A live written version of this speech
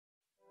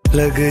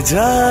लग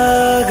जा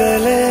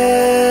गले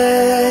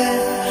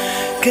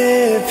के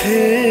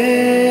फिर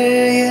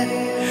ये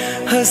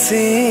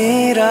हंसी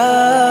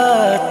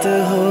रात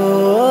हो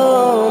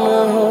न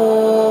हो,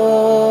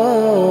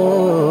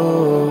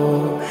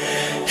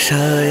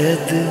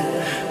 शायद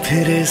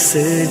फिर इस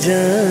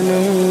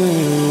जन्म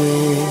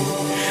में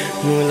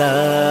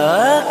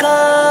मुलाकात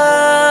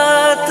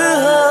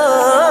हो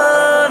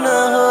न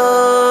हो।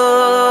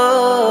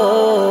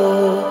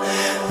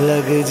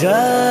 लग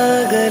जा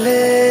गले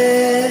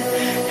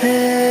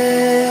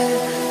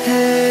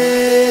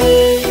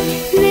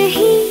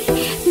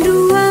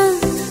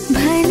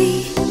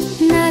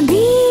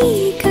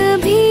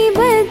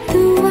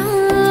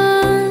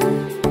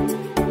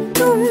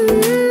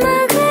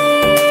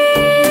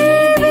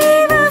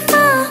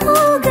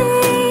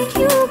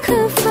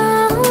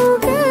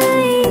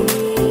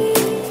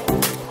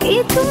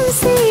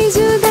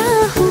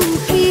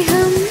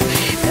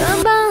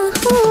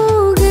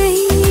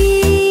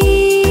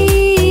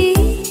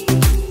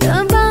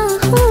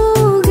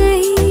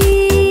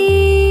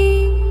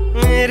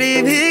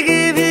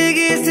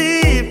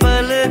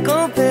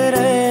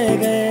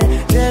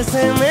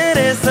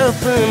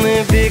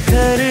में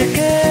बिखर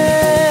के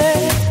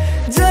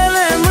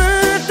जन्म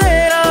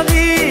तेरा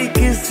भी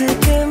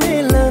किसके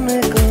मिलन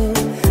को,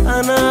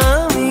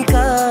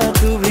 अनामिका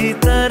तू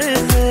भीतर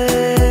से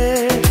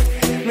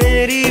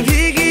मेरी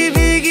भीगी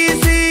भीगी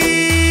सी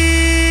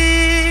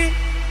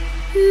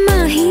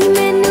माही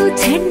मैनू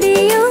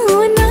छड्डियो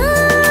ना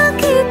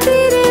कि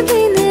तेरे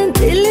बिना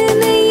दिल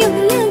नहीं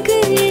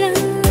लगना।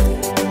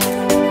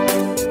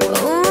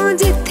 ओ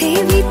जिथे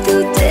भी तू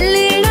चले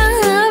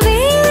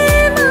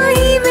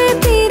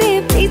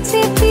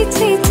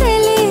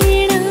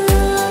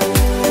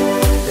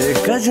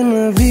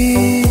अजनबी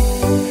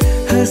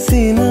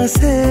हसीना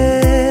से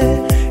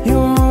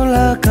यूं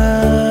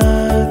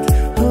मुलाकात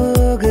हो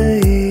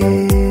गई,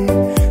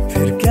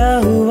 फिर क्या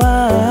हुआ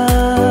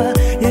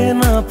ये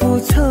ना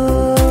पूछो,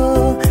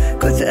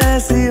 कुछ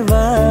ऐसी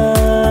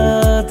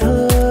बात हो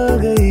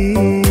गई।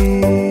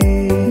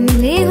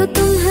 मिले हो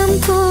तुम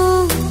हमको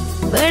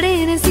बड़े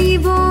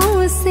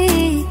नसीबों से,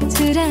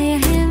 चुराया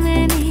है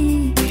मैंने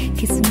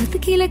किस्मत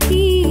की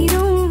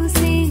लकीरों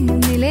से।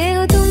 मिले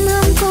हो तुम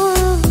हमको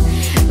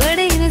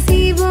बड़े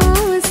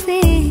नसीबों से,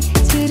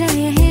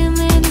 चुराया है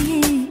मैंने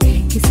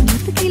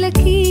किस्मत की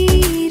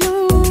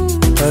लकीरों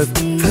से।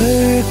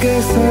 पत्थर के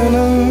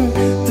सनम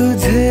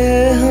तुझे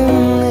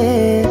हमने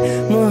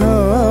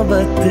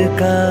मोहब्बत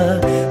का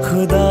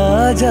खुदा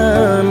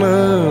जाना,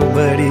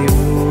 बड़ी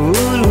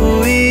भूल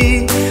हुई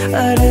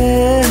अरे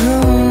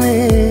हमने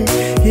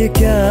ये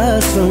क्या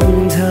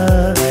समझा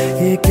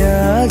ये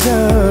क्या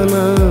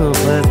जाना।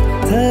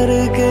 पत्थर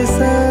के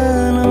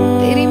सनम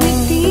तेरी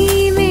मिट्टी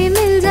में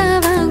मिल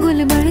जावा गुल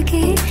बढ़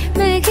के,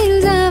 मैं खिल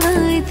जावा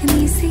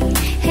इतनी सी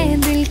है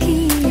दिल की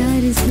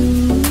आरज़ू।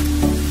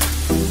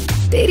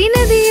 तेरी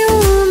नदियों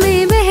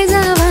में बह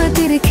जावा,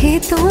 तेरे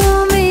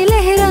खेतों में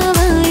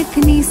लहरावा,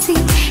 इतनी सी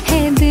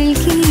है दिल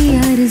की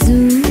आरज़ू।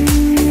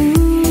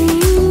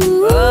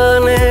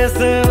 आने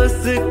से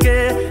उसके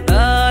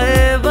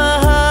आए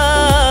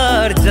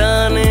बहार,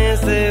 जाने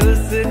से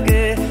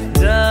उसके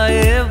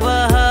जाए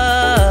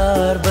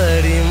बहार,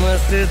 बड़ी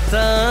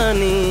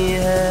मस्तानी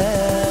है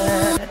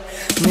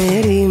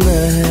मेरी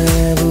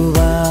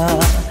महबूबा,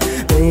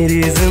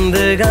 मेरी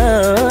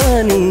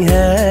जिंदगानी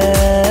है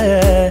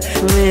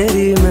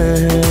मेरी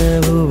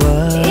महबूबा।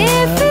 ये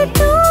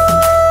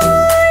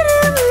फितूर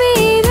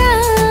मेरा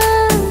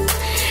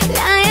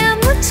लाया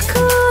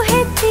मुझको है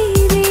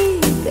तेरे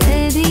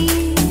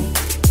करीब,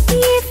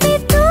 ये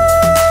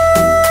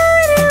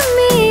फितूर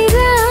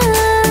मेरा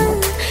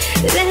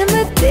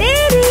रहमत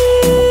तेरी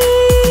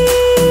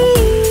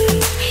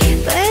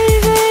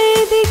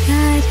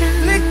परवरदिगारा।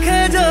 लिखे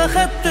जो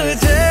खत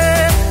तुझे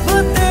वो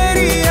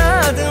तेरी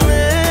याद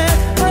में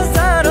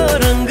हजारों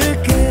रंग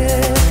के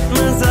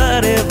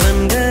नजारे बन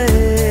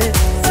गए।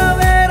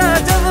 सवेरा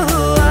जब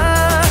हुआ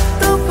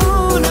तो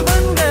फूल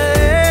बन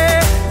गए,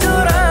 जो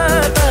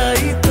रात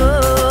आई तो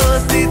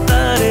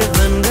सितारे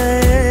बन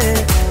गए।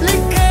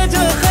 लिखे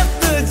जो खत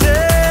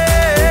तुझे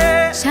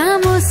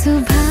शामो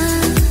सुबह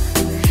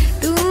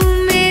तू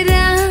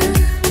मेरा,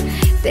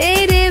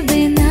 तेरे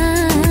बिना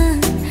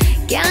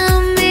क्या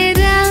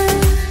मेरा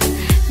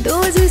दो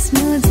जिस्म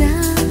जा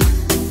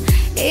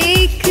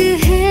एक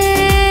है,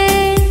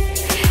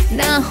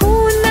 ना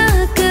होना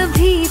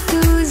कभी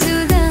तू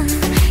जुदा।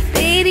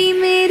 तेरी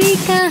मेरी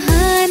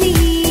कहानी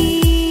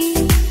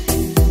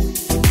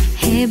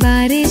है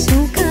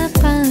बारिशों का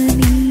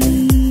पानी,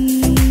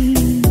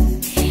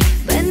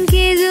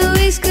 बनके जो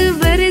इश्क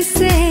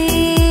बरसे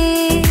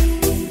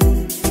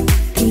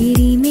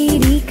तेरी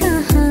मेरी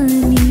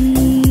कहानी।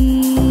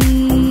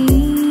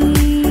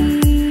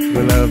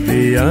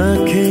 गुलाबी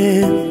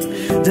आंखें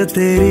जो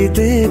तेरी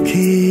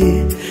देखी,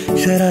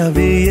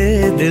 शराबी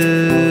ये दिल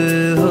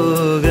हो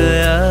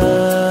गया।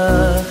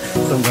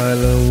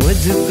 संभालो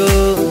मुझको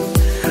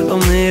ओ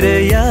मेरे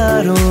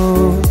यारों,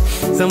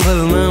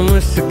 संभलना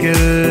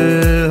मुश्किल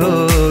हो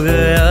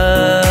गया।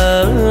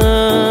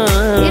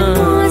 ये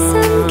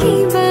मौसम की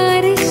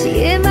बारिश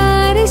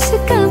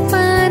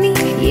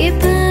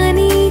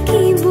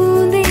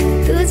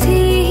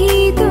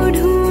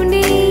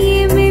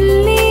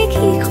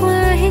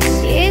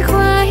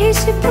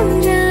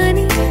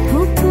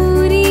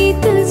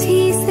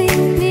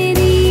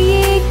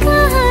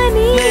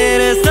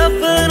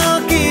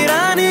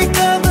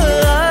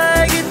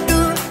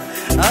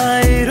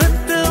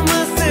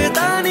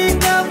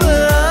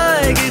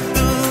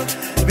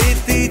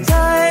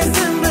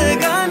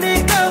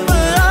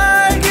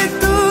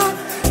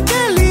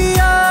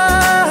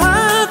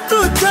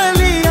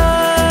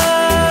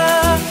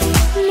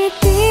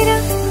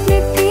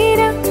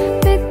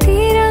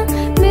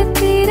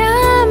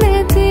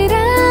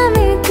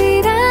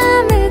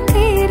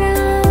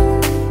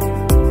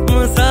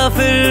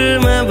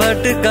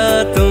अटका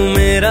तू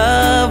मेरा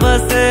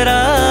बसेरा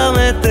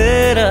मैं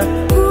तेरा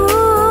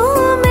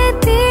मैं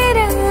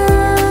तेरा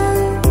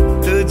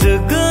तू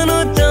जुगनू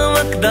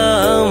चमकदा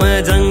मैं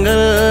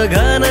जंगल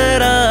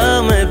घनेरा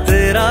मैं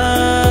तेरा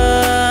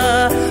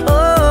ओ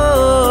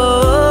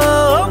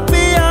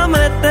पिया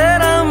मैं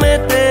तेरा मैं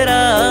तेरा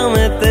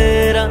मैं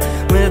तेरा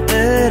मैं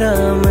तेरा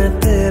मैं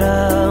तेरा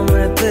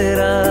मैं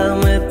तेरा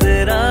मैं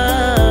तेरा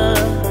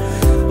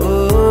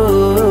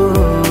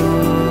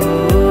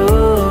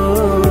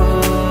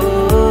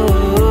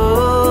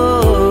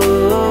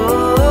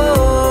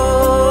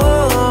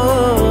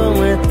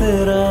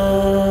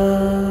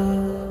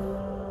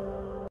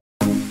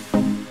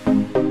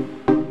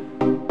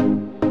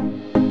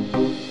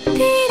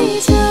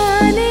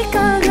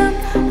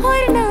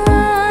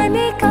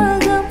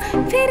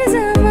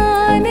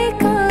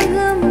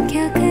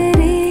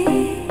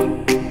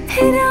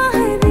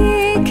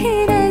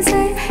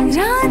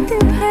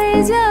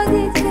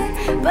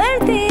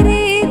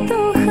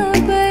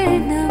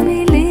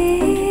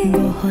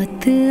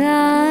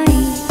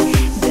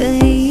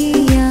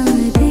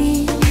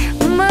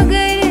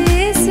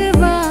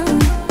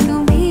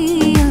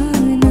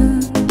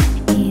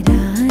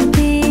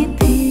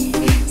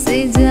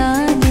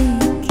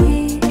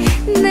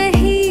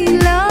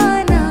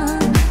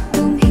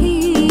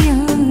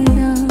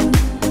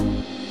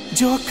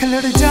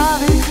लड़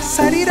जावे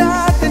सारी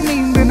रात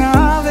नींद ना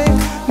आवे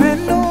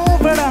मैनू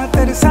बड़ा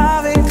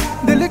तरसावे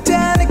दिल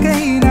चैन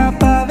कहीं ना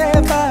पावे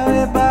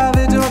पावे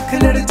पावे जो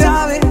खिलड़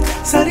जावे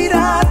सारी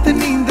रात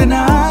नींद ना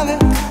आवे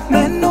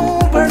मैनू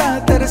बड़ा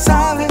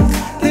तरसावे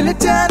दिल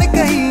चैन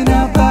कहीं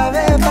ना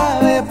पावे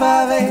पावे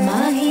पावे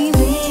माही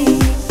वे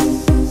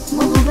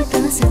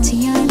मोहब्बतां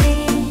सच्चियां ने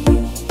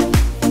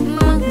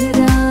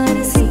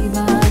मगरार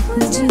सिवा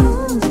कुछ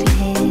झूठ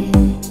है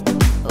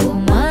ओ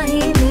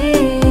माही वे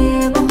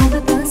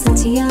मोहब्बतां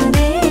सच्चियां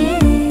ने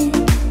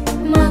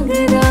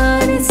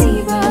मगरार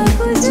सिवा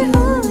कुछ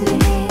झूठ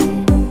है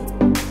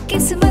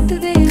किस्मत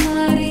दे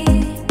मारे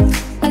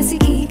असी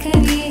की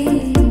करिए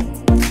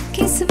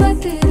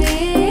किस्मत दे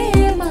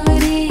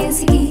मारे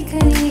असी की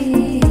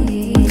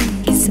करिए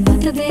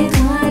किस्मत दे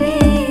मारे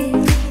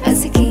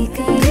असी की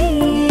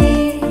करिए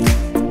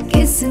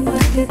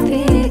किस्मत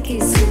ते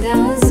किसदा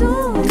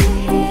जोर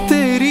है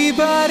तेरी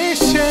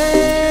बारिशें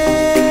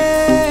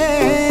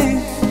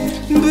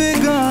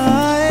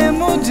भिगाए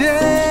मुझे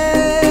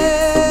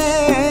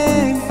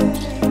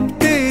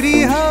तेरी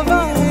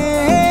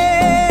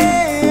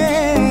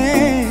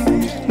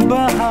हवाएं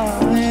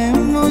बहाए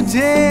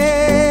मुझे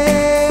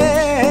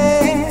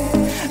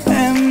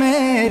ऐ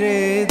मेरे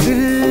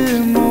दिल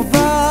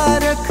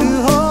मुबारक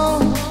हो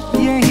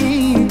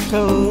यही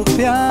तो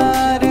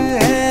प्यार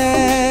है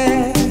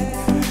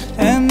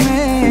ऐ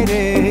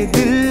मेरे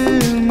दिल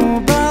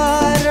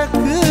मुबारक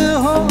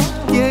हो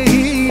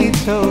यही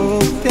तो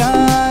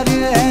प्यार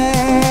है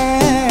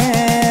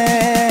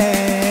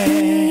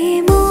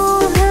ये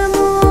मोह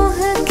मोह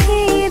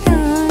के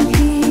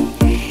धागे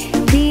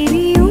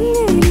तेरी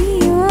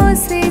उंगलियों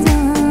से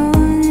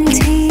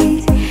जाऊंझे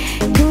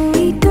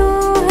कोई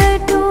टोह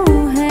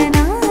टोह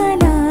ना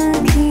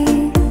लागे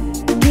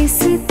किस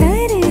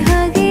तरह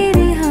गिर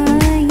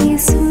ये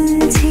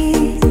सुलझे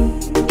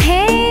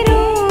है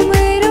रोम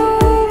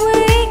रोम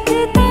एक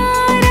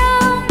तारा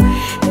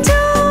जो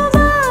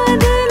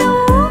बादलों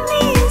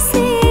में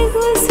से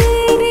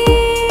गुजरे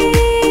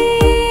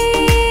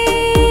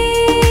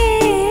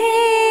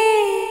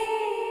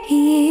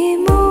ये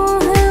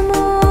मोह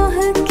मोह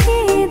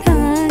के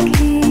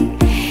धागे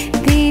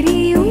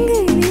तेरी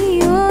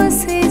उंगलियों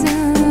से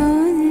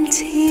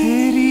जाऊंझे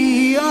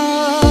तेरी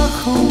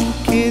आँखों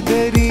के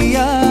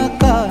दरिया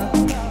का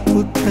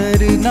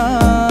उतरना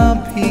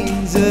भी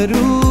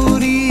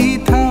जरूरी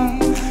था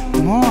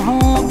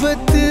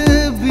मोहब्बत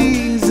भी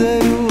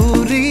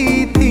जरूरी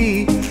थी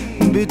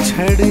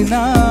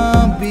बिछड़ना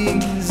भी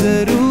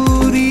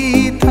जरूरी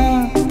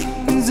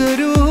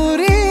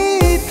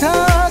था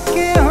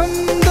कि हम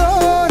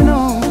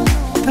दोनों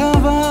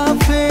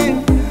तवाफ़े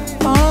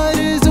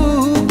आरज़ू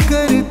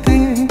करते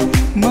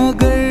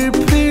मगर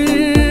फिर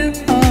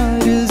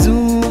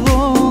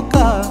आरज़ुओं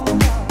का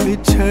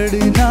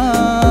बिछड़ना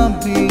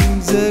भी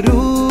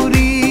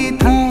जरूरी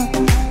था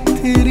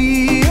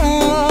तेरी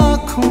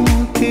आँखों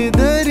के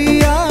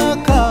दरिया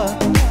का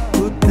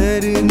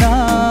उतरना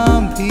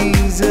भी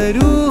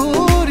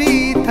जरूरी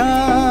था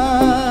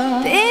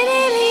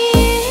तेरे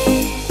लिए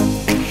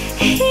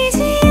ही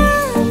जिया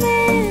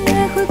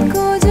मैं खुद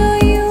को जो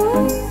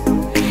यूं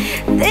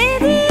दे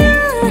दिया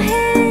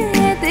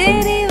है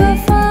तेरी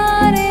वफा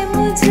ने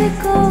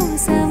मुझको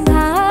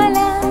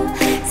संभाला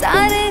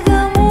सारे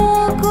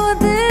गमों को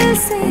दिल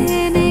से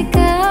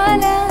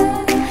निकाला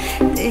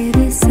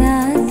तेरे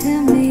साथ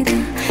मेरा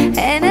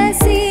है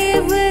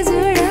नसीब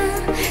जुड़ा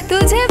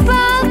तुझे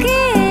पाके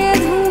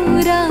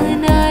अधूरा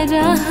ना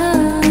रहा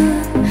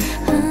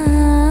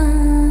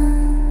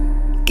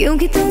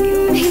क्योंकि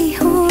तुम ही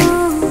हो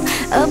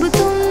अब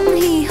तुम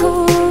ही हो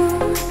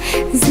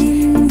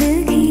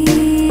जिंदगी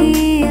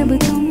अब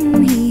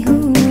तुम ही हो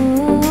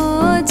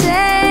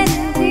चैन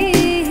भी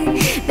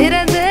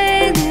मेरा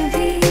दर्द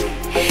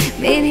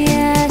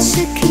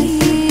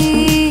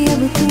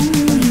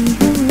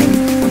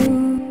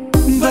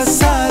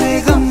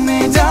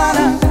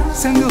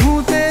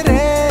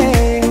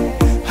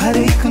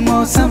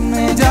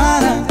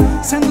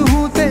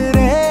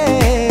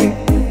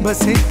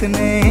बस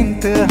इतने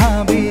इंतहा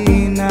भी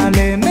ना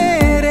ले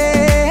मेरे।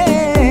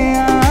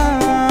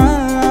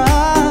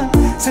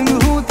 संग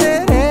हूँ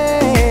तेरे,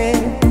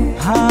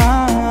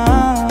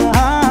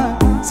 हाँ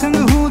संग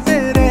हूँ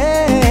तेरे,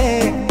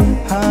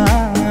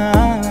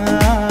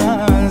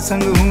 हाँ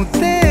संग हूँ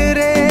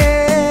तेरे।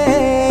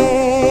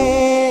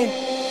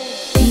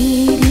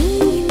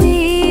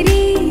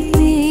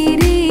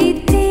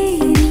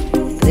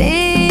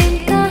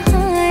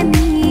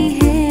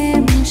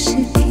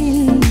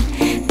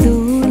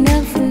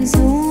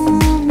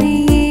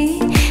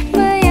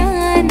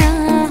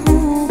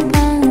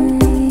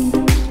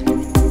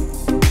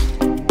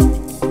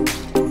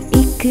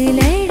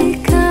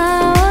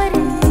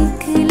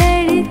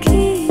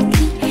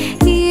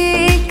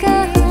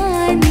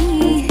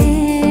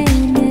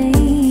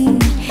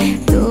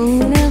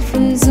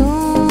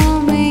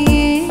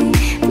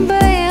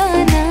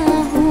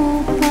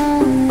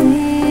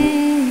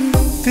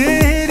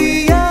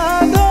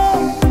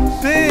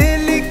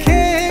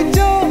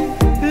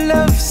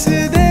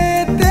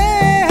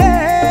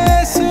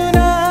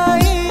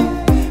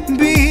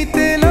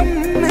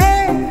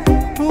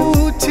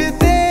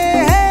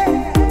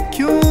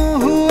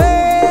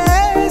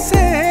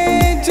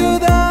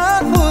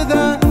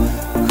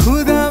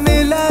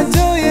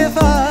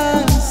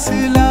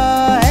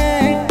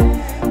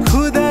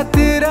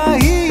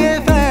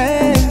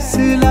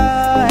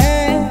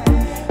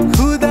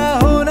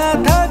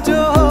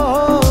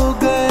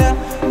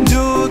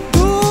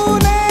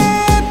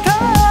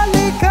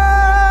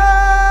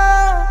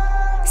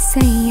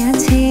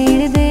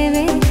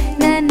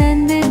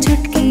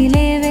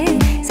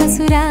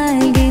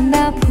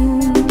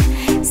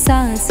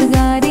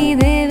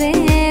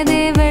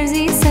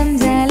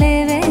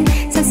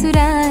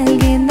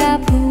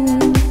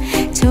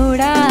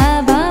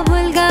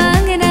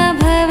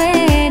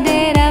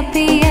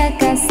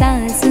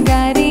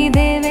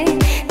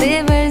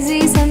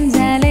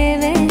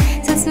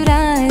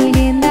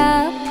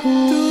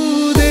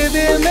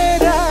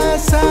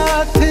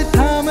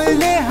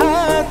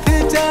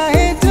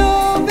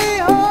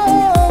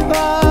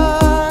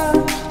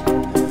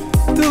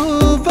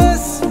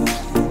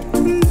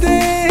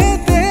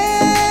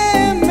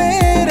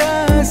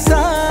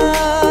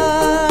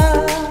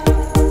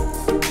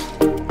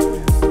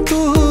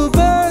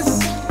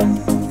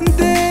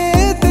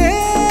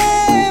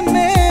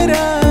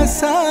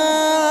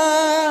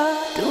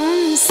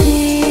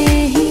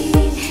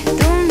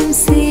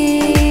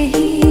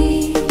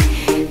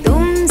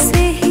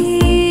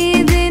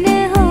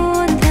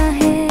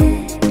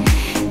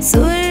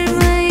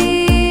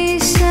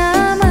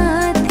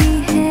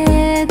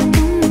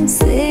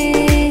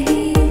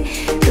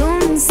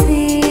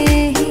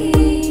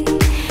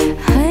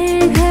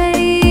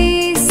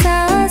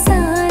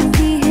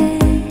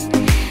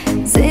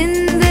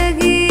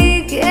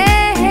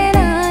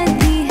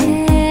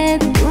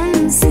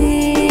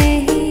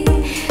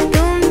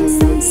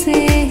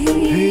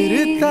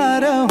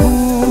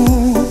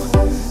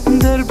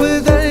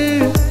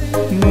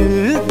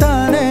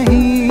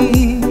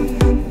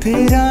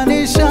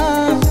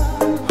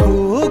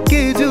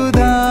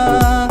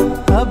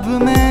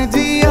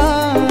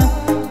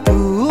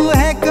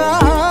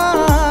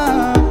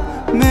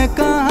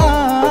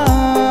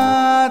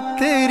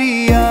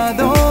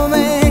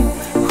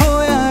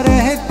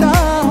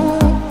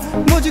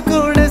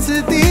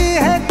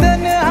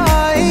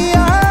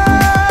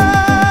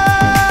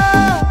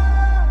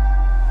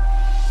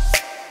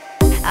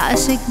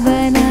 आशिक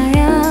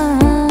बनाया,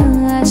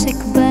 आशिक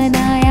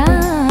बनाया,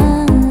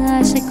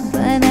 आशिक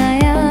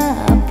बनाया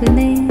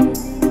अपने।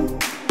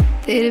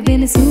 तेरे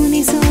बिन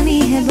सूनी सूनी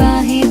है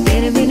बाहें,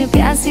 तेरे बिन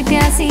प्यासी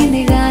प्यासी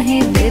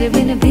निगाहें, तेरे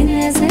बिन बिन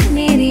नजर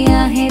मेरी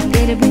आहें,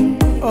 तेरे बिन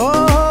ओ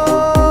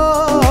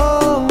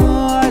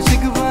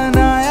आशिक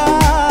बनाया,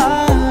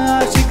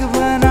 आशिक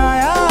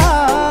बनाया,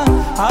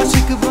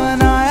 आशिक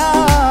बनाया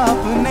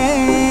अपने।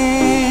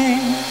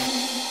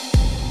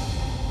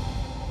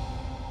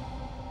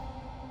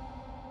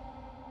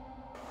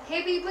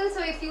 Hey people,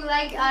 so if you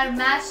like our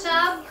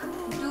mashup,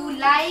 do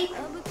like,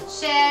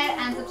 share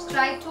and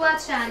subscribe to our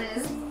channel.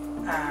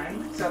 And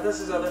ज़्यादा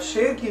से ज़्यादा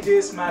शेयर कीजिए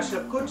इस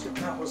मैशअप को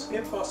जितना हो सके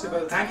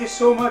possible. Thank you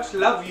so much,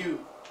 love you.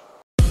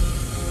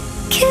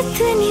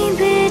 कितनी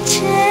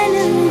बेचैन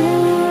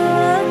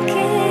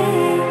होके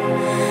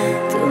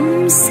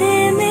तुमसे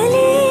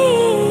मिली,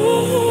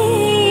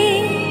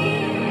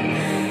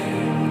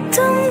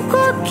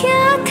 तुमको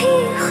क्या थी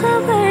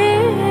खबर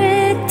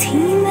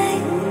थी मैं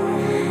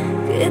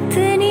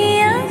कितनी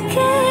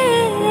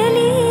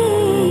अकेली।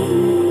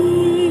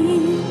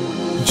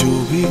 जो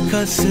भी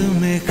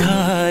कसमें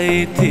खाई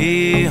थी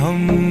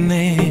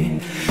हमने,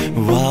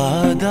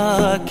 वादा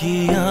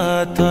किया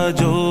था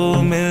जो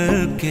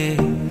मिलके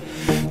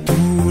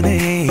तूने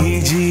ही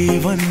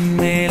जीवन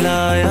में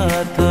लाया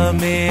था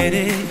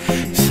मेरे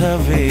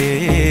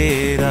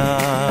सवेरा।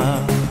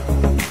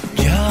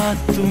 क्या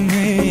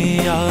तुम्हें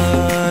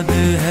याद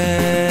है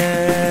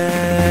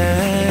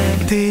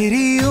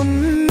तेरी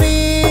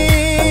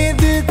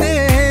उम्मीद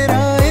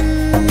तेरा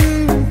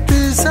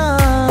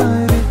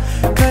इंतजार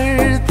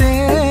करते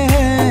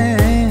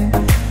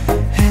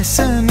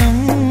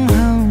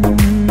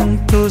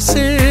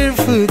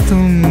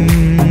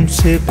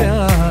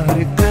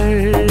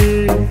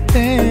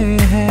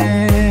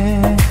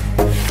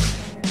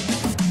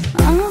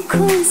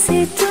आँखों से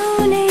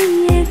तूने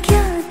ये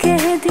क्या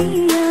कह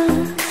दिया,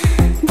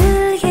 दिल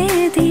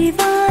ये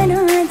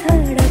दीवाना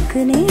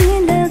धड़कने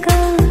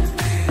लगा।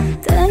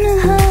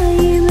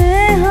 तन्हाई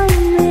में हम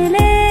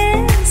मिले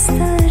इस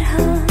तरह,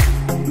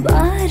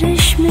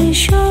 बारिश में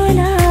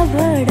शोला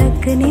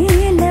भड़कने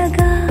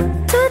लगा।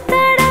 तू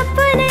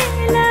तड़पने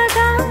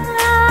लगा,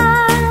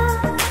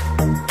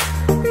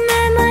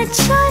 मैं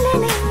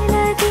मचलने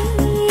लगी।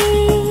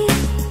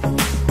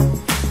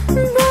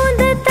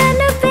 बूंद तन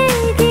पे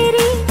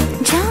गिरी,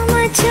 जाम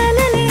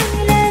चलने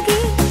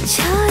लगी।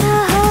 छा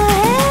रहा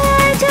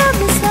है जब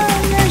सा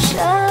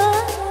नशा।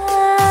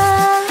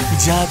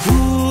 जादू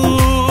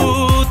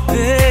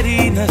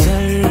तेरी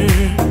नजर,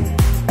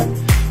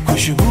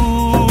 खुशबू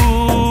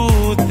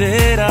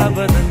तेरा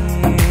बदन,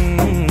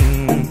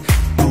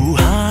 तू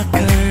हाँ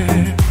कर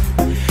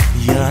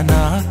या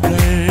ना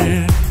कर,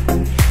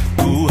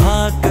 तू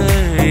हाँ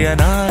कर या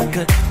ना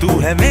कर। तू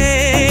है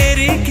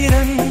मेरी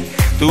किरण,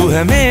 तू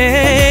है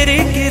मेरी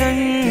किरण।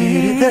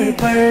 तेरे दर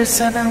पर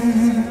सनम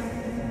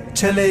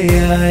चले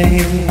आए,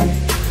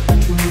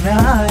 तू ना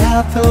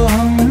आया तो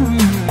हम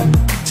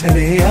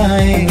चले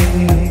आए,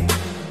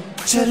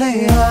 चले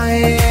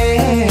आए,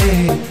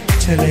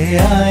 चले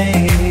आए।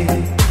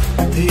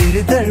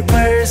 तेरे दर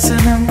पर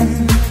सनम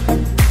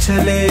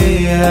चले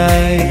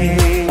आए।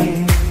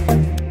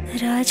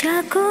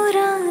 राजा को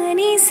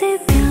रानी से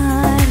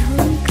प्यार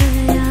हो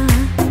गया,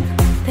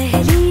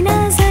 पहली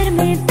नजर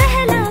में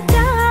पहला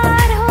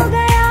प्यार हो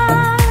गया।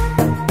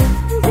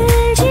 दिल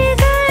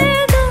जिगर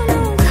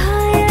दोनों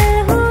घायल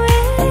हुए,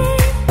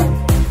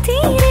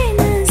 तेरे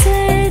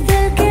नजर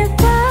दिल के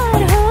पार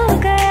हो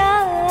गया।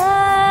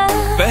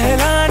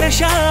 पहला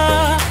नशा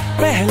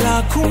पहला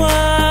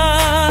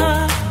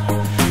खुमार,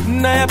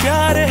 नया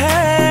प्यार है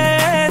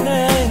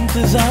नया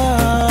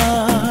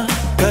इंतजार।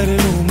 कर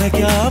लूं मैं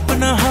क्या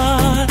अपना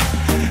हार,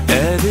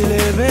 ऐ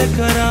दिले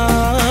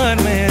बेकरार,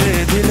 मेरे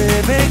दिले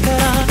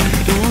बेकरार।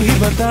 तू ही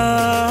बता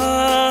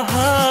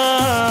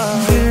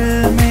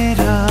दिल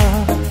मेरा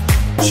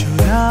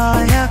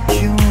चुराया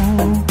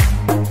क्यों,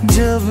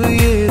 जब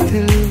ये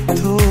दिल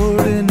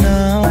तोड़ना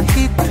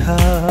ही था।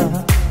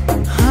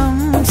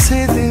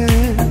 हमसे दिल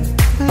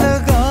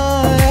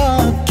लगाया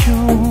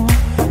क्यों,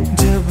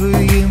 जब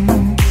ये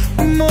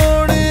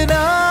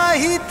मोड़ना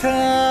ही था।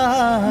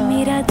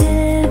 मेरा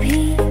दिल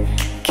भी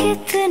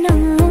कितना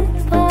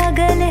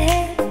पागल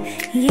है,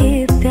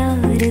 ये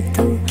प्यार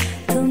तो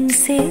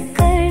तुमसे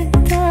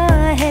करता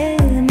है।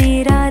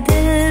 मेरा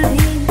दिल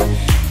भी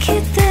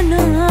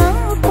कितना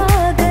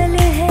पागल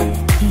है,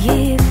 ये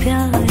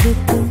प्यार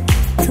तो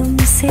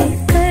तुमसे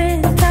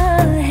करता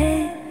है।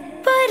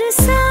 पर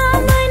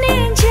सामने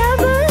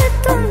जब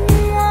तुम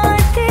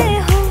आते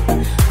हो,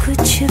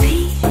 कुछ भी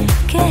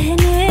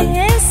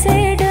कहने से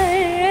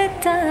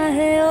डरता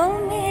है। ओ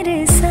मेरे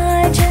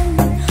साजन,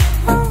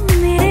 ओ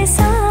मेरे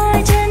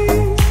साजन,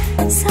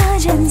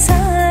 साजन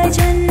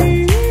साजन,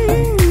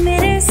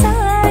 मेरे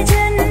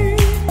साजन।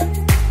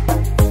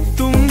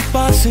 तुम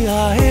पास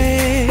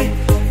आए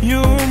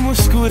यूं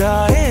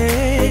मुस्कुराए,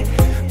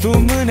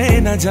 तुमने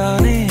न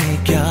जाने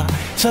क्या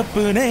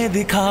सपने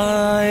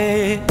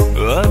दिखाए।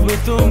 अब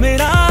तो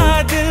मेरा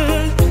दिल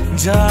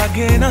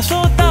जागे न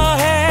सोता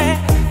है,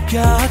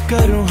 क्या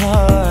करूं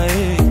हाय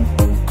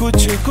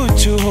कुछ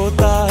कुछ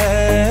होता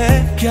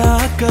है। क्या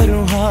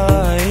करूं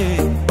हाय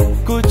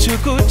कुछ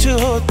कुछ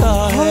होता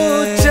हो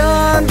है।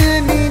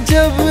 चांदनी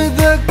जब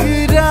तक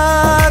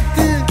रात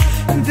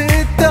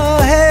देता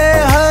है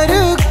हर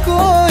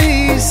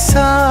कोई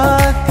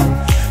साथ,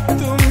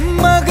 तुम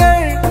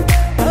मगर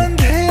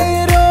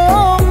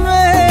अंधेरों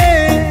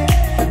में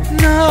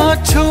ना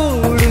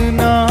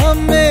छोड़ना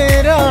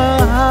मेरा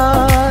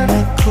हाथ।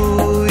 न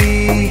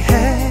कोई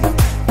है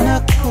न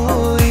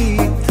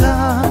कोई था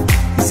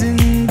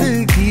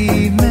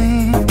जिंदगी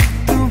में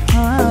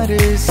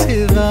तुम्हारे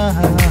सिवा।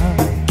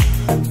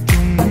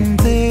 तुम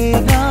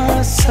देना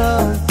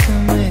साथ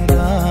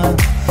मेरा,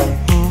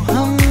 ओ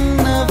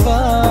हमनवा।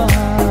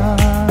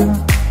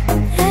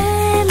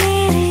 ऐ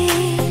मेरे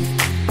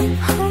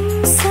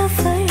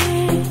हमसफर,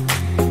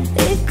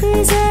 एक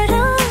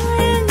जरा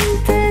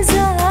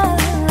इंतजार।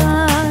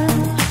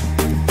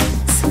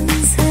 सुन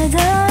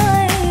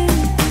सदाएं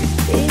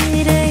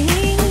दे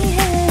रही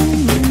है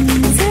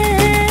मंज़िल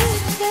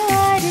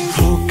प्यार की।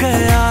 हो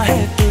गया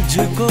है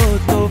तुझको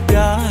तो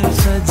प्यार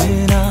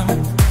सजना,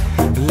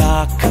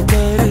 लाख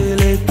कर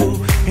ले तू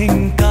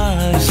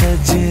इनकार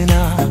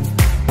सजना।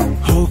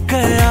 हो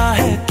गया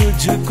है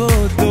तुझको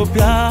तो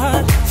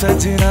प्यार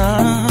सजना,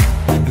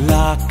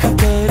 लाख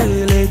कर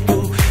ले तू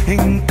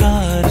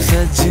इनकार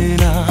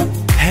सजना।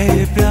 है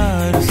ये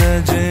प्यार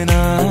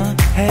सजना,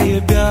 है ये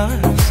प्यार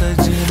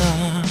सजना।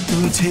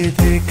 तुझे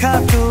देखा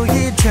तो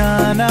ये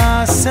जाना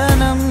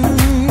सनम,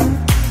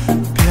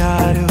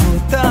 प्यार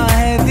होता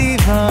है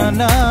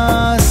दीवाना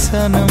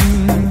सनम।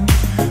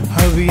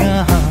 अब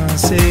यहाँ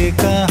से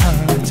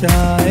कहाँ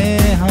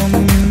जाए हम,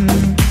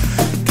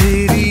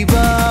 तेरी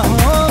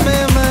बाहों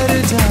में मर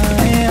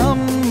जाए हम।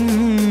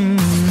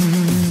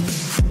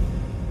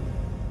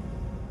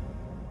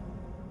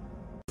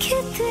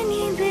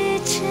 कितनी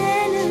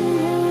बेचैन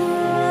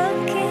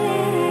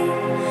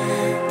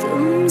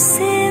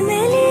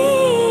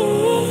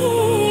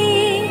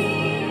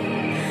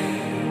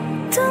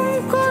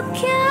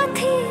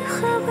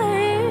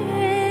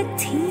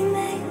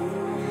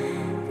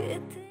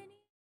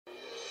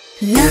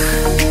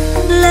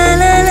La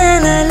la la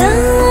la la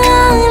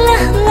la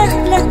la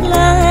la la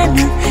la la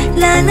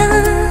la la la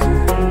la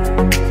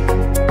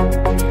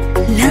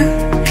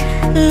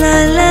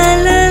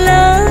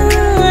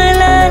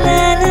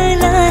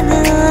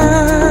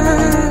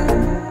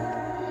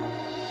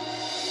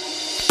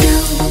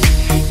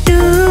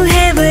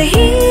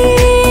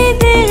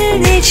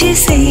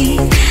जिसे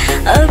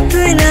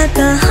अपना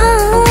कहा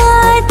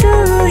तू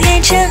है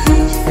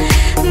जहाँ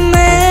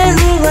मैं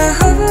हूँ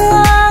वहाँ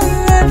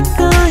अब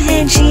तो है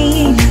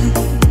जीना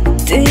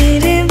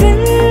तेरे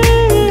बिन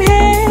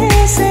है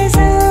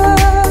सजा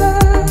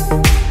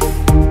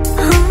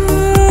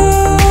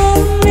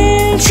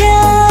मिल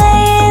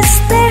जाए इस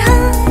तरह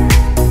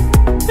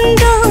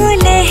दो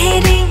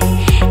लहरें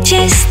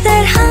जिस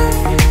तरह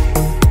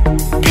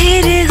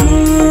फिर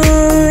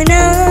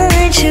होना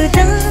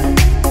जुदा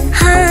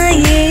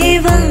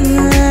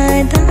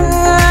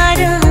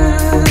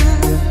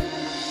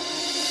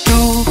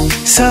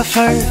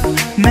सफर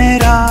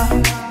मेरा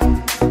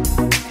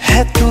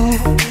है तू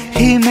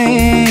ही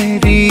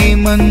मेरी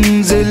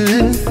मंजिल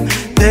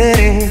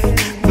तेरे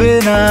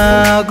बिना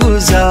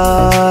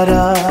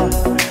गुजारा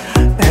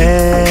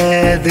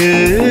है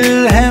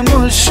दिल है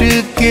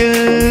मुश्किल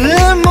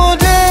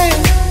मुझे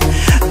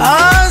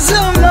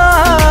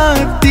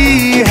आजमाती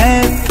है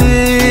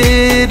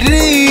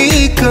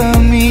तेरी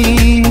कमी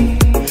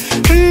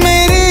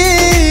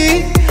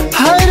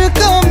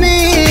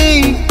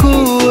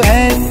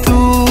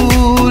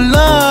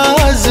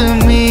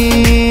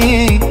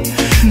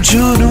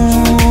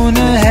जुनून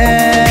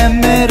है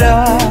मेरा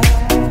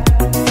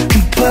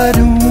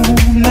बनूं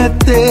मैं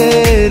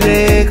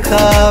तेरे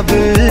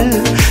काबिल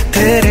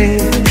तेरे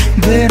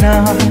बिना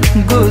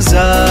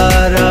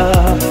गुजारा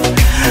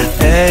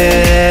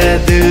ऐ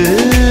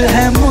दिल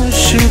है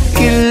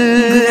मुश्किल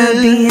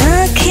गुलाबी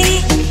आँखें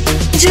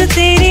जो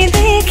तेरी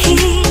देखी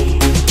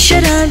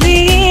शराबी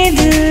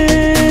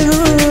दिल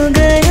हो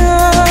गया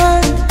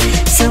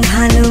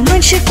संभालो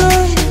मुझको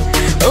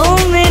ओ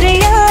मेरे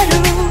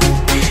यारो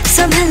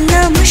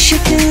संभलना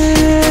मुश्किल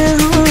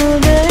हो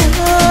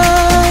गया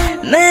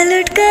मैं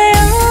लुट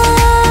गया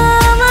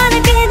मान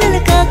के दिल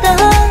का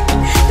कहा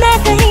मैं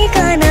कहीं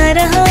का ना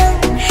रहा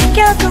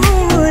क्या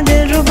कहूँ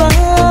दिलरुबा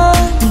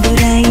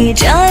बुरा ये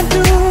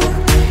जादू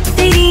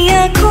तेरी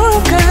आँखों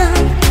का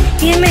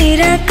ये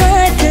मेरा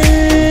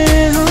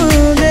कातिल हो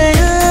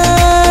गया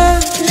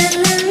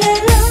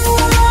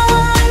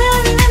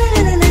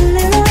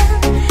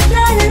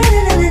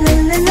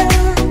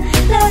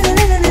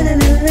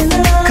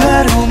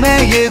करूँ मैं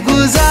ये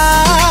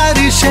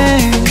गुजारिशें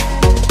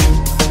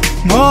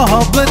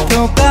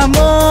मोहब्बतों का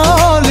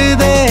मोल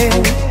दे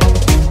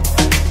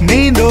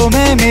नींदों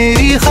में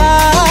मेरी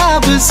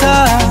ख्वाब सा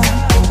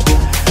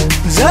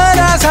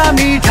जरा सा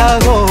मीठा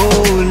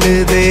घोल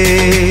दे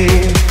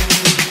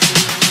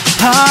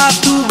हाँ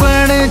तू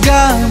बन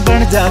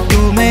जा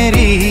तू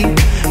मेरी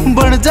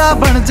बन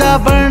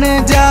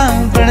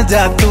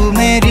जा तू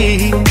मेरी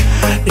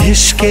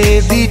इश्क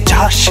दी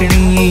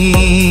चाशनी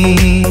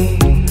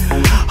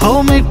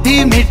हो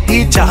मिठी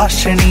मिठी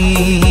चाशनी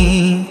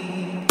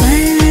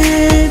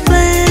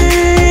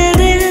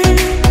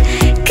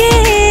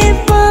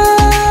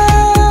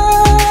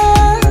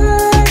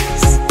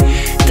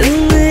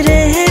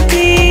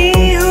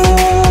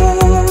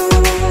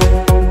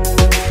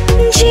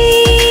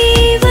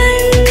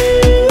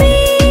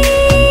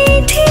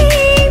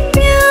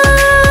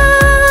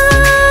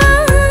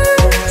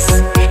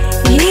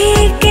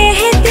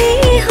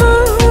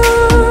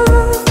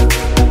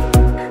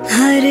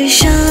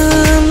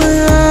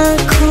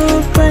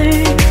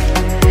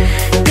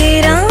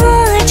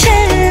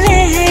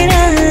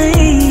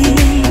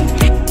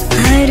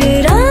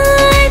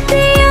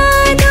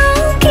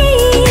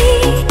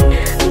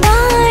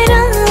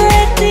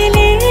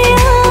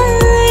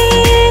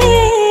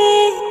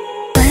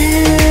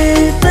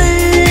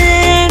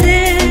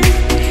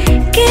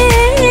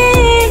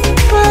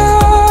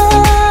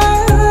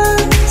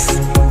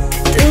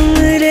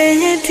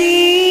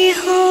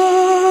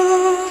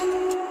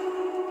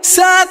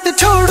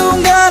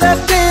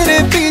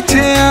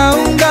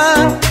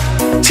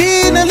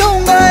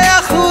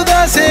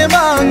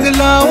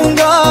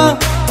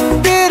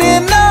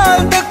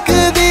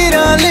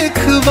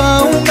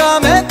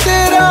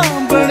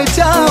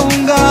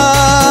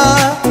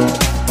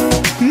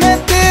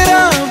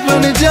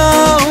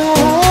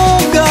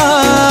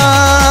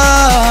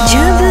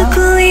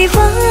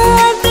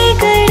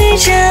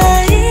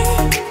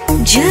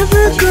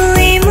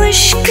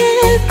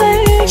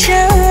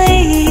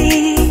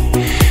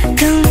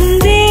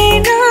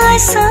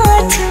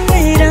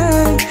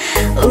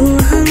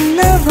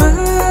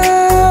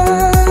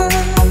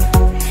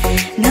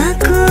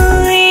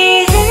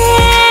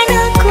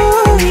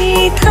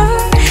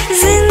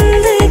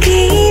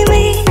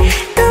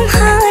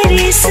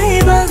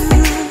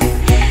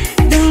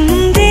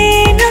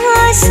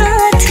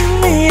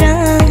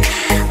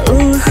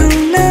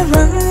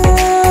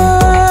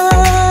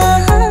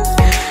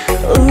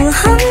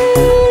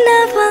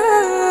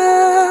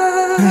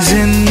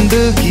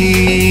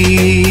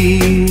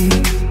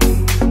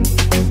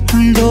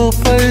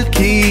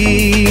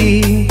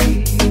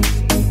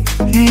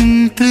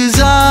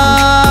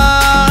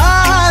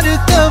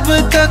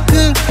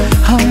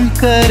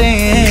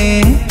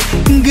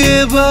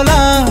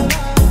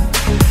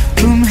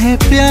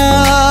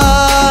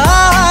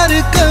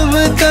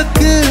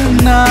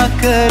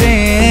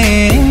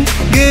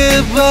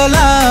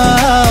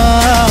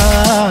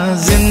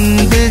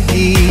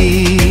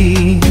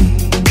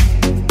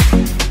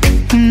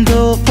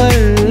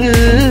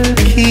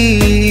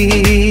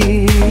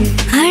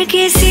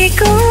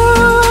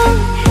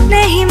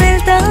नहीं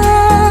मिलता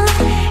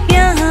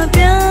यहाँ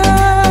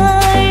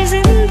प्यार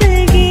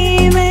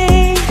जिंदगी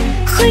में।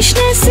 खुश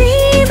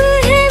नसीब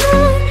है वो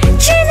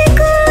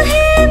जिनको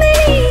है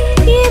मेरी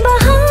ये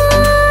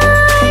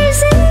बहार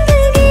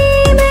जिंदगी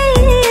में।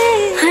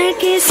 हर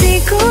किसी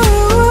को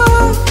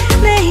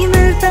नहीं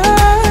मिलता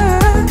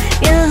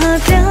यहाँ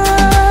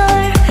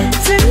प्यार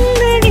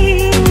जिंदगी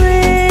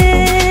में।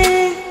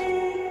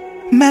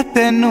 मैं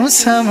तेनू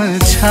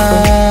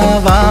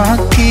समझावा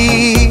की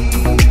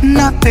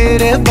ना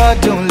तेरे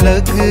बाजों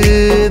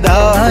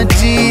लगदा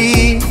जी।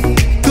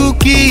 तू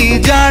की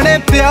जाने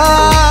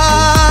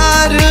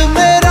प्यार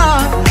मेरा,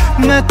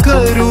 मैं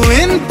करूँ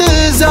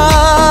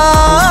इंतजार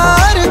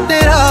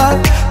तेरा।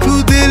 तू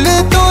दिल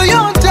तो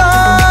यूं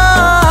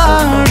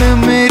जान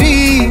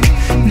मेरी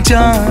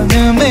जान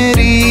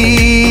मेरी।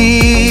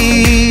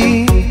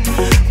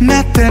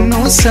 मैं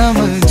तेनू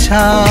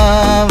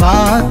समझावा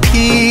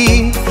की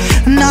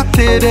ना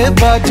तेरे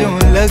बाजों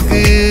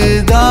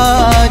लगदा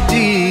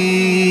जी।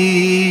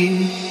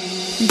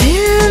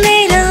 दिल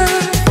मेरा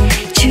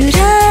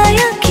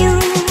चुराया क्यों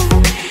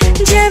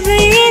जब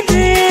ये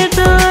दिल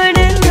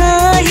तोड़ना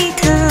ही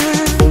था।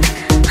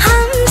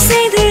 हमसे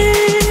दिल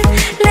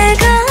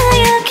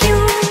लगाया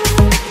क्यों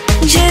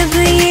जब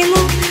ये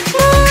मुँह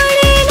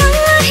मोड़ना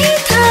ही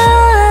था।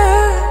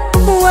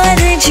 Why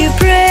did you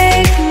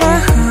break my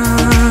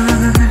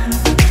heart?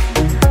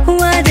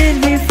 Why did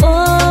we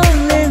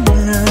fall in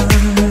love?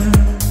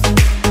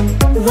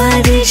 Why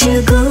did you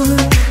go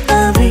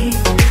away,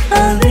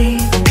 away,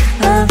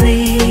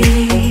 away?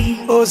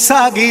 ओ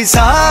सागी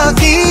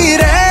सागी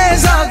रे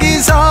सागी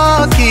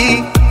सागी,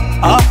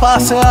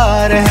 आपस आ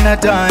रह न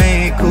जाए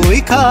कोई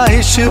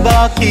ख्वाहिश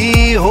बाकी।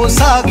 हो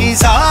सागी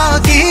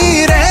सागी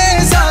रे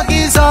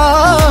सागी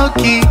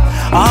सागी,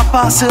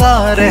 आपस आ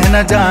रह न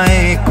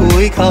जाए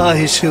कोई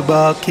ख्वाहिश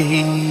बाकी।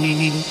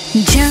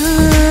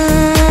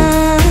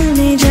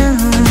 जाने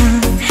जहाँ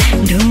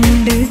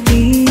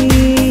ढूंढती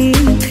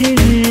फिर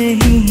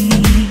रही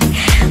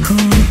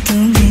हूँ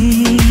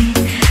तुम्हें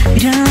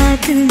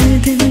रात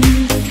दिन।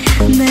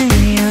 मैं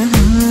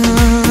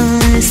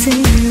यहाँ से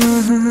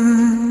वहाँ,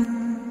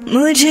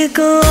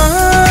 मुझको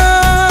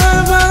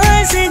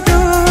आवाज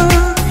दो,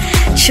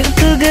 छुप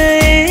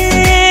गए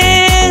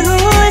हो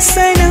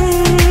सनम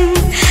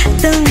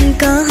तुम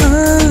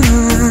कहाँ।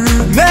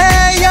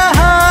 मैं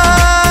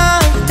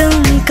यहाँ,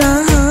 तुम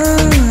कहाँ,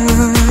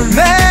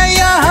 मैं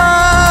यहाँ।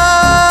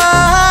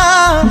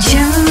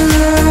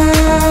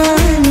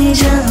 जाने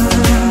जहाँ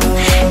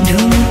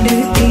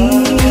ढूंढती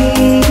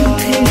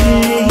फिर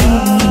रही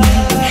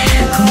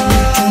हूँ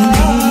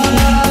तुम्हें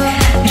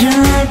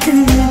रात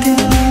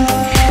दिन।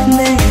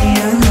 मैं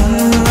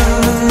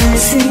यहाँ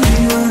से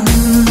वहाँ।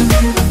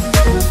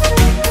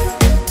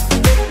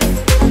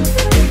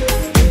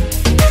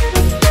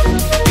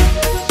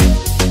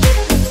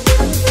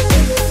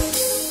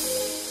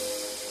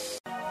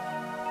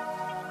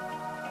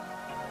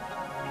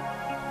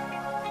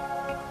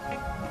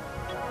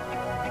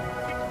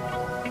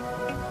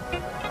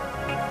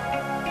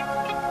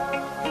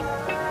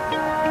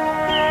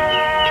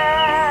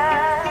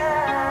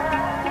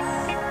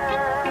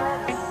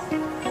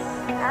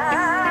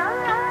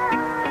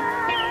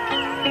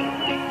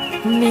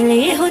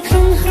 मिले हो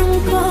तुम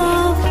हमको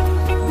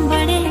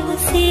बड़े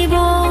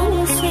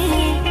नसीबों से।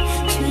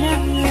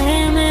 चुराया है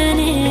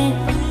मैंने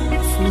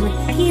किस्मत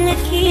की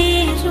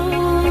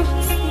लकीरों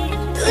से।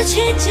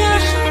 तुझे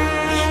चाहा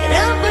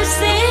रब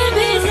से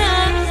भी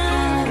ज्यादा,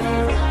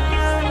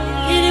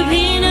 फिर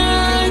भी ना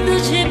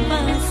तुझे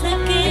पा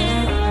सके।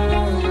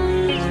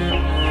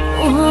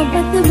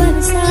 मोहब्बत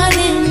बरसा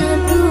देना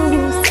तू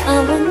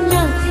सावन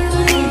ना।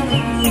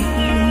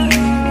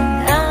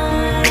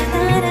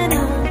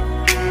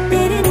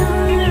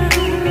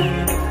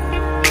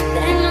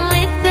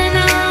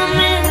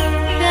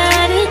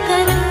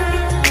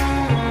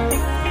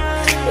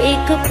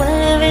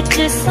 पल विच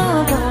सौ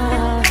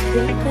बात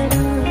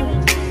करूं।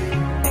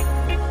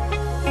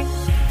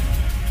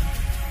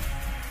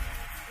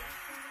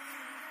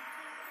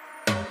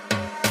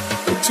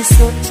 कुछ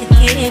सोच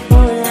के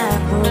बोला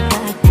होगा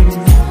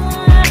तुमने,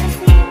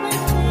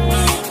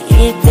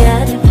 ये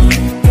प्यार भी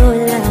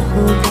तोला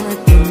होगा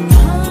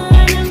तुमने।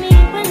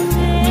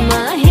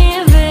 माहे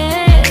वे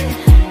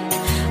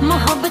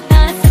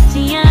मोहब्बतां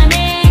सच्चियां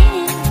ने,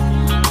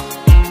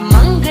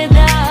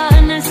 मंगदा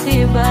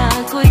नसीबा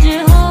कुछ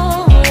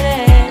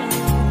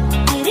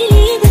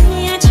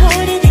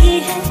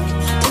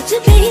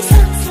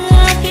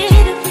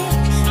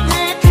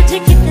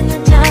कितना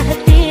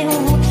चाहती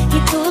हूँ कि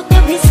तू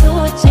कभी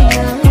सोच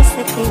ना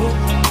सके।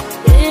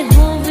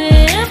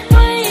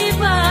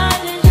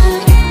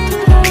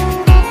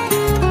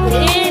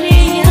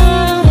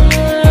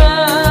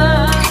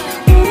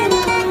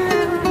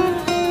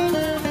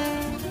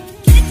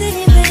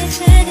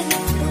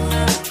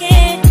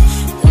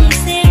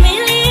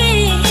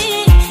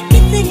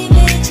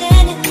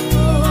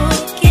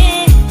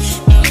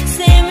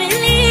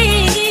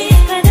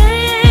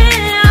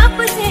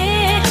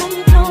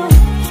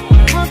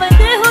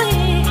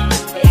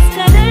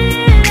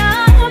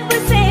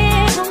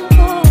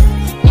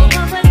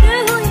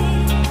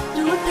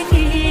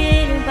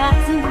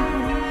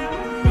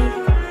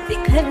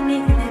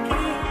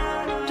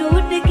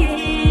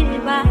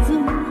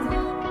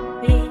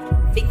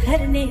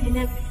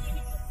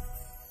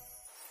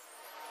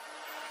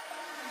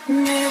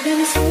 मेरे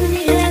दिल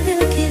सुनी है दिल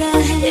की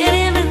राह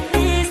तेरे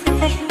बनने से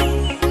पहले,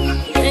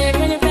 मेरे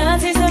बिन प्यार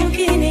से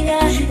सबकी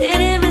निगाह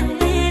तेरे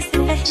बनने से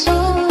पहले,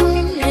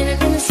 मेरे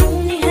दिल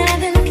सुनी है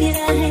दिल की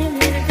राह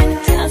मेरे बिन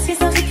प्यार से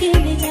सबकी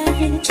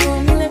निगाहें, जो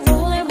मिले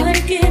भोले भर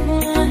के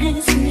बुआहें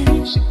सुने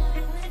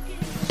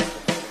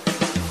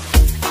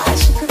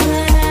आशिक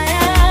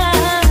बनाया,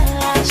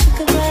 आशिक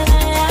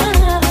बनाया,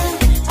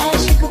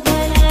 आशिक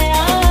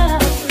बनाया,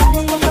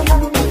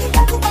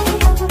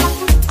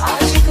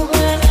 आशिक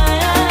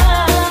बनाया,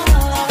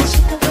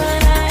 आशिक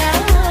बनाया,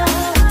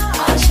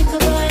 आशिक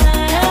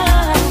बनाया,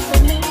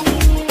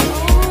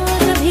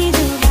 कभी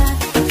जो बात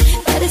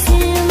बरसे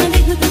मैं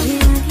देखूं तुझे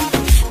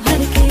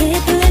भर के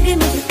तो लगे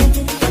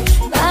मुझे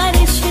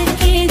बारिश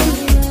की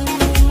धूल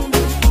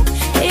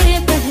तेरे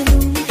पहलू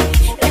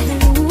रह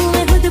लूं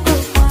मैं खुद को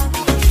पाक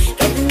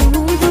कह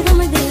लूं तो गम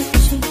दिल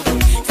खुशी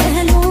सह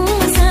लूं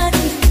साथ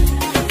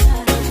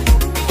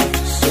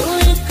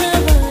शोर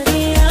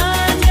कबारी आ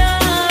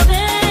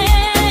जावे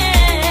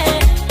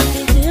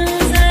दिल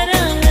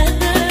जरा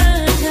लग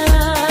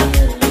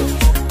जावे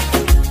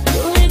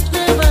शोर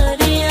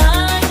कबारी आ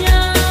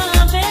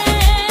जावे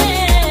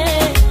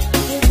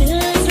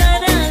दिल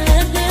जरा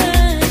लग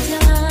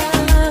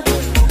जावे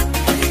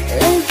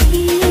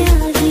लगी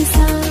आजी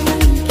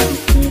सावन की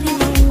तेरी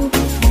रूह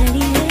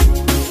खड़ी है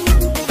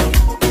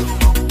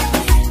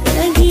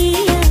लगी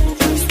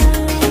आजी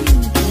सावन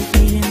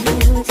की तेरी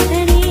रूह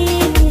खड़ी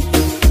है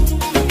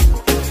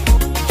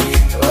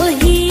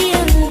वही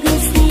आग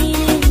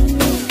सीने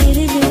में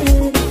तेरे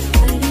दिल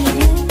खड़ी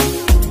है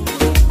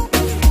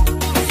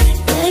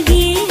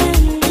लगी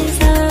आजी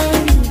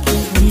सावन की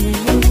तेरी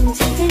रूह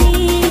खड़ी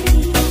है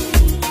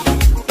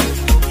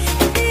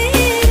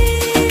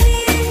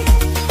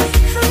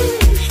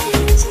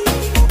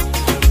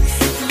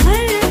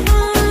हर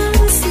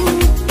आंसू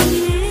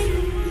में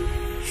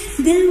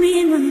दिल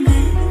में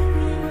मंगल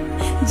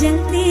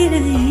जलते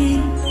रहे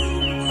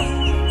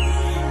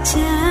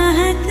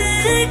चाहत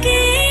के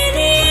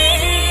लिए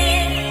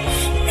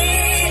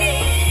तेरे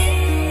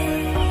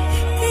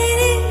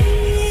तेरे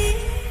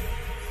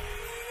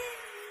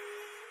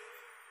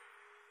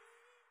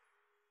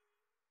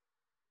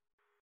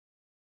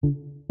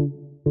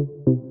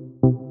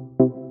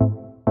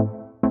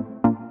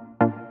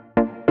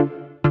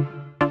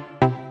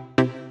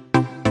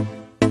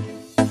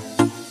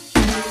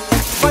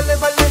बल्ले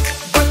बल्ले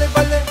बल्ले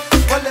बल्ले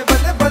बल्ले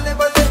बल्ले बल्ले बल्ले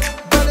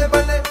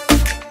बल्ले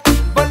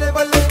बल्ले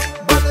बल्ले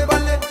बल्ले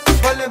बल्ले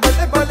बल्ले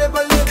बल्ले बल्ले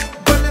बल्ले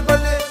बल्ले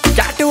बल्ले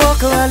कैट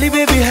वॉक वाली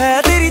बेबी है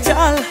तेरी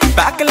चाल,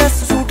 बैकलेस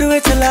सूट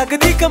विच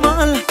लगदी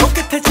कमाल। ओ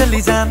किथे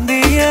चली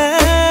जांदी है,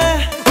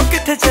 ओ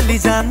किथे चली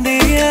जांदी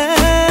है,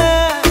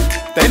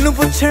 तैनू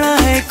पुछना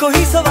है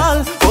कोई सवाल।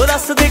 ओ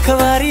दस दे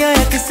खवारियां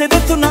है किसे दे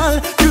तू नाल,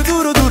 तू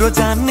दूरों दूरों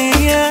जानी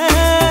है,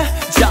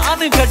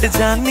 जान कट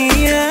जानी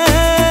है।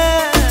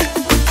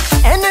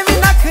 एने भी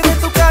नखरे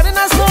तू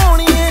करना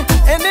सोहणीए,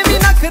 एने भी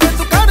नखरे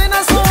तू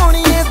करना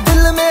सोहणीए,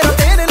 दिल मेरा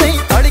तेरे नहीं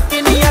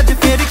धड़के नी अज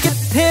फिर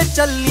किथे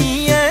चली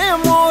ऐ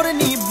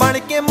मोरनी बन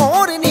के,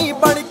 मोरनी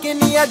बन के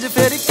नी अज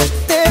फिर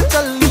किथे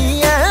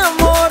चली ऐ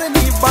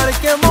मोरनी बन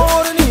के,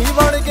 मोरनी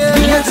बन के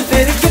अज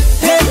फिर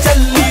किथे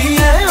चली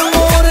है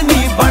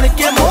मोरनी बन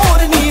के,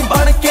 मोरनी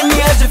बन के नी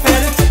अज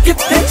फिर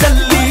किथे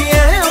चली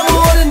है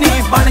मोरनी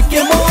बन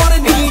के,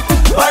 मोरनी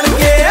बन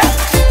के।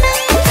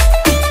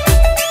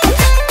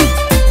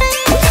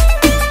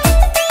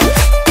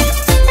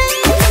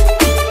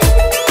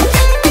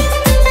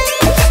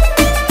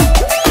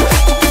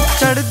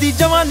 चढ़दी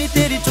जवानी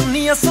तेरी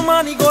चुन्नी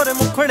आसमानी, गोरे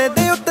मुखड़े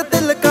दे उत्ते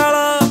तिल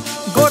काला,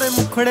 गोरे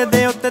मुखड़े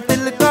दे उत्ते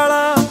तिल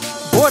काला,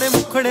 गोरे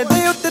मुखड़े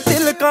दे उत्ते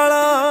तिल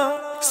काला।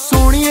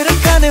 सोहणिए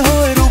रंगां ने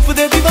होए रूप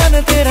दे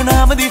दीवाने, तेरे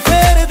नाम दी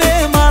फेर दे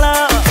माला,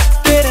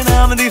 तेरे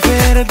नाम दी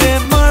फेर दे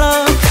माला,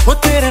 ओ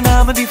तेरे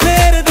नाम दी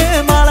फेर दे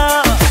माला।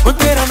 ओ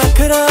तेरा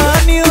नखरा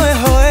नी होए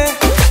होए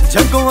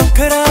जग्गों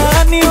अखरा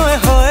नी होए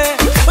होए,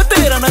 ओ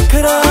तेरा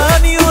नखरा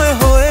नी होए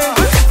होए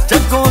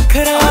जग्गों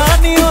अखरा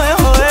नी होए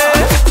होए।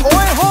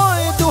 ओए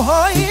होए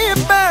दुहाई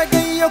पै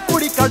गई ओ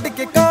कुड़ी कट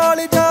के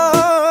काल जा,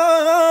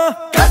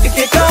 कट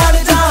के काल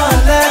जा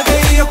लै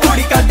गई ओ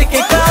कुड़ी, कट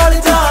के काल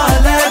जा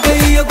लै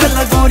गई ओ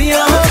गल्लां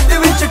गोरियां दे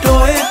विच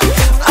टोए,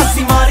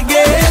 असी मार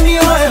गए नी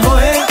होए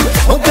होए,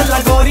 ओ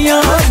गल्लां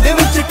गोरियां दे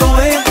विच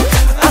टोए,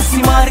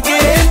 असी मार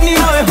गए नी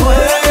होए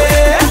होए।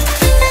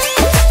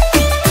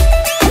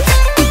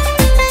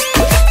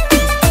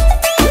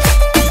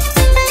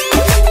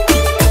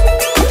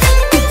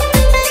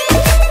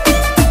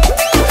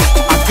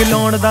 अग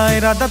लाउण दा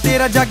इरादा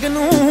तेरा जग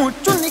नूं,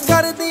 चुन्नी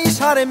करदी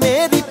इशारे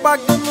मेरी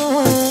पग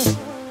नूं,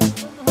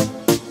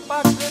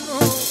 पग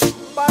नूं,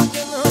 पग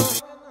नूं।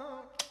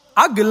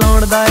 अग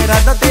लाउण दा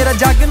इरादा तेरा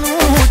जग नूं,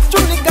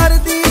 चुन्नी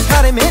करदी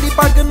इशारे मेरी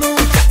पग नूं।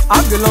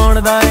 अग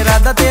लाउण दा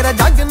इरादा तेरा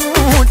जग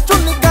नूं,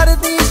 चुन्नी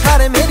करदी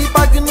इशारे मेरी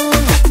पग नूं।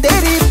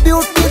 तेरी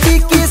ब्यूटी दी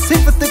की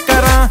सिफत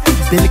करां,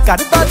 दिल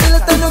करदा दिल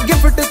तैनूं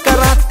गिफ्ट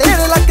करां,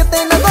 तेरे लग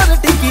ते नजर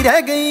टिकी रह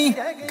गई।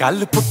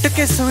 गल पुट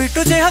के स्वीट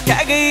जिहा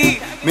कह गई,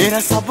 मेरा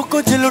सब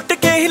कुछ लुट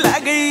के ही लै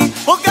गई।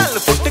 ओ गल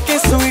पुट के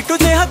स्वीट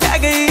जिहा कह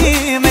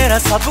गई, मेरा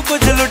सब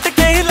कुछ लुट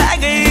के ही ला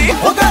गई।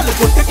 वो गल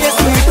पुट के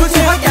स्वीटू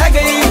जिहा कह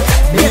गई,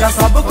 मेरा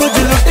सब कुछ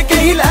लुट के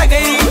ही ला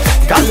गई।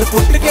 गल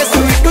पुट के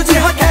स्वीटू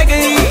जिहा कह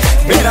गई,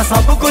 मेरा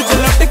सब कुछ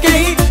लुट के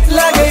ही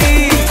ला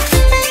गई।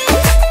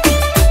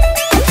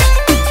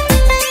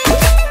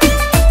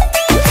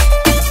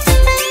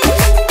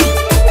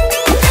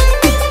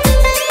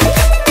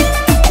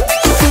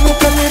 सुनो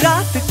कल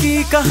रात की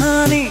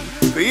कहानी,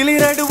 पीली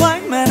रेड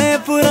वाइन मैंने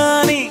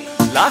पुरानी,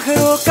 लाख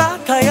रोका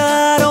था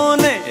यारों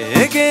ने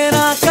के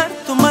ना कर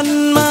तू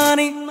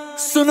मनमानी।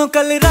 सुनो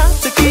कल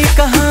रात की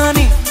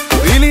कहानी,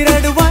 पीली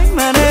रेड वाइन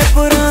मैंने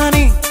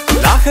पुरानी,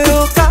 लाख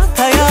रोका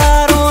था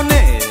यारों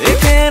ने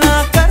के ना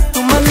कर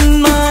तू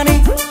मनमानी।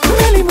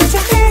 मिली मुझे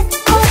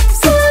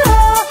अप्सरा,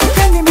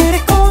 कहने मेरे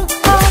को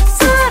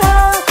अप्सरा,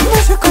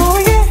 मुझको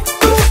ये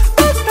तू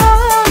बता,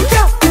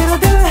 क्या तेरा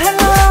दिल है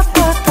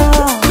लापता।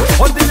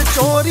 और दिल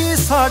चोरी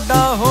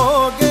साडा हो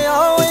गया,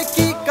 ओए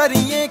की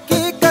करिए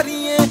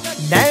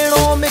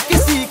नैनों में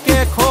किसी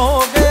के खो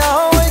गया,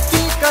 ओए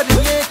की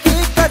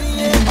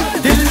करिए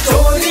दिल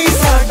चोरी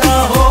साडा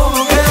हो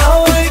गया,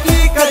 ओए की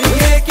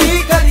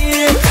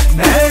करिए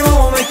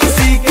नैनों में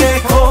किसी के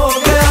खो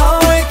गया,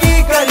 ओए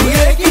की करिए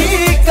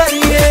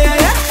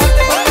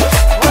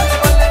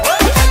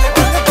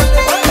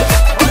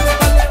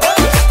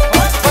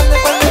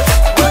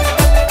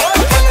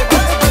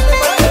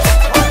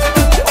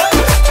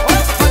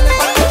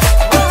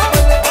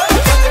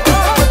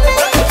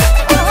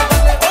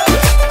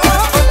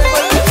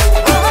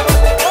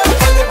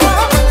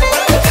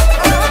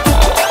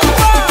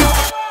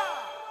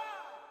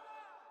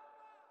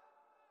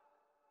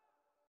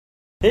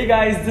Hey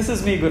guys, this is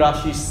me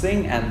Gurashish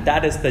Singh and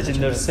that is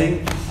Tajinder Singh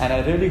and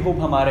I really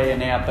hope हमारे ये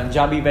नया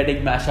पंजाबी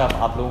वेडिंग मैशअप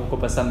आप लोगों को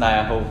पसंद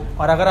आया हो।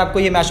 और अगर आपको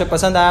ये मैशअप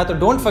पसंद आया तो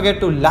don't forget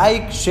to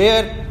like,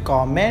 share,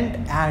 comment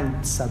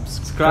and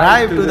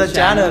subscribe to the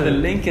channel. The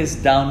link is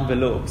down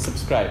below.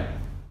 Subscribe.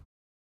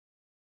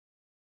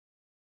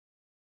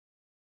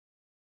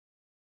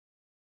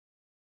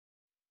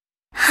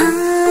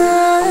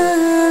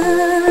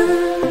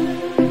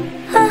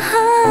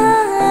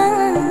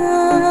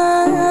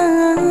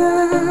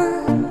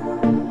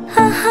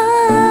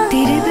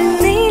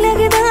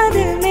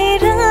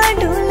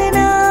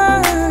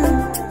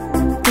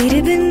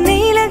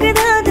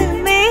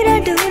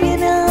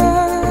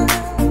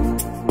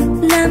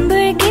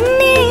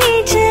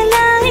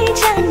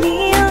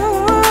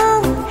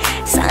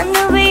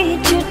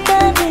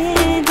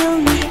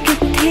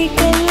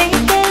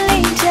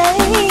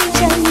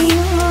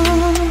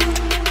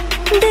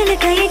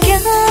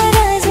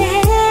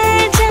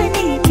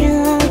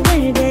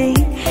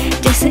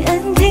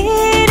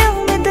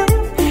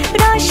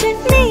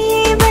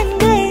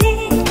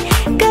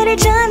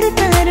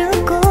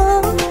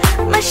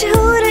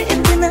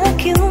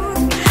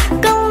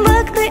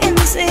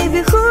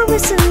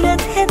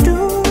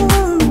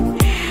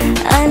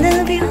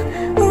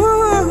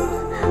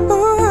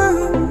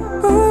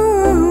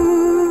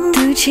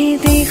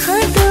 देखा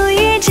तो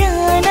ये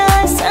जाना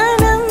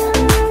सनम,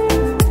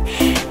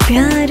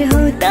 प्यार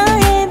होता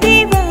है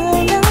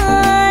दीवाना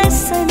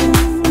सनम।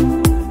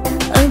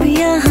 अब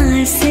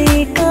यहाँ से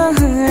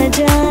कहाँ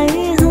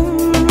जाए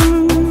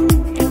हम,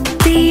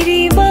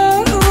 तेरी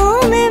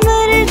बाहों में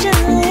मर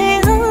जाए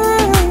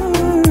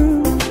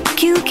हम,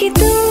 क्योंकि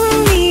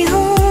तुम ही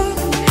हो,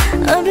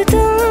 अब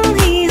तुम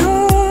ही हो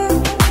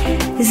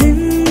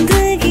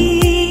जिंदगी,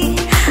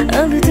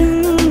 अब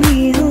तुम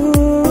ही हो।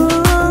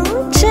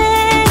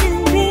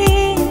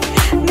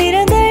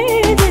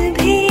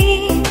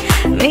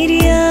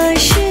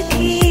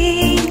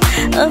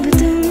 अब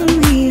तुम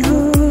ही हो,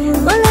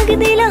 वो लग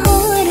दी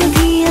लाहौर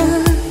दिया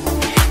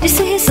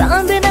जिसे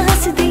हिसाब न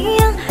हंस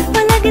दिया,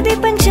 वो लग दी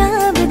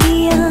पंजाब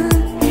दिया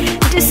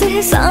जिसे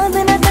हिसाब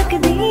न तक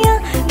दिया।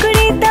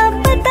 कुड़ी दा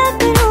पता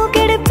करो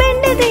केड़े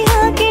पिंड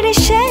दिया केड़े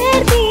शहर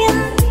दिया,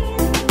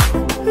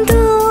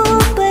 दो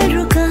पर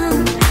रुका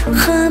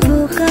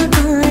ख्वाबों का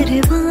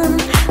कारवां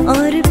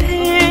और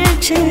फिर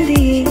चल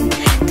दिए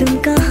तुम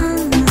कहाँ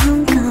हम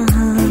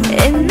कहाँ।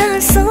 इतना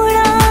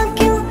सोना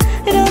क्यों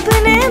रब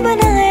ने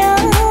बनाया,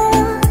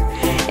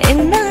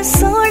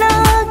 सोना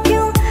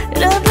क्यों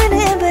रब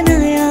ने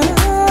बनाया।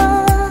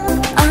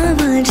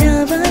 आवा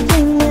जावा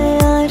दिन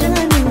यारा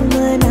नु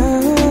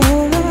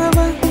मनावा,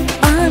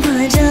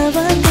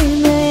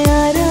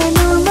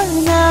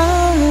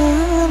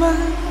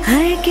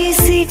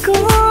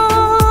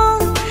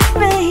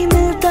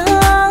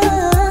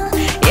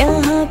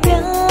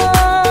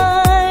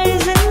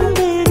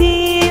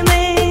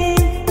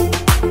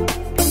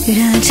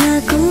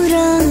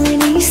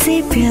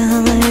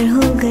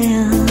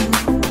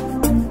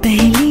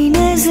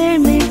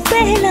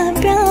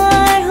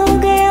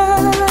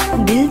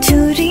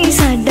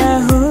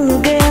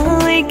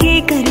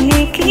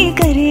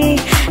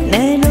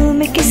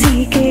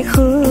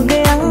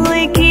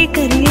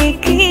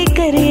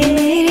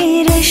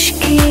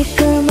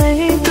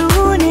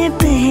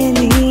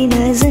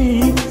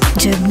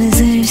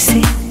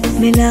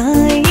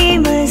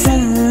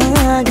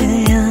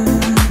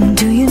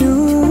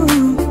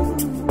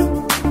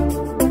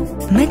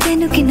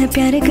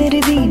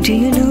 दी do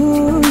you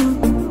know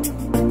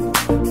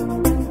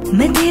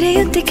मैं तेरे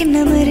उत्ते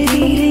किन्ना मर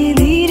धीरे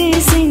धीरे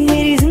से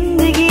मेरी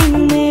जिंदगी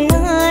में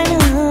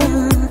आना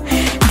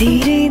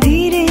धीरे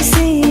धीरे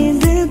से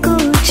दिल को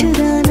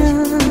चुराना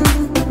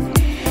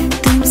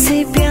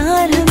तुमसे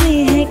प्यार हमें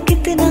है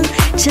कितना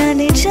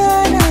जाने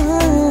जाना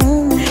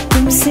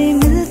तुमसे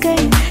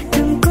मिलकर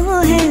तुमको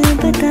है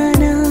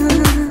बताना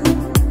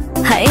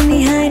हाय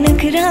नी हाय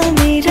नखरा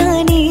मेरा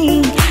नी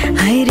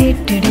हाय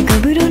रेटेड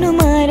गबरू नु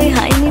मारे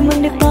हाय नी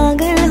मुंडे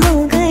पागल हो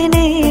गए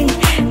ने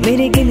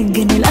मेरे गिन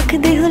गिन लख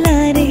दे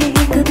हुलारे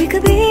कभी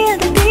कभी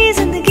आदती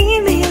जिंदगी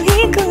में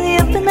ही कोई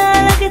अपना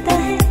लगता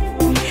है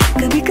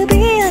कभी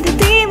कभी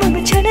आदती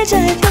मुझ छड़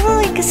जाए तो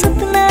एक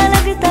सपना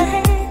लगता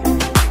है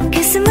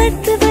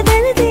किस्मत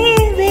बदलती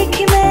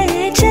देखी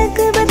मैं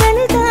जग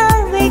बदलता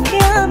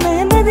देखा मैं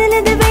बदल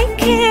दे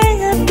देखे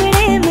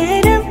अपने में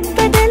रब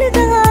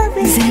बदलता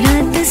जरा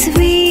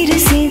तस्वीर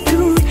से तू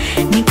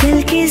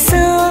निकल के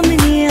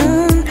सामने आ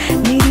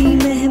मेरी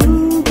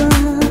महबूबा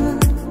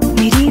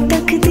मेरी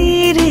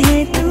तकदीर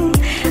है तू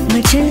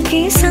मचल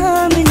के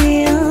सामने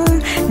आ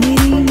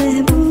मेरी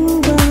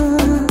महबूबा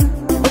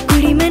ओ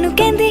कुड़ी मैनू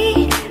कहंदी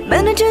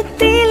मैनू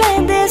जुत्ती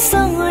लैंदे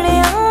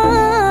सोहणिया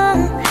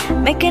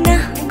मैं कहना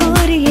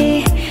गोरिए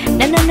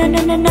ना ना ना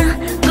ना ना ना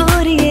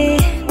गोरिए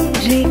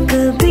रे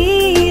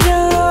कबीरा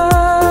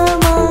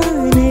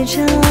मान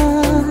जा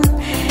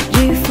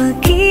रे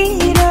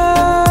फकीरा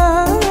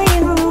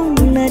यूं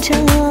न जा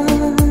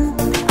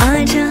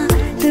आजा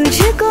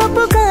तुझको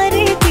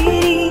पुकारे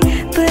तेरी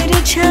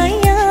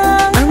परछाइयां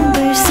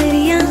अंबर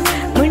सरिया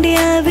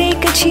मुंडिया वे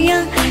कछिया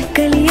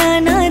कलियां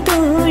ना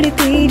तोड़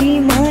तेरी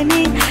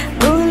माने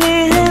बोले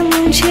है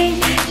मुझे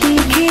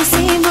तीखे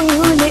से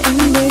बोले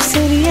अंबर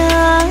सरिया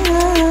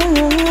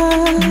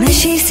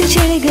नशे से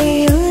चढ़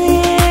गई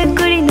ओए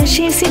कुड़ी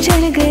नशे से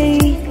चढ़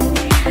गई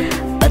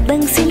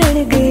पतंग से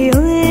लड़ गई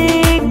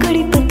ओए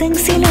कुड़ी पतंग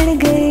से लड़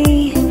गई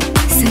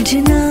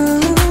सजना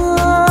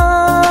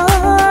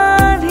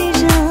भी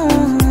जा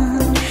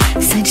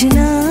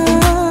सजना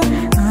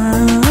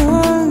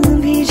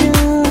भी जा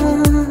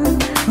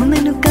ओ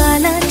मैनू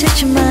काला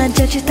चश्मा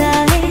जचता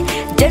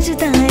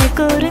है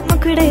गोरे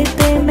मुखड़े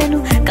ते मैनू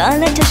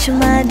काला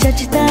चश्मा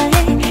जचता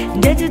है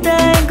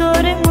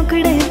गोरे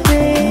मुखड़े पे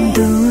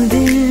दो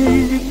दिल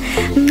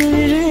मिल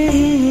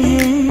रहे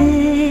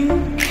हैं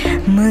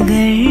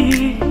मगर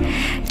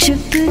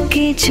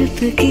चुपके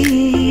चुपके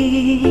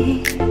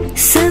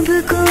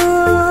सबको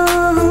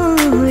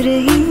हो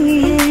रही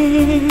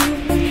है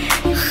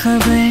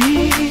खबर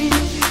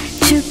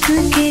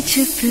चुपके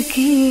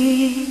चुपके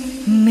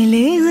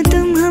मिले हो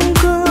तुम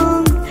हमको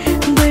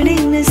बड़े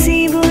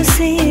नसीबों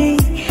से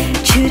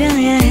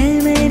चुराया है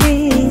मैंने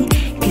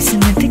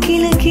किस्मत की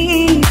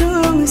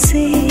लकीरों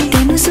से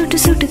तेनू सुट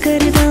सुट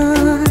करदा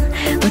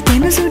ओ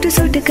तेनू सुट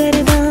सुट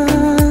करदा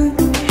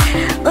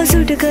ओ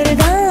सुट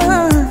करदा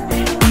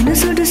तेनू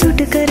सुट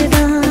सुट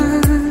करदा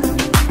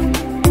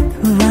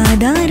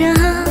वादा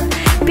रहा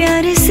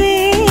प्यार से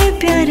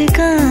प्यार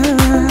का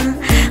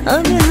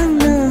अब हम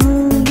ना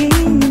होंगे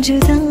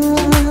जुदा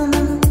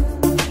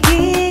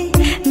ये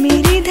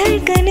मेरी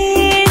धड़कने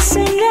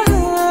सुन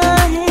रहा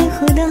है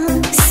खुदा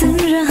सुन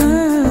रहा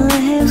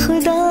है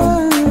खुदा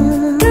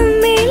तुम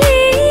मिले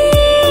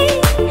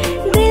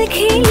दिल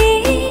खिले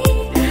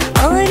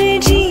और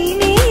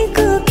जीने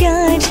को क्या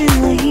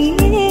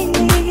चाहिए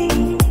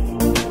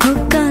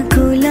कोका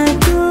कोला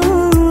तू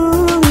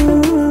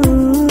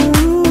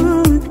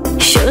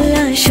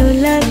शोला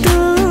शोला तू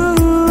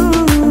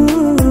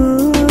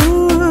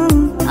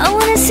I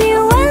wanna see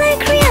you well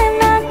like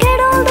Rihanna get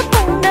all the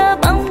panda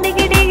bum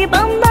diggy diggy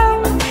bum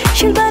bum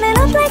she'll burn it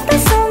up like the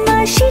summer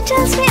she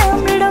tells me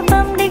I'm little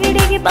bum diggy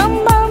diggy bum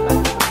bum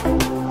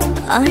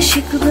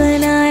आशिक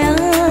बनाया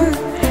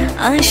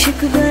आशिक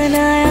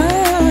बनाया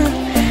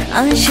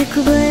आशिक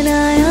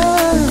बनाया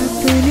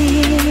तूने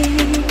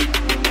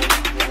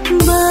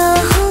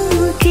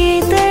बाहों के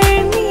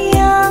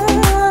दरमियां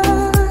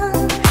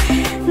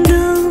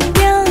दो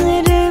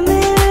प्यार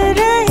मिल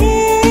रहे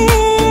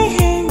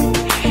हैं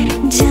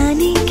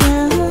जाने क्या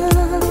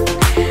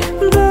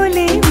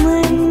बोले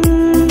मन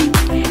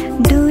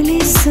डोले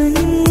सुन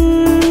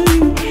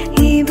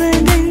ये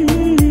बदन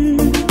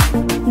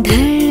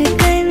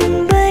धड़कन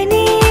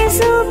बनी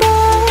जुबां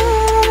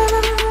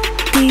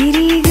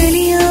तेरी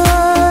गलियां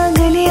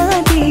गलियां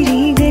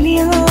तेरी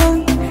गलियां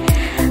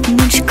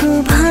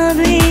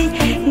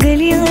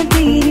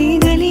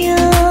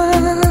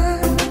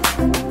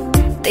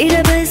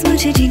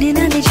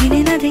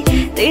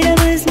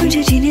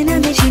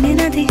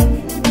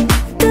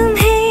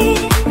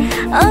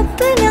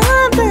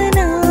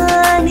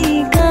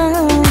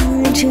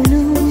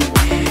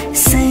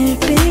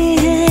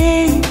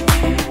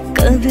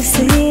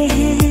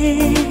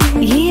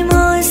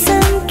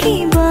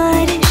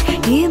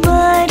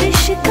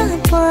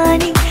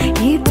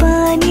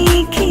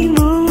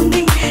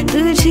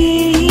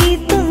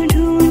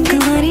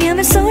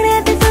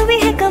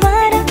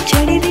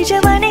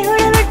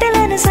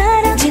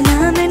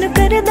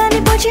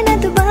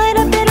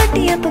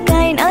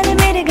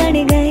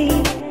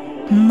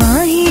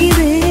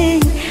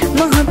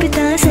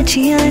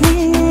सोचिया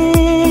ने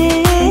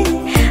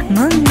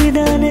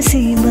मंगदा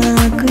नसीबा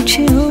कुछ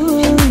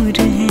और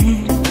है।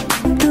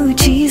 तू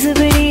चीज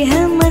बड़ी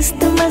है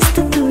मस्त मस्त,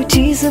 तू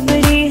चीज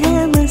बड़ी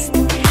है मस्त,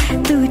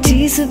 तू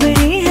चीज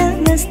बड़ी है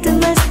मस्त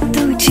मस्त,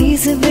 तू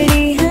चीज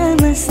बड़ी है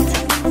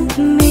मस्त।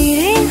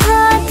 मेरे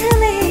हाथ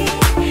में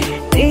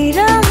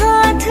तेरा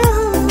हाथ हो,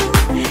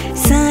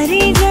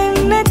 सारी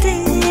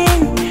जन्नतें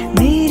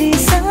मेरे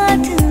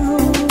साथ हो।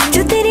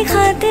 जो तेरी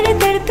खातिर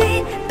तड़पे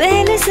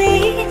पहले से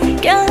ही,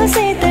 क्या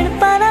उसे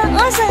तड़पाना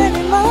ओ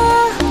जालिमा,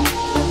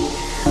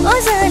 ओ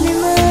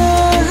जालिमा।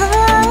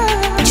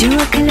 जो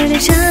अख लड़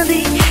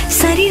जावे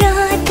सारी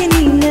रात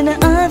नींद न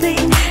आवे,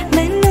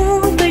 मैनू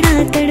बड़ा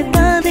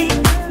तड़पावे,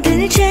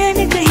 दिल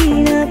चैन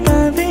कहीं ना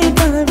पावे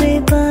पावे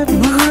पावे।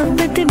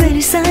 मोहब्बत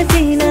बरसा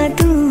देना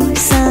तू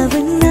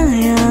सावन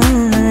आया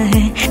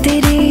है,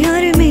 तेरे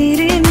और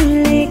मेरे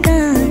मिलने का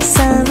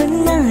सावन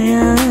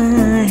आया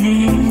है।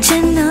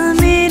 चन्ना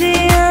मेरे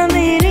आ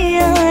मेरे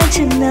आ,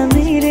 चन्ना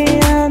मेरे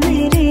आ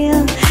मेरे आ,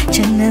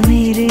 चन्ना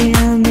मेरे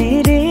आ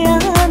मेरे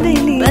आ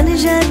बेली। बन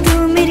जा तू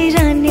मेरी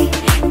रानी,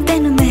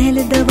 तेन महल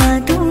दबा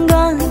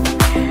दूंगा,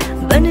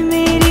 बन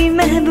मेरी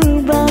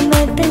महबूबा,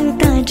 मैं तेन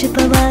ताज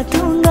पवा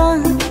दूंगा।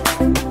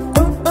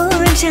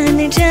 ओ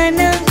जाने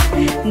जाना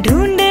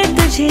ढूंढे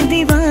तुझे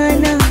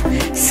दीवाना,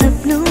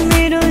 सपनों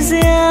में रोज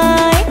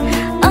आए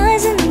आ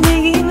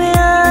जिंदगी में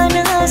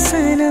आना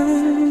सनम।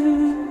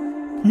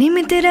 नी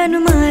मैं तेरा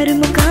नुमार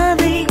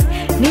मुकावे,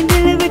 नी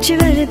दिल विच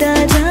वरदा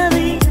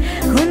जावे,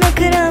 हो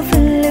नखरा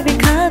फुल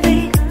विखावे।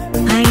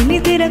 आई नी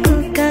तेरा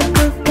Coca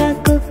Coca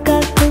Coca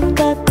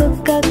Coca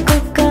Coca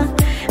Coca,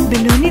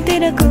 below नी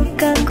तेरा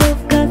Coca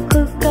Coca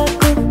Coca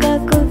Coca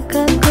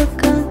Coca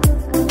Coca.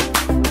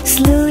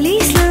 Slowly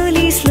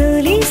slowly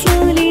slowly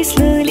slowly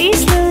slowly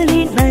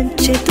slowly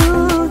नच तू,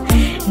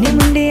 नी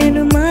मुंडे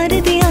नु मार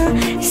दिया,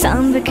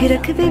 सांभ के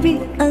रख बेबी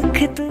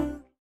अख तू।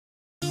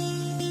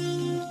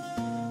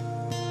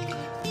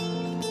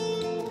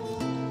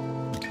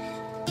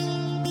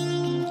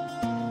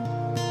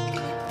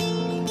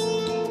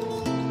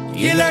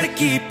 ये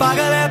लड़की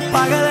पागल है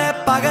पागल है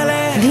पागल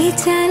है,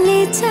 ले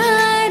जा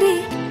रे,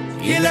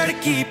 ये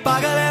लड़की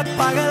पागल है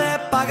पागल है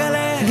पागल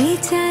है।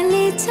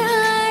 ले जा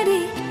रे।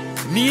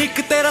 नी एक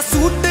तेरा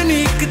सूट नी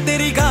एक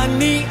तेरी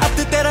गानी, अत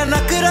तेरा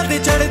नखरा ते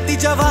चढ़ती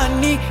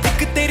जवानी।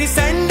 एक तेरी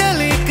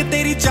सैंडल एक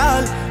तेरी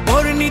चाल,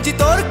 और नीची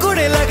तोर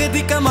कुड़े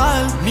लगदी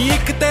कमाल। नी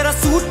एक तेरा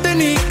सूट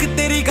नी एक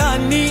तेरी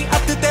गानी,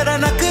 अत तेरा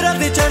नखरा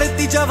ते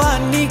चढ़ती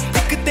जवानी।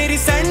 एक तेरी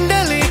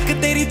सैंडल एक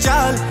तेरी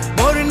चाल,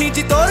 और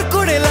नीची तोर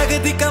कुड़े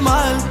लगदी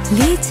कमाल।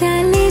 ले जा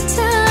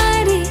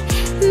रे,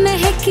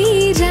 महकी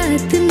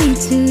रात में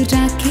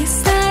चुरा के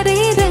सारे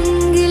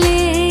रंग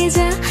ले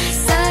जा,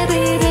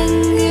 सारे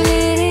रंग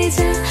ले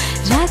जा।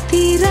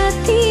 राती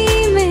राती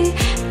में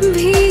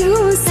भी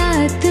हूँ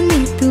साथ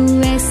में, तू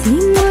ऐसी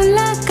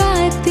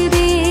मुलाकात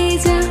दे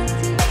जा।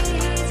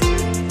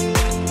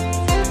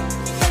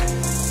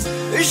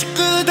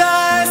 इश्क दा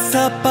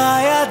ऐसा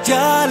पाया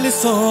जाल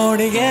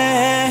सोहणिए,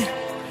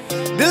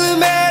 दिल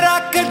मेरा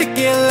कट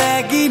के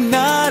लैगी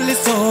नाल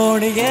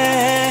सोहणिए।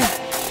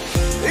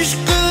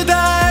 इश्क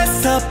दा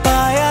ऐसा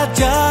पाया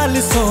जाल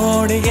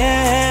सोहणिए,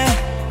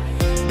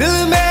 दिल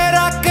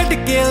मेरा कट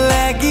के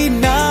लैगी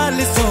नाल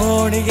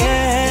सोहणिए।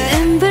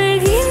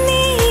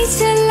 लैम्बोर्गिनी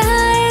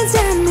चलाए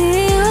जाने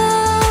ओ,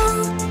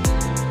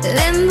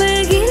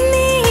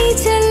 लैम्बोर्गिनी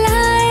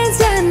चलाए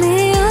जाने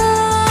ओ,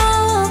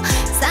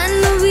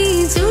 सानू भी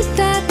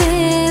झूठा दे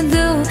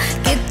दो,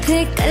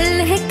 किथे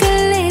कल्ले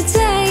कल्ले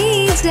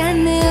जाई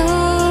जाने ओ।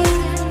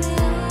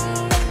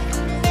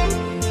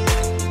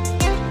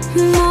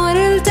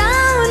 मोरल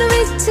टाउन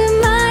विच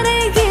मारे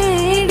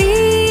गेड़ी,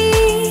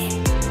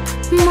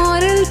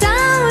 मोरल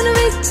टाउन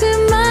विच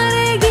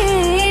मारे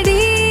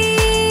गेड़ी,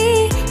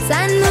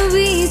 सानू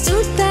भी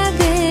झूठा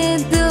दे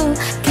दो,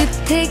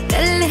 किथे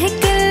कल्ले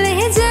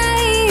कल्ले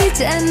जाई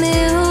जाने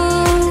हो।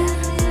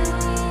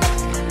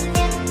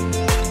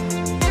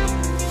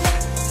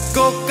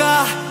 कोका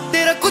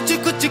तेरा कुछ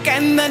कुछ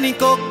कहना नी,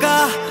 कोका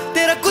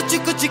तेरा कुछ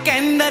कुछ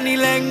कहना नी।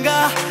 लहंगा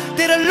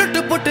तेरा लुट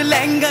पुट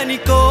लहंगा नी।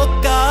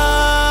 कोका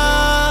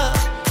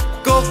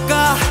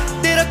कोका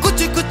तेरा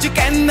कुछ कुछ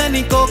कहना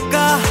नी।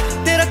 कोका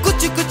तेरा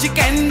कुछ कुछ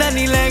कहना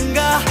नी।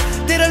 लहंगा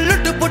तेरा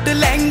लुट पुट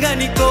लहंगा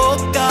नी।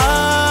 कोका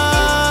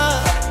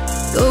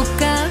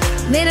कोका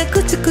मेरा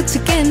कुछ कुछ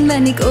कहना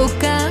नी।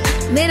 कोका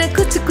मेरा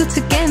कुछ कुछ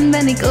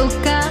कहना नी।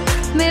 कोका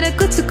मेरा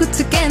कुछ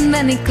कुछ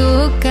कहना नी।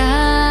 कोका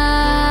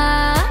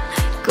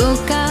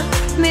कोका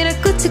मेरा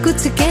कुछ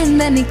कुछ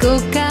कहना नी।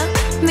 कोका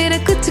मेरा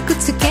कुछ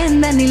कुछ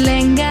कहना नी।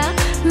 लहंगा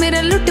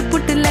मेरा लुट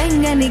पुट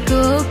लहंगा नी।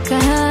 कोका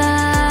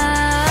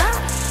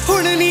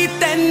हुण नी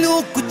तैनू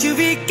कुछ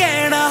भी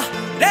कहना,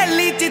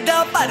 रैली च दा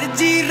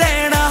भरजी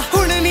रहना।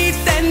 हुण नी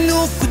तैनू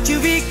कुछ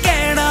भी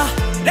कहना,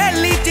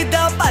 रैली च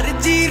दा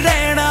भरजी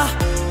रहना।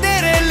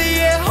 तेरे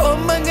लिए हो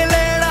मंग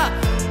लेना,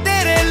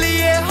 तेरे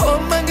लिए हो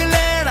मंग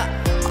लेना।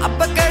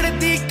 अब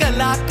कड़दी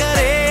कला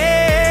करे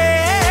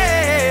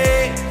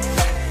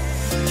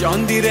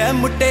चांदी रे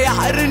मुट्टे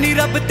यार नी,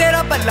 रब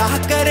तेरा भला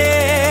करे।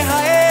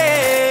 हाय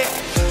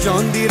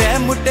ਚਾਹੁੰਦੀ ਰਹਿ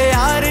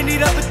ਮੁਟਿਆਰ ਨੀ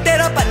ਰੱਬ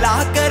ਤੇਰਾ ਭਲਾ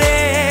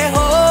ਕਰੇ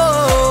ਹੋ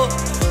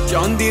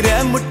ਚਾਹੁੰਦੀ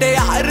ਰਹਿ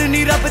ਮੁਟਿਆਰ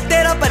ਨੀ ਰੱਬ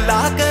ਤੇਰਾ ਭਲਾ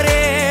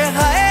ਕਰੇ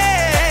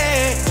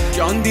ਹਾਏ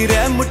ਚਾਹੁੰਦੀ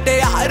ਰਹਿ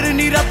ਮੁਟਿਆਰ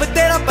ਨੀ ਰੱਬ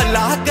ਤੇਰਾ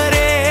ਭਲਾ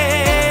ਕਰੇ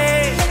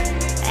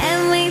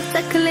ਐਵੇਂ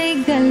ਸਖਲੇ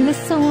ਗੱਲ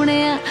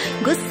ਸੋਹਣਿਆ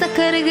ਗੁੱਸਾ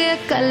ਕਰ ਗਿਆ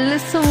ਕੱਲ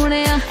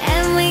ਸੋਹਣਿਆ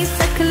ਐਵੇਂ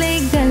ਸਖਲੇ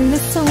ਗੱਲ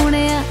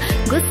ਸੋਹਣਿਆ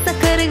ਗੁੱਸਾ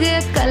ਕਰ ਗਿਆ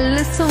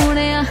ਕੱਲ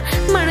ਸੋਹਣਿਆ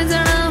ਮਣ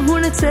ਜਾਣਾ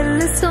ਹੁਣ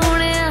ਚੱਲ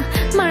ਸੋਹਣਿਆ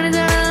ਮਣ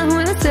ਜਾਣਾ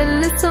ਹੁਣ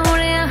ਚੱਲ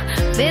ਸੋਹਣਿਆ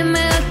ਵੇ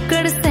ਮੈਂ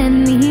ਅਕੜ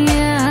ਸੈਨੀ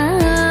ਆ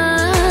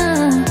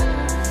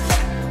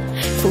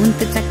ਫੋਨ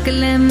ਤੇ ਚੱਕ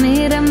ਲੈ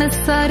ਮੇਰਾ ਮੈਂ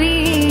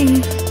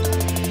ਸੌਰੀ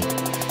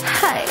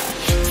ਹਾਏ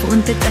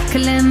ਫੋਨ ਤੇ ਚੱਕ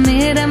ਲੈ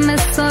ਮੇਰਾ ਮੈਂ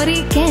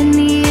ਸੌਰੀ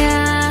ਕਹਿਨੀ ਆ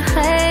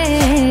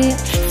ਹਾਏ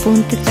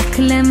ਫੋਨ ਤੇ ਚੱਕ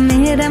ਲੈ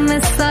ਮੇਰਾ ਮੈਂ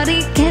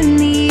ਸੌਰੀ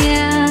ਕਹਿਨੀ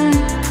ਆ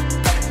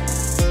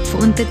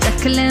ਫੋਨ ਤੇ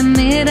ਚੱਕ ਲੈ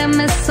ਮੇਰਾ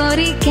ਮੈਂ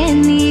ਸੌਰੀ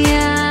ਕਹਿਨੀ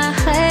ਆ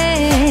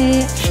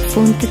ਹਾਏ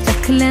ਫੋਨ ਤੇ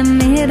ਚੱਕ ਲੈ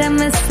ਮੇਰਾ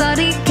मैं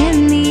सॉरी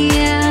कहनी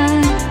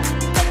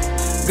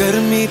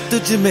गर्मी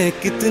तुझ में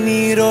कितनी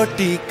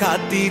रोटी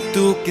खाती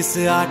तू किस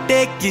आटे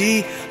की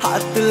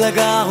हाथ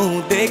लगाऊं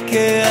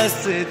देखे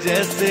ऐसे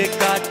जैसे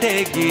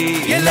काटेगी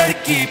ये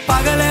लड़की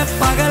पागल है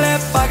पागल है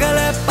पागल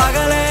है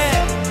पागल है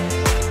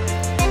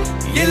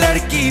ये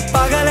लड़की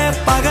पागल है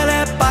पागल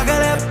है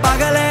पागल है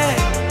पागल है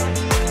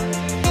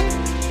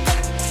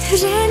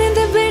रहने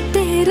दे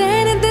बेटे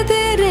रहने दे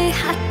तेरे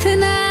हाथ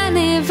ना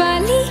आने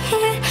वाली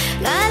है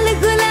गाल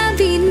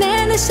गुलाबी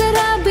नैन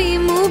शराबी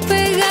मुंह पे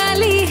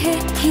गाली है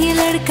ये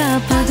लड़का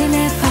पागल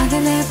है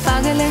पागल है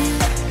पागल है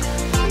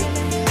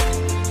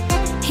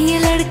ये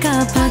लड़का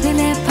पागल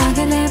है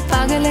पागल है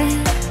पागल है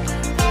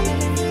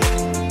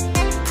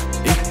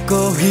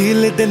इको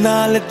हील दे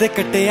नाल ते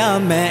कटिया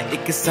मैं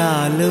 1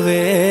 साल वे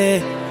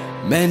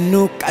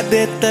मैनू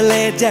कदे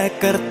तले जा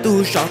कर तू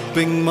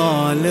शॉपिंग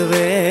मॉल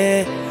वे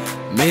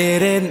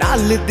मेरे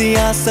नाल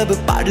दियां सब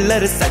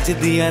पार्लर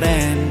सजदियां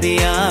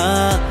रहंदियां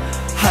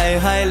हाय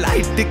हाय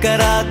लाइट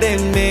करा दे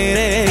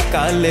मेरे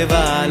काले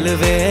वाल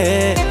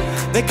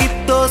वे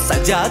कितो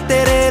सजा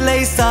तेरे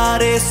लई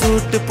सारे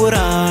सूट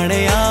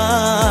पुराने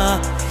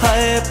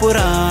हाय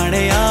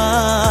पुराने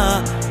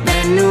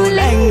मैनू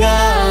लहंगा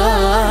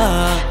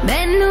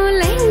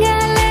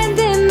ले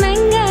दे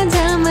महंगा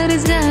जा मर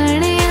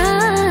जाने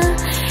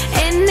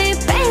इन्ने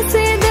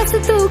पैसे दस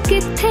तू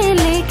किथे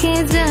लेके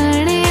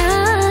जाने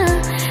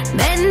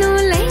मैनू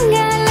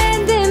लहंगा ले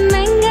दे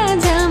महंगा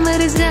जा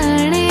मर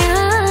जाने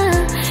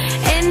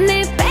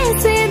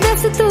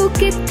तू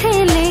किथे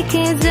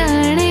लेके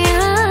जाने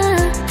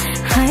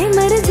हाय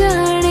मर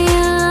जाने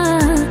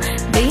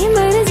बे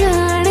मर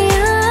जाने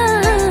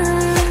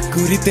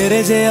गुरी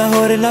तेरे जया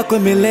होर ना कोई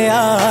मिलिया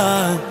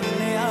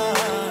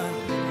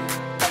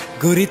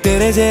गुरी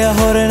तेरे जया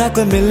होर ना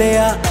कोई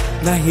मिलिया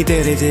ना ही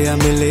तेरे जया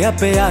मिलिया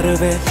प्यार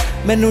वे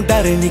मैनू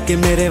डर नहीं कि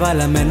मेरे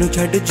वाला मैनू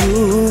छड़ जू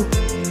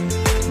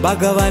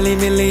बागा वाली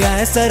मिलिया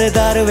है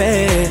सरदार वे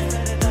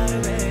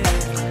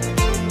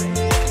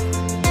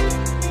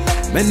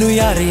मैनू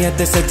यारी है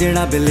ते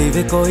सजना बिलीव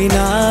कोई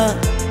ना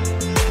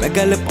मैं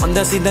गल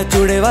पांदा सीधा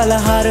चूड़े वाला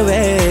हार वे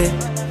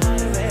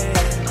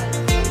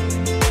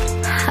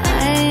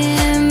हाय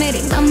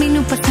मेरी मम्मी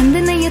नू पसंद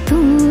नहीं है तू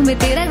मैं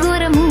तेरा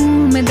गोरा मुंह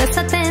मैं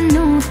दसा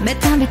तेनू मैं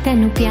तां भी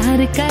तेनू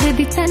प्यार कर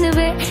दी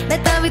चनवे मैं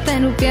तां भी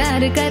तेनू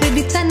प्यार कर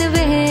दी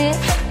चनवे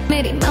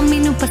मेरी मम्मी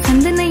नू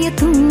पसंद नहीं है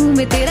तू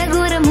मैं तेरा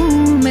गोरा मुंह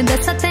मैं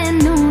दसा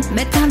तेनू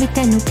मैं तां भी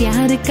तेनू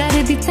प्यार कर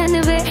दी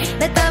चनवे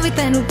मैं तां भी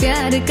तेनू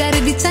प्यार कर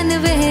दी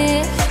चनवे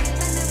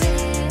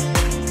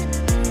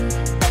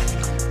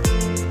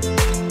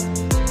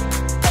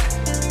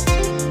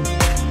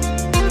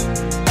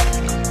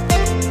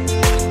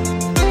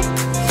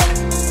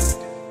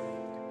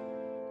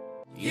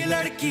ये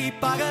लड़की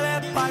पागल है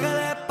पागल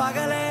है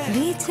पागल है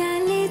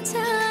ले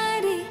जा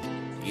रे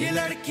ये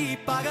लड़की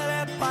पागल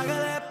है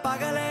पागल है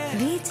पागल है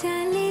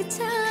ले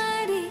जा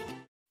रे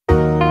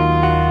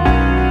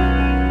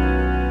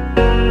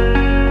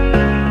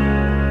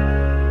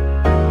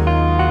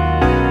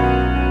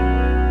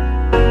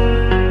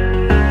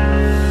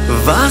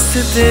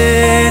वास्ते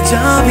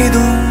जा भी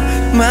दूं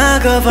मैं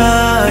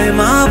गवाए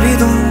माँ भी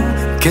दूं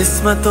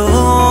किस्मतों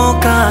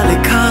का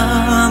लिखा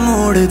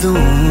मोड़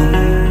दूं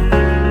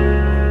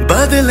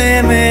बदले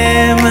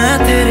में मैं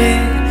तेरे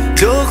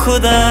जो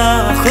खुदा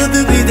खुद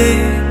भी दे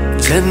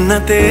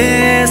जन्नते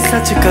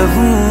सच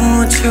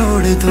कहूँ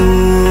छोड़ दूं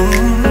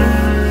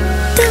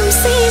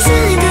तुमसे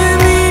ज्यादा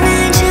मैं न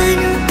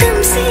जानूं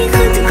तुमसे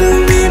खुद को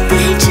मैं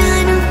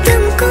पहचानूं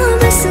तुमको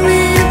बस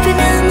मैं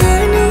अपना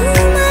मानूं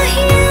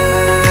माहिया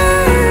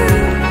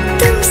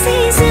तुमसे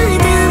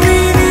ज्यादा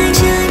मैं न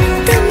जानूं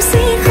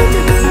तुमसे खुद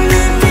को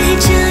मैं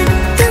पहचानूं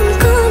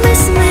तुमको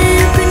बस मैं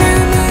अपना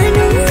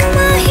मानूं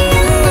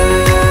माहिया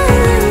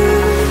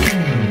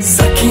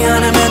सखियां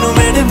ने मैनू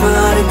मेरे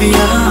मार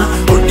दिया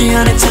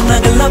उड्डियां ने चन्ना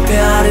गल्ला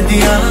प्यार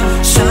दिया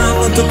शाम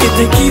तो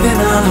किते किदे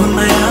नाल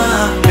हुन्ना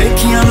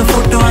देखियां मैं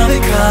फोटोआं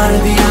बेकार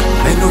दिया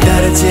मैनू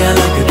डर जिहा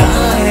लगदा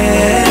है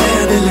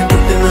दिल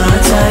टुटना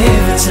चाहे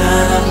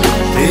बेचारा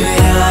तेरे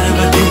यार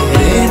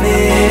बतेरे ने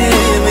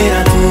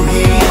मेरा तू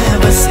ही है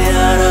बस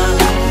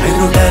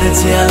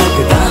जिया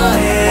लगदा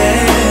है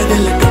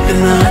दिल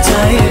टूटना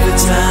चाहे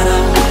बेचारा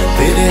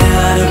तेरे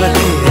यार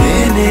बतेरे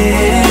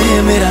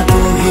ने मेरा तू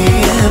ही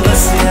है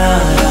बस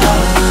यारा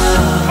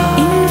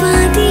इन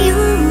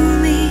वादियों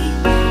में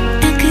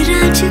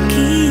टकरा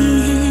चुकी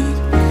है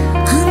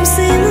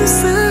हमसे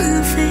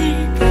मुसाफिर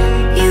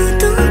यूं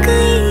तो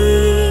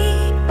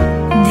कहीं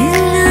दिल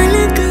ना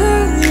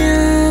लगाया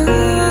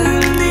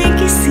हमने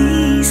किसी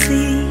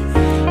से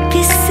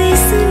किससे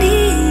सुने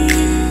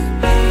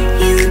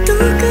यूं तो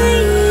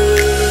कहीं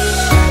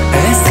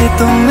ऐसे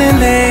तुम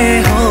मिले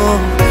हो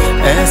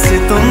ऐसे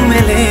तुम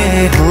मिले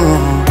हो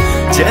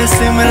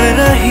जैसे मिल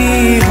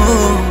रही हो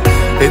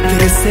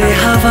इत्र से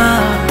हवा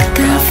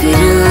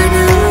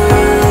काफिराना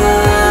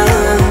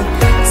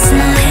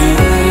सा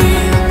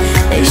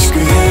है इश्क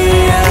है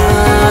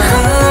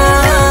यहाँ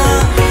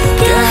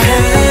क्या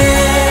है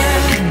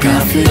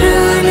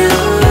काफिराना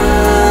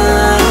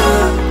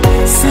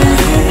सा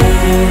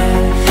है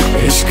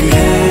इश्क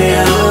है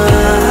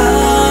यहाँ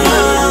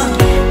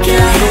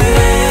क्या है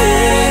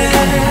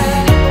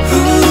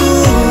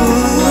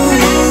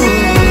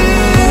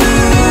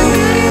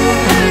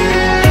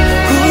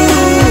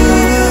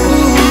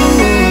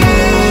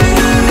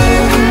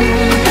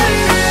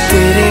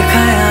तेरे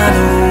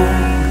ख्यालों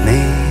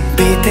में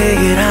बीते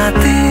ये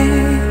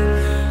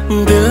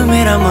रातें दिल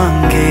मेरा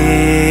मांगे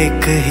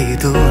एक ही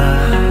दुआ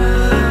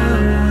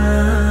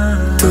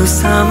तू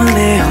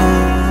सामने हो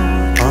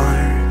और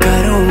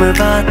करूं मैं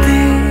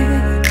बातें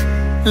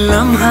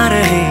लम्हा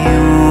रहे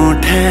यूं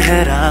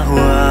ठहरा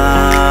हुआ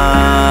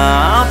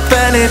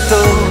पहले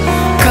तो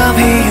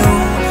कभी यूं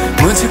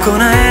मुझको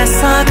ना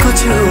ऐसा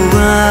कुछ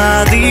हुआ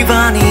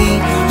दीवानी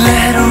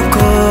लहरों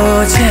को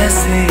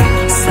जैसे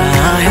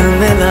साहिल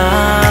मिला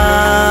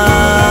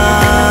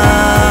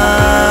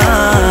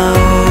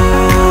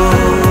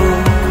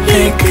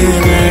एक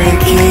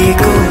लड़की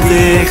को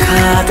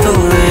देखा तो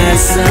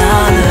ऐसा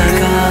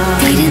लगा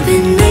तेरे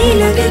बिन नहीं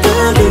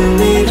लगता दिल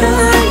मेरा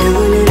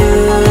ढूंढना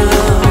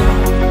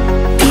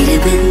तेरे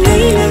बिन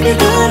नहीं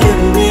लगता दिल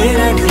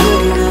मेरा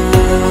ढूंढना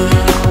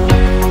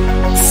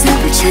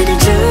सब छड़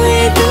जाए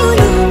तो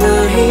ना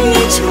ही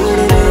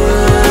छोड़ना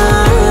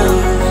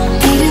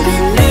तेरे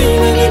बिन नहीं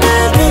लगता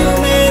दिल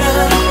मेरा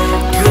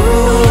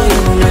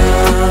ढूंढना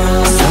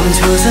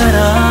समझो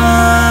जरा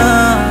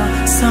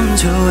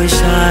समझो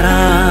इशारा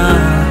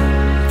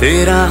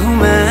तेरा हूँ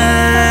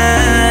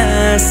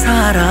मैं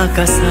सारा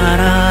का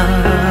सारा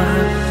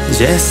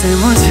जैसे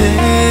मुझे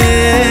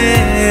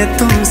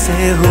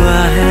तुमसे हुआ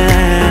है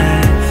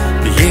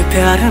ये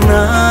प्यार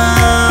ना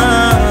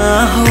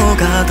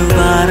होगा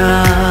दोबारा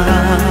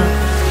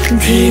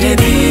धीरे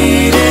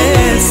धीरे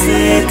से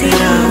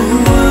तेरा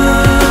हुआ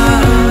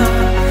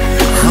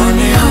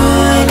होने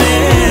होने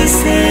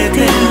से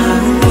तेरा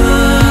हुआ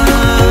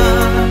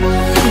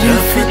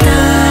रफ्ता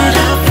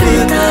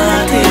रफ्ता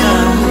तेरा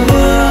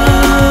हुआ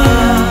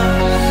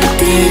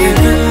तेरे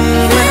बिन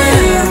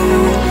मैं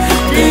हूँ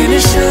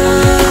बेनिशान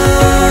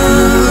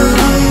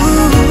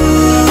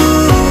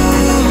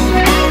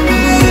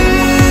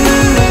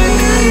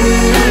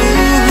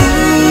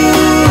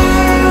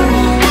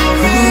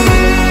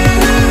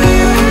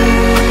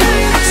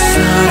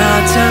सारा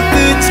जग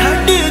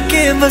छड़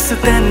के बस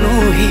तेनू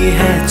ही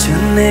है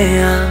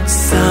चुनिया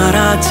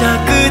सारा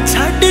जग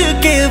छड़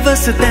के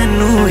बस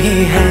तेनू ही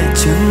है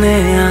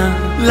चुनिया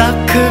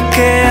लख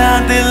के आ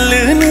दिल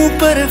नू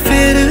पर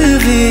फिर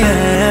भी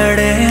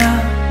अड़िया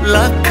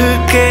लख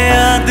के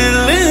आ दिल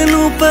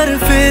नू पर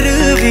फिर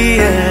भी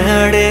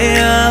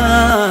अड़िया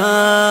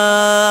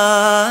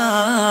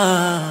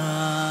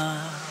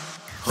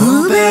हो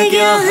बह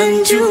गया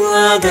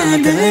हंजुआ दा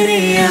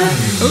दरिया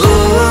ओ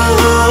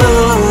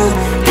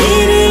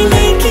तेरे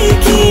लेके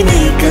की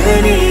नहीं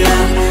करिया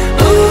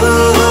ओ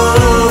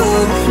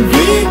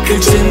वेख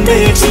जिंदे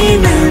जी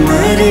न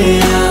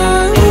मरिया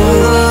ओ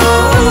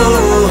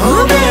हो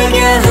बह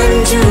गया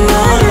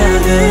हंजुआ दा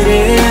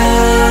दरिया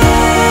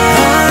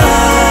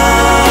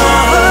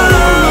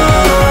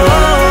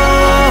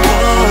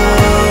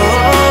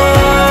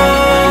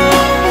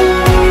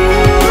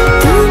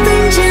तू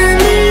बन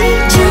जानी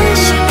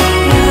चाशनी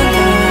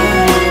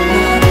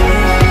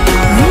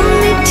वो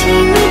मिठी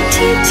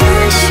मिठी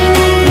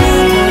चाशनी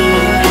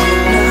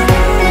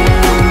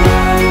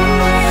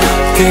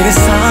तेरे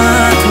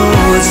साथ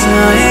हो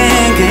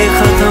जाएंगे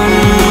खत्म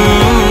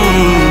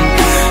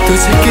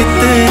तुझे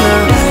कितना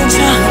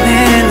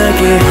चाहने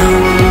लगे हम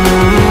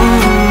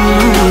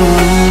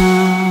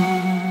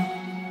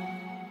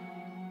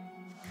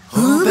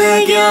हो बह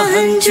गया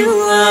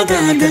हंजुआ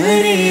दा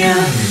दरिया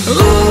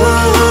ओ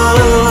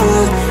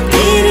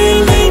तेरे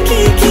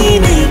लेके की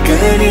नहीं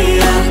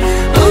करिया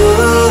ओ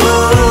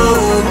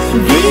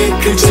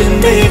वेख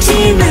जिंदे जी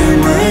न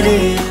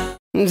मरिया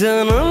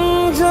जन्म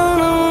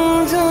जन्म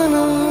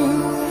जन्म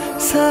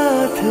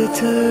साथ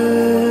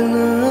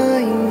चलना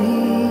यूं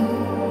ही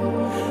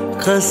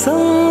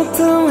कसम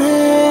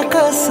तुम्हें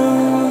कसम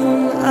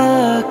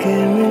आके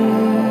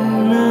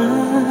मिलना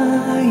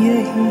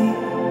यही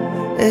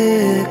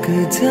एक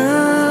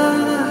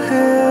जान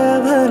है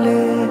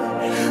भले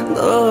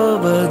दो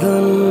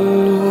बदन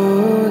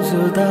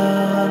हो खुदा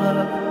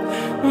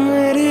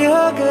मेरी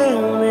होके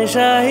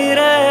हमेशा ही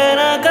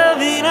रहना,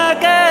 कभी ना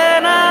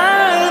कहना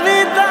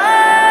अलविदा।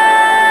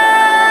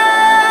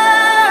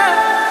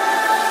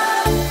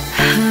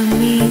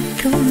 हमें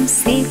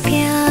तुमसे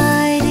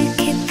प्यार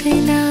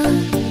कितना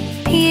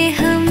ये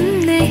हम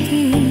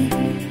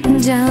नहीं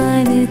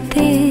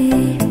जानते,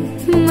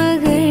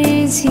 मगर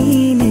जी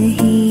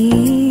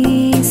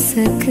नहीं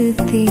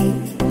सकते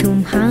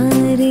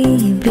तुम्हारे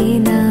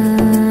बिना।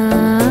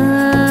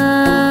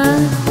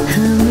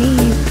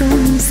 हमें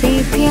तुमसे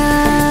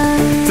प्यार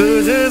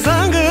तुझे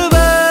संग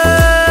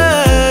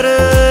बैर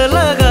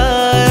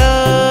लगाया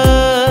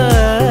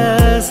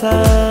ऐसा,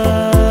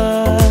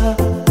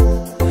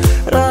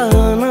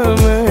 रहा न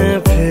मैं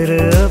फिर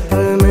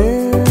अपने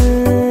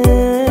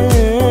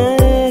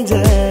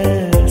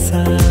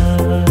जैसा,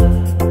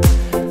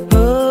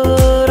 हो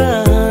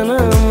रहा न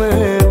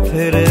मैं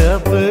फिर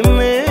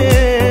अपने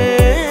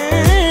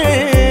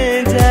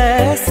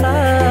जैसा।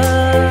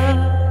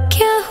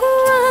 क्या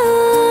हुआ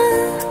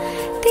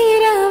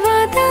तेरा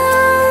वादा,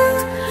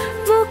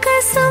 वो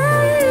कसम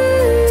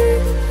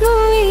वो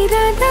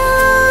इरादा,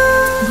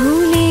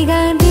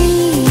 भूलेगा दिल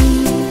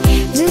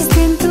जिस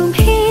दिन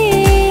तुम्हें,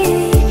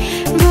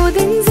 वो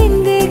दिन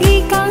जिंदगी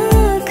का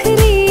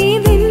आखिरी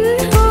दिन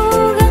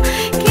होगा।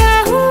 क्या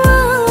हुआ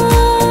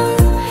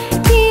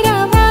तेरा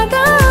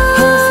वादा।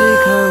 हाँ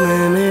सीखा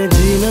मैंने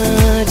जीना,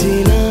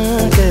 जीना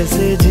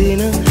कैसे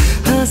जीना,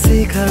 हाँ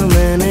सीखा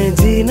मैंने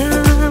जीना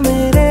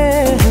मेरे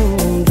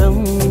हमदम।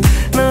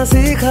 ना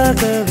सीखा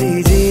कभी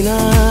जीना,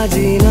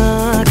 जीना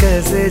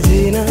कैसे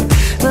जीना,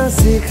 ना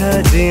सीखा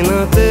जीना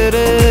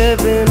तेरे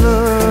बिना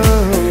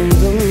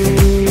हमदम।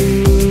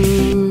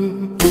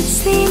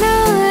 तुझसे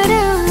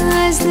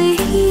नाराज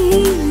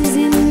नहीं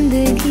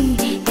जिंदगी,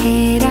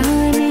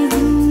 हैरान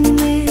हूँ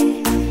मैं,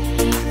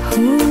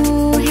 हो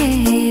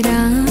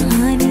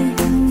हैरान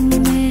हूँ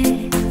मैं।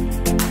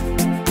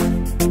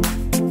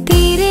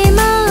 तेरे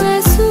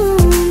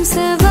मासूम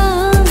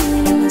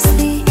सवालों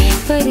से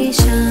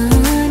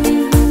परेशान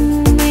हूँ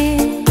मैं,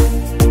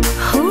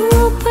 हो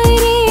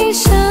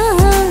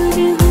परेशान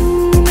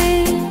हूँ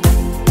मैं।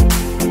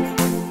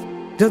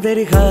 जो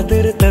तेरी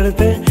खातिर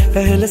तड़पे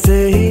पहले से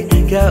ही,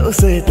 क्या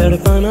उसे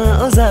तड़पाना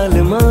ओ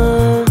जालिमा,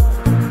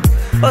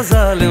 ओ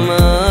जालिमा।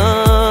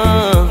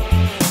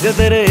 जो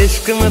तेरे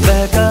इश्क में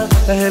बहका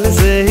पहले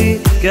से ही,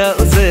 क्या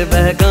उसे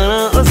बहकाना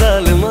ओ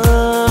जालिमा,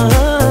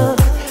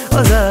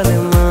 ओ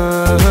जालिमा।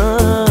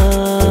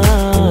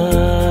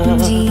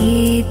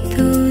 जिए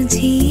तो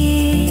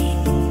जिए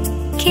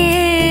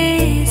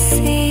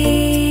कैसे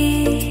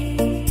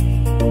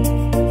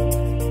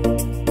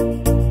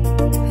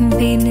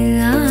बिन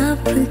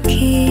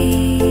आपके,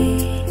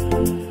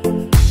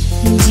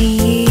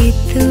 जिए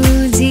तो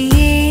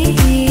जिए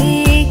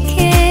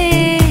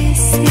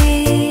कैसे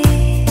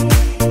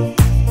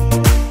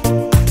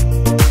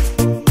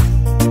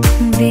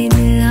बिन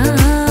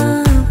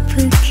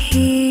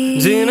आपके।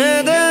 जीने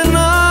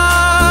देना,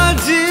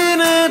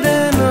 जीने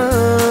देना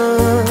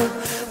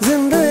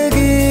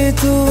जिंदगी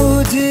तू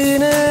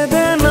जीने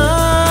देना,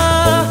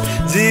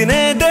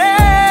 जीने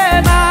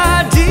देना,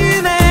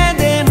 जीने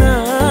देना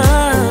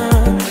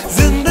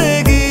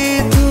जिंदगी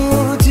तू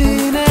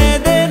जीने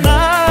देना।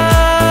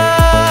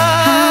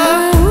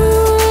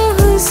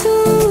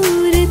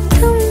 हुजूर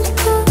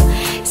तुमको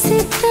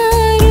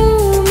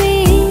सितारों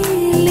में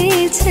ले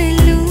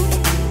चलूं,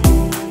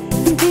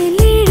 दिल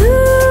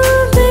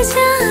डूब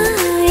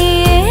जाए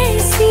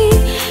ऐसी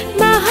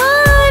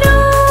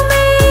बहारों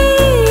में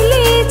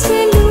ले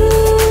चलूं।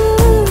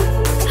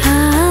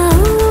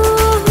 आओ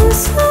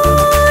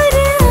हुजूर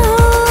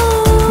आओ,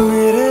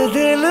 मेरे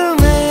दिल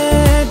में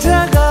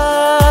जगह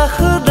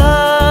खुदा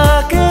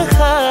के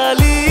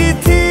खाली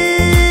थी,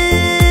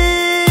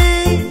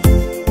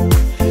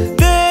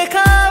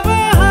 देखा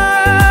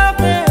वहाँ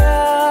पे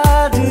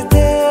आज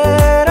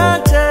तेरा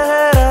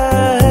चेहरा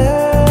है।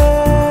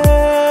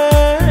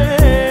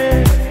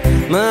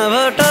 मैं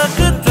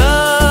भटकता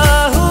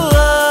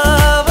हुआ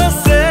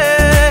बस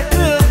एक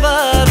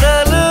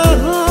बादल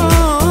हूँ,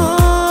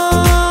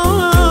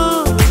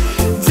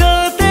 जो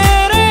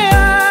तेरे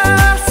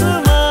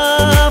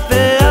आसमां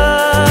पे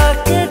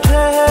आके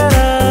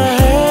ठहरा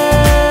है।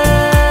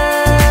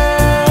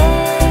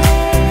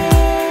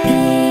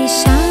 ये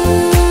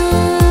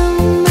शाम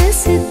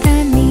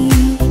मस्तानी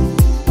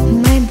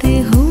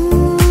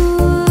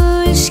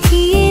मदहोश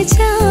किए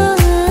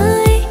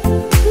जाए,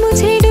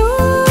 मुझे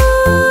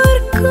डोर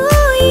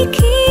कोई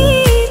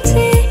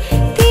खींचे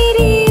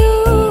तेरी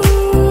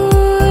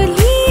ओर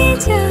लिए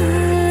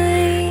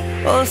जाए।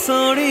 ओ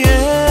सोनिए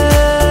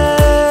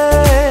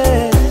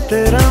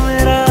तेरा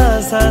मेरा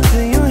साथ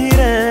यूं ही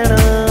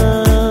रहना,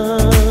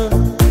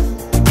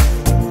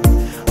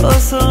 ओ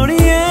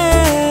सोनिए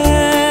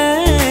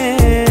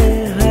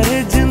हर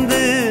जिंद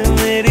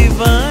मेरी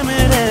बान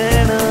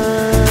रहना।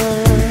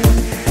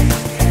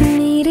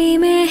 मेरे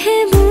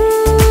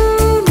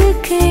महबूब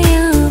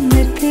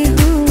कयामत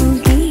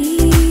होगी,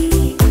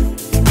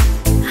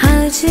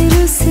 आज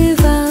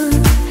रुसवा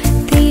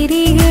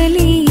तेरी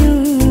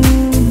गलियों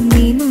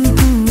में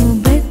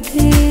मोहब्बत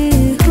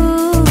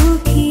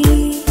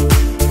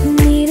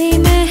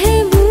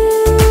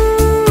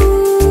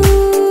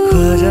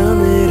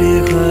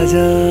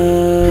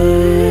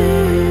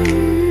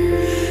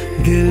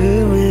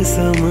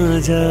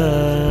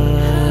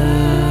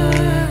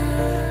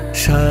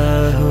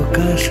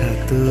काशा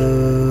तू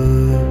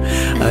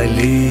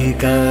अली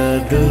का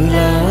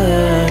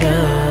दुलारा।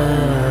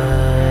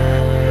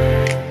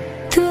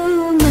 तू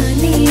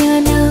माने या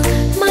ना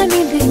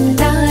माने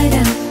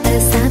दिलदारा,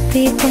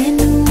 साथे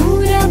तेनू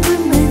रब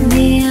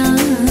मन्निया।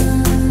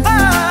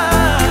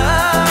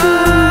 तू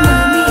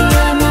माने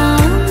या ना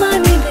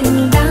माने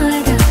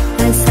दिलदारा,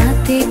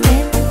 साथे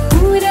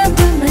तेनू रब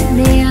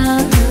मन्निया।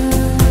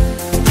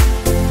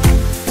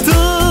 तू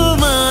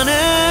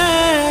माने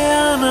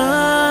या ना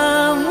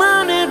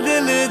माने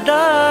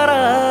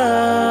दिलदारा,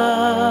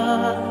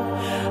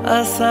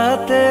 असा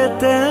ते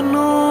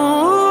तेनू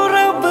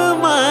रब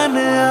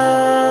मानिया।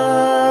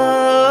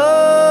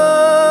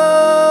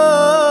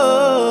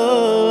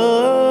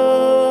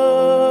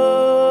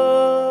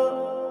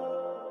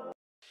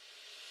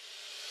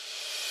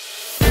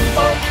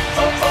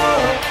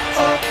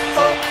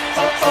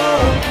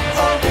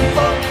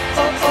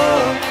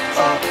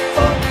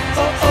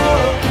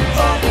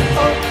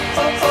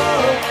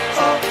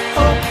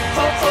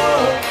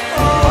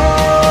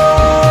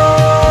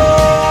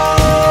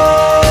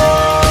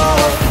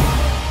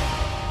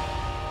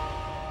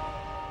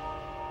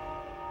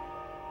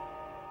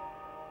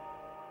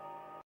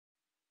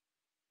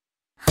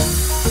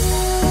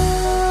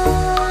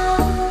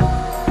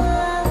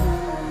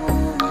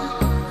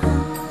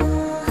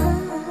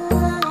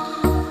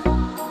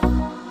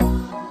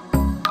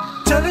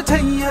 चल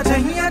छैया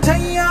छैया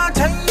छैया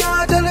छैया,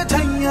 चल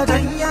छैया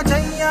छैया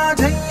छैया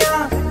छैया,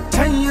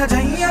 छैया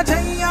छैया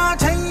छैया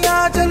छैया,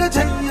 चल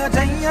छैया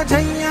छैया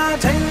छैया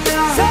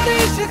छैया। सारे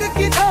इश्क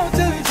की छाव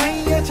चल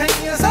छैया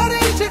छैया, सारे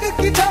इश्क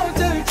की छाव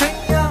चल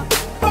छैया।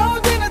 पाँव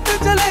जन्नत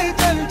चले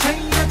चल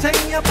छैया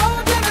छैया, पाँव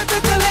जन्नत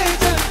चले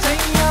चल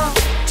छैया।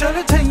 चल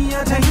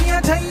छैया छैया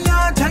छैया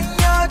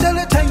छैया, चल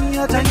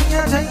छैया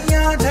छैया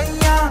छैया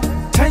छैया,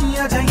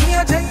 छैया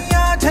छैया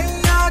छैया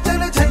छैया,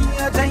 चल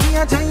छैया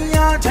छैया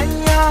छैया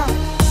छैया।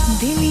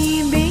 दिली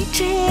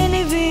बेचैन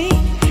वे,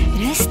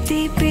 रास्ते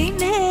पे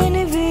नैन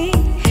वे,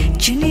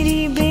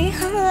 चुनरी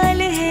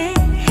बेहाल है,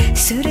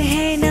 सुर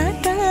है ना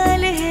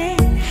ताल है।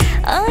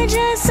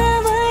 आजा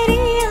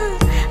सवारिया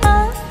आ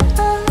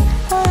आ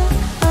आ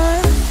आ,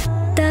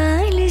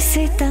 ताल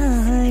से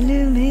ताल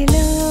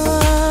मिला,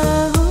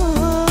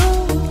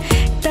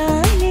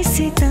 ताल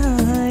से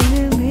ताल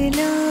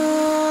मिला।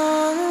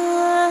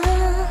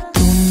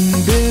 तुम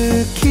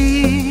दिल की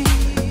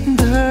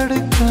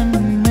धड़कन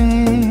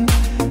में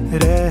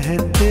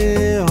रहते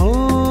हो,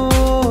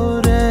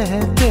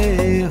 रहते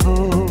हो।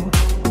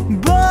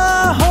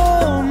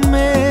 बाहों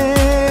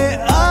में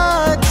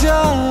आ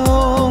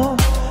जाओ,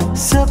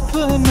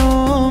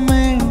 सपनों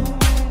में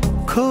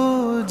खो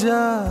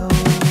जाओ।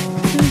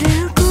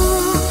 दिल को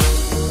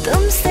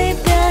तुमसे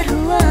प्यार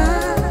हुआ,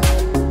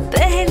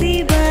 पहली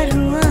बार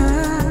हुआ,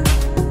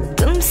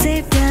 तुमसे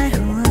प्यार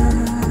हुआ।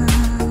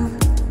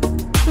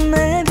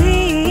 मैं भी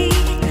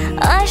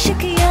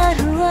आशिक यार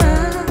हुआ,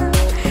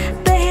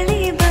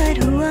 पहली बार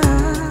हुआ,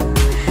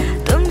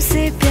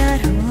 तुमसे प्यार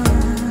हुआ।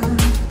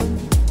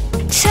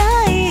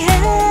 छाई है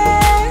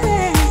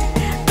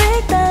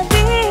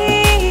बेताबी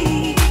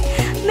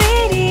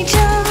मेरी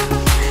जान,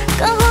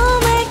 कहूँ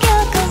मैं क्या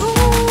कहूँ।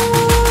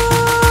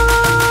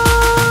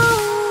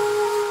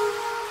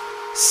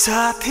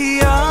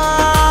 साथिया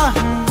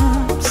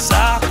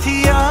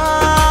साथिया,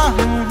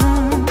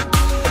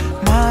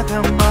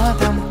 मादम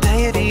मादम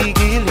तेरी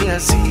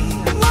गिलियासी।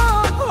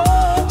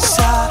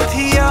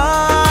 साथिया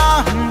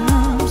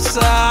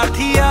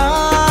साथिया,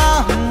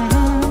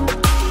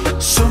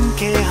 सुन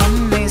के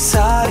हमने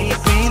सारी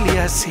पी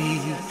लिया सी।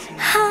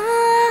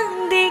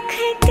 हाँ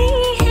देखती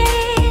है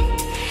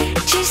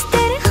जिस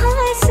तरह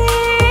से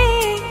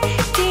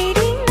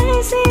तेरी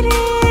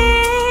नजरें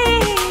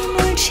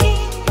मुझे,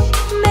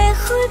 मैं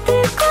खुद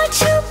को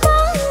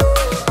छुपाऊं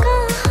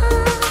कहाँ।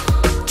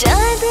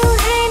 जादू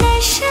है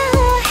नशा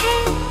है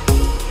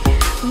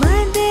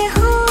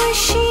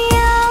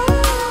मदहोशियाँ,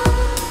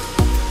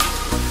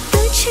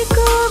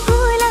 तुझको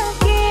भुला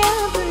के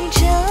अब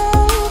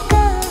जाऊं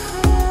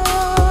कहाँ।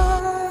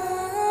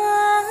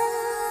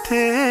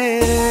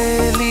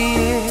 तेरे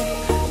लिए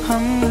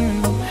हम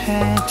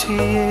हैं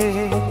जिए,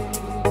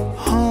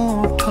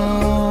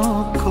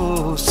 होठों को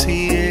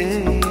सिए,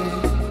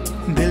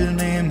 दिल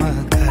में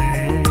मगर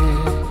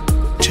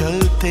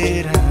चलते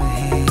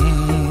रहें।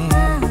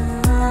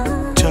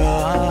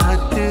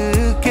 चाहत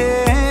के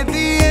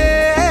दिए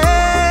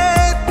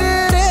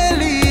तेरे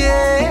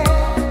लिए,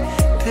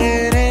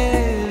 तेरे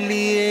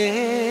लिए।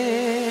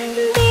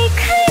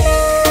 देखना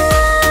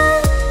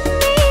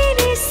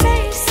मेरे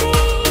सर से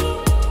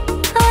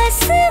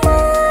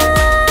आसमां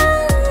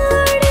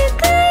उड़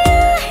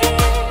गया है,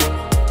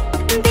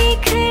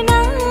 देखना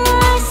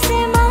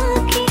आसमां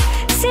के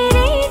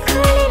सिरे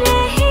खुल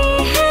रहे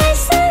हैं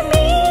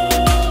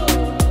ज़मीन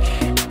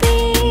पे।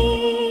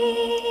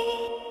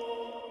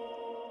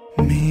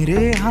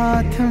 मेरे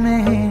हाथ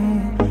में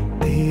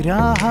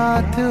तेरा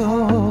हाथ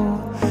हो,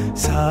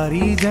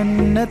 सारी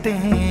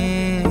जन्नतें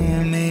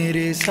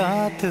मेरे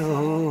साथ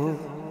हो।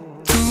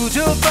 तू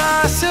जो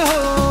पास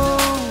हो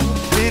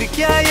फिर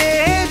क्या ये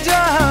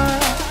जहां,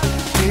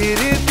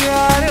 तेरे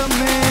प्यार में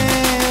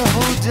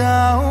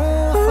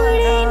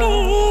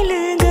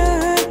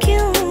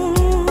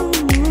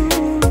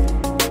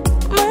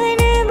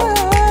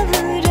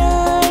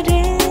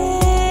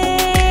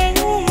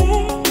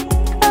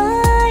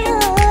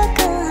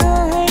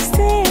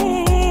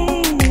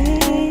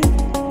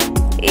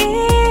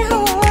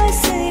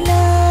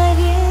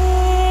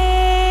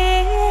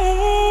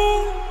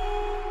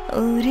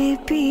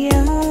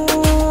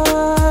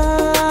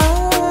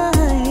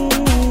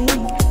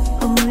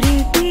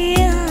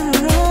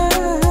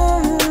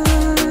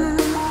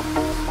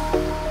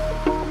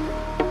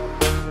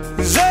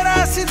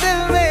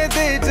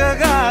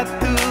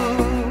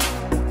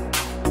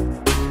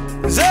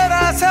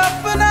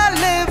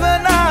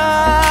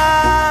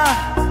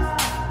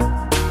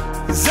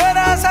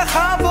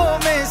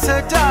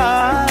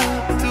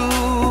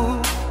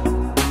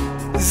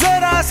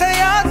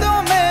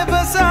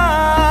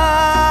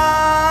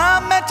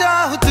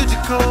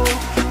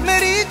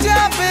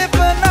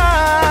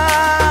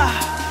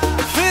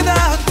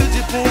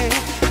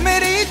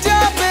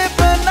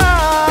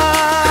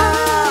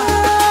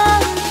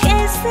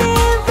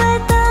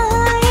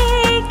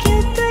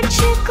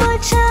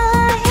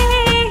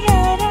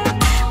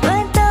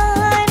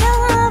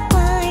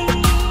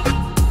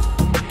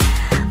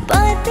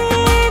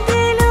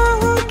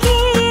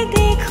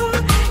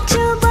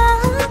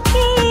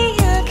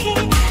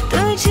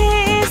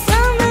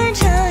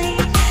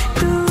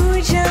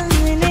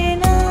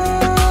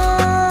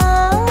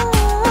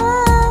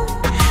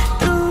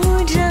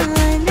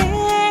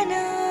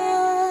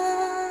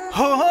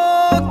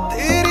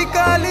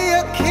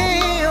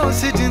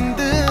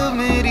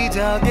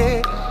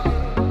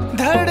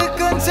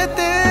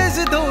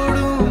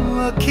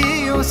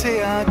से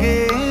आगे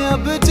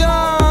अब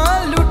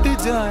जान लुट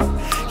जाए,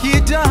 ये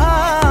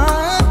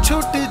जहां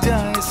छूट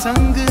जाए,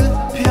 संग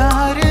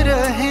प्यार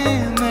रहे,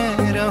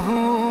 मैं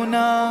रहूं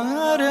ना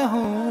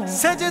रहूं।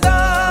 सजदा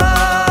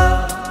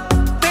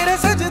तेरा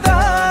सजदा,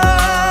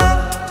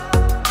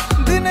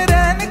 दिन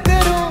रैन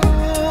करूं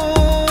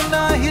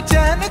ना ही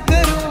चैन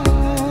करूं।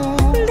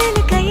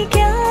 दिल का ये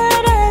क्या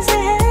राज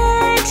है,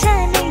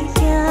 जाने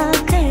क्या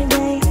कर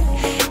गए,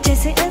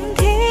 जैसे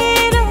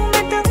अंधेरों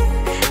में तुम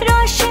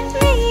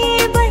रोशनी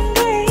बन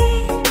गए।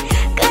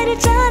 कर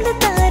चांद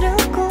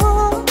तारों को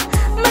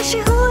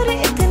मशहूर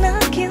इतना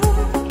क्यों,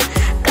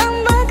 कम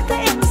वक्त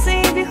इनसे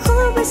भी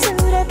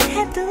खूबसूरत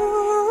है तू।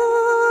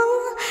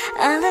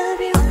 I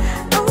love you,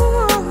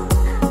 ooh,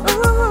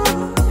 ooh,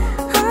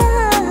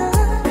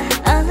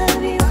 I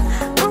love you,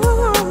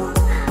 ooh,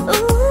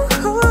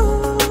 ooh।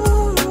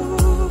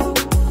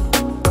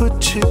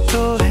 कुछ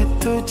तो है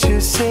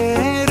तुझसे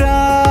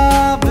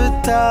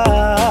राबता,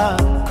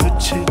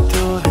 कुछ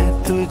तो है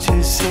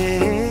तुझसे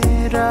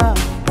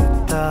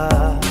राबता,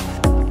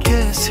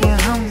 कैसे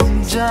हम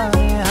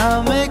जाने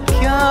हमें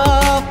क्या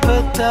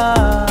पता।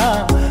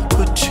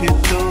 कुछ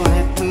तो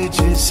है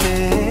तुझसे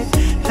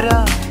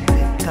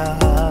राबता।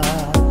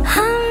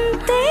 हम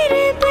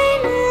तेरे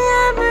बिन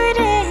अब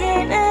रह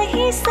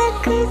नहीं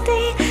सकते,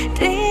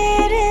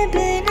 तेरे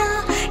बिना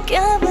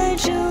क्या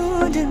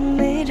वजूद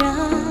मेरा।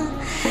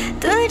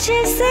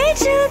 तुझसे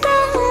जुदा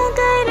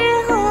अगर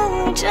हो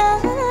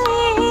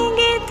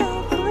जाएंगे तो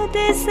खुद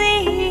से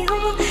ही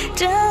हो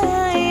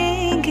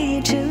जाएंगे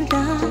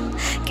जुदा,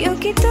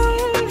 क्योंकि तुम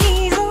ही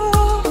हो,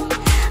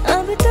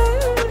 अब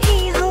तुम ही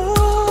हो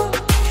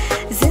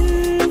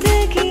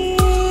जिंदगी,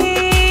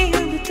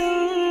 अब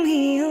तुम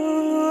ही हो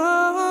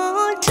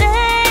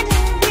चैन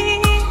भी,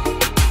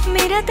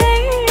 मेरा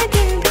दर्द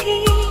भी,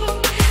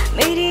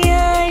 मेरी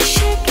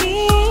आशिकी,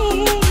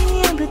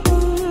 अब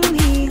तुम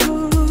ही हो।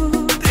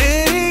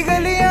 तेरी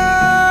गलियां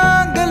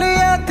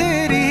गलियां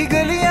तेरी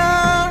गलियां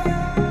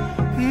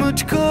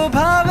मुझको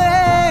भावे,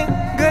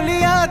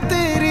 गलियां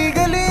तेरी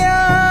गलियां,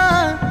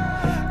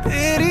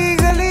 तेरी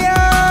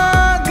गलियां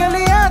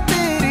गलियां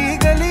तेरी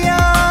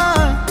गलियां,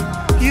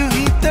 यूं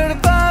ही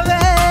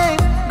तड़पावे,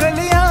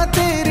 गलियां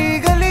तेरी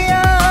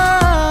गलियां।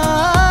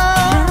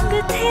 रंग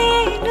थे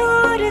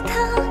नूर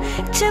था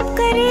जब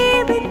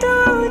करीब तू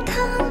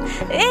था,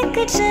 एक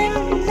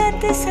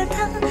जन्नत सा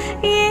था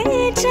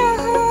ये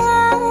जहां।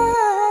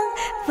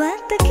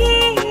 वक्त की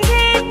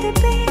रेत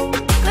पे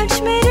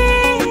कुछ मेरे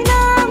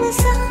नाम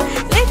सा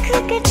लिख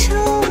के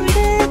छोड़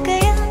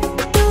गया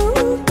तू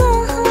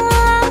कहाँ।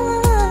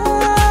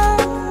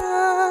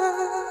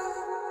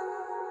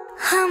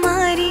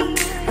 हमारी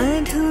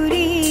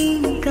अधूरी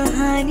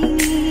कहानी,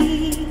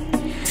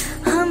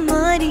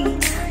 हमारी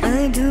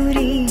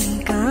अधूरी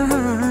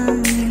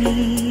कहानी।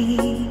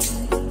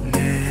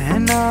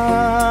 नैना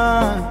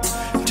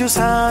जो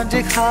सांझ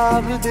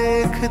ख्वाब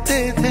देखते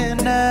थे,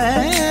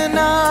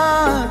 नैना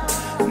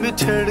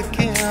बिछड़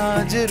के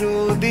आज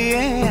रो दिए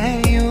हैं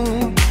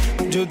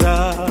यूं। जुदा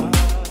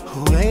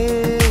हुए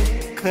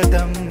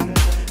कदम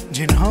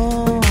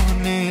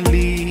जिन्होंने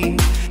ली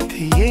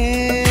थी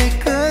ये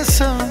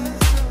कसम,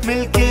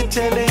 मिलके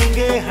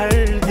चलेंगे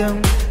हरदम,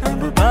 अब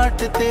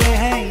बांटते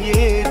हैं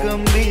ये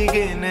गम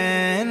भीगे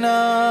नैना।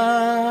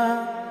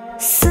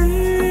 सुन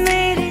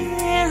मेरे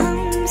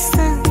हम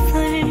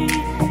सफर,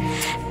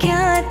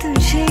 क्या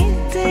तुझे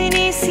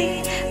इतनी सी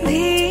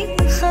भी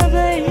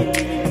खबर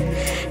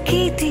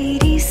कि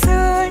तेरी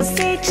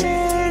सांसें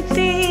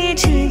चलती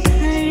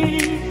जिधर,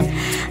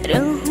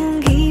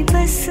 रहूंगी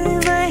बस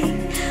वही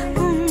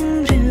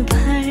उम्र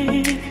भर,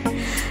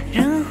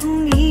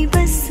 रहूंगी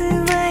बस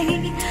वही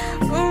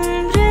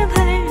उम्र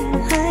भर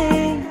है।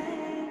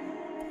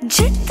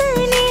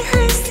 जितनी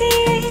हंसी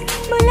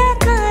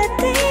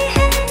मुलाकातें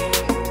हैं,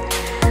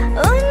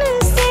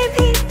 उनसे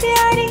भी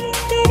प्यारी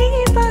तेरी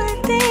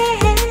बातें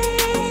हैं।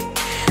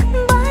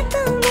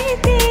 बातों में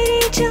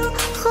तेरी जो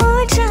खो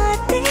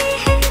जाते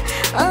हैं,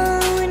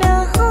 आओ ना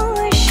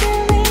होश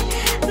में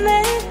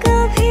मैं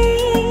कभी,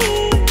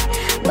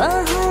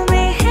 बाहों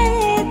में है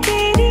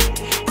तेरी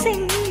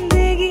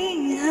जिंदगी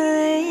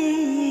है।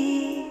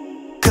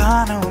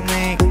 कानों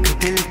में एक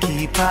दिल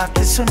की बात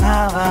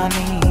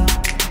सुनावानी,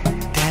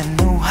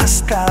 तेनू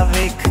हंसता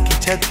वेख के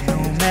जदनू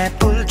मैं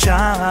भुल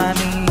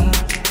जावानी।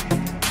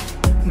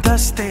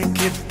 दसते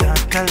किदा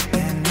कल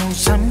तेनू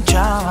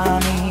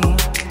समझावानी,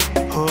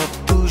 हो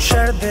तू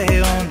शर्दे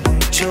ओनू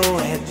जो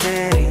है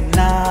तेरी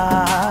ना।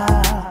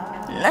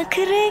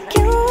 नखरे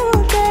क्यों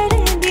कर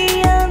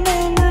दिया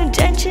मैनू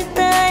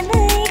जचता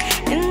नहीं,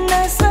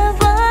 इन्ना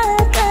सवाल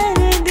कर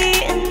दी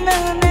इन्ना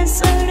मैं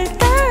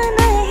सुनता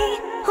नहीं।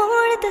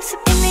 होड़ दस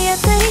किन्नियां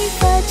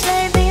तरीफां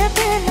चाहिदियां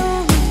तैनू,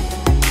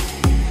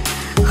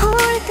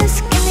 होड़ दस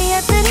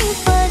किन्नियां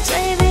तरीफां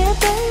चाहिदियां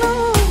तैनू,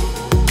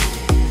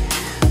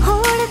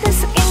 होड़ दस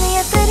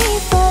किन्नियां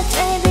तरीफां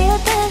चाहिदियां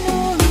तैनू,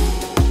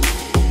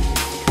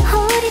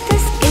 होड़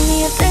दस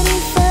किन्नियां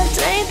तरीफां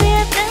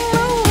चाहिदियां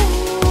तैनू।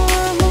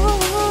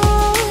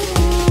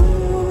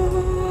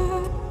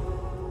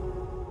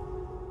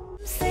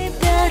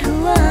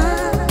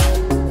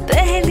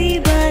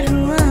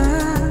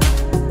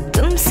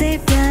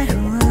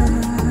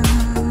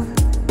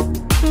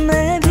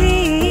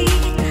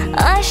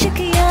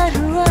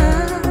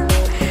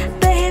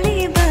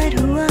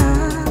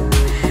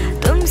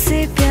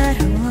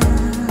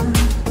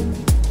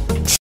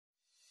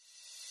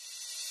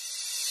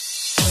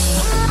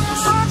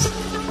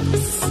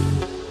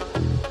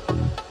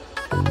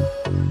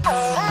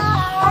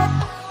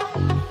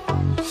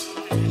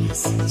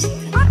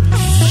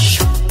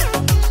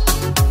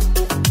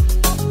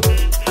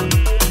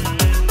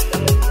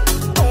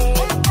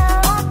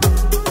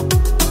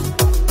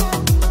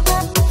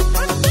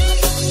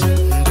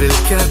 दिल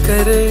क्या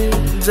करे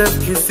जब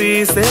किसी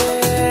से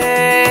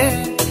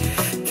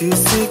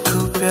किसी को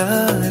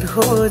प्यार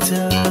हो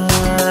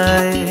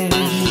जाए,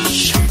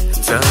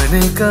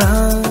 जाने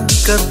कहाँ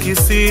कब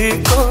किसी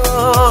को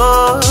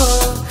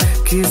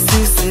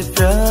किसी से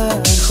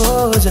प्यार हो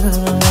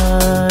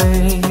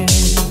जाए।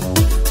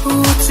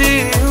 ऊंची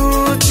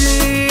ऊंची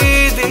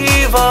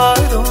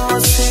दीवारों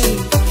से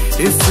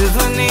इस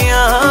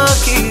दुनिया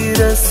की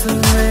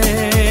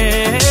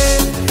रस्में,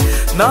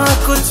 ना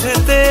कुछ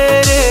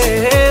तेरे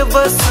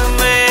बस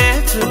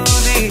में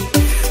चूरी,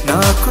 ना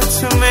कुछ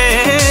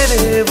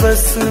मेरे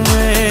बस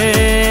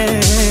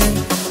में।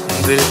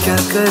 दिल क्या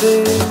करे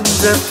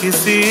जब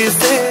किसी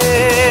से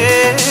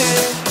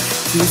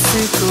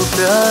किसी को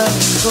प्यार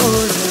हो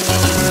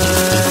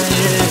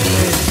जाए,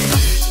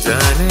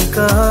 जाने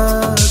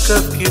कहाँ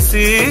कब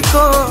किसी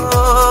को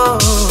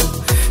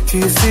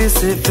किसी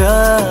से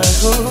प्यार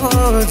हो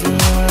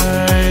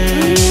जाए।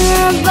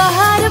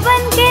 बाहर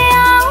बन के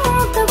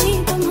आऊं कभी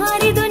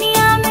तुम्हारी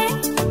दुनिया में,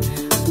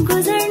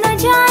 गुजर न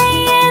जाए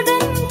ये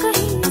दिन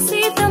कहीं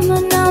सी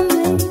तमन्ना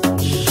में।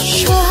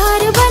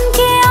 बाहर बन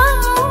के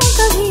आऊं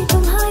कभी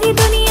तुम्हारी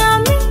दुनिया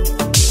में,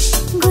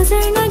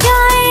 गुजर न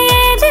जाए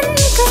ये दिन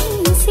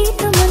कहीं सी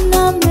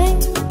तमन्ना में।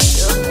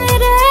 तुम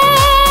मेरे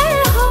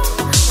हो,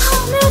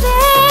 हम मेरे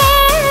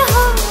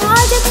हो,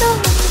 आज तो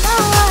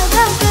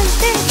वादा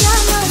करते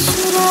जाना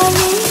चुरा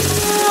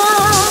लिया।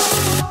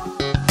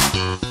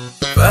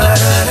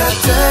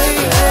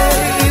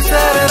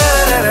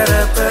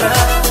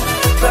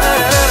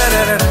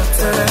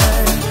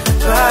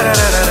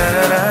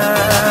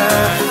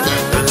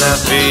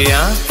 गुलाबी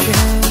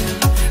आँखें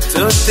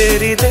जो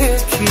तेरी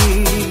देखी,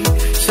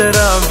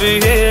 शराबी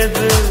ये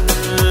दिल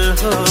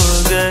हो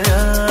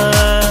गया।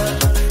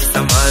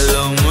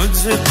 संभालो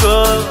मुझको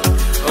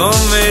ओ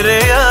मेरे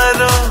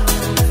यारों,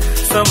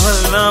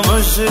 संभलना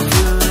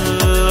मुश्किल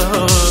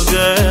हो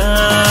गया।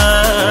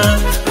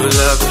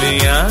 गुलाबी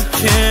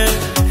आँखें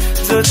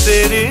जो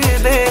तेरी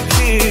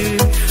देखी,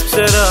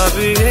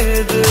 शराबी ये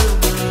दिल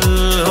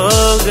हो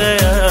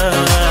गया।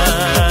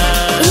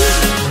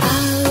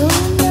 आओ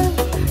ना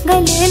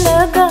गले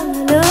लगा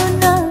लो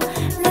ना,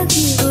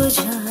 लगी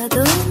बुझा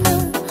दो ना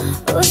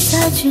ओ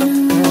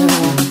सजना।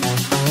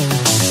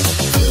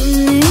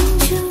 तुमने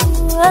जो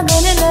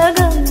अगन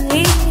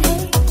लगाई है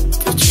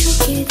तो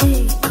छुके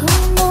देखो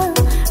ना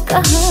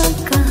कहाँ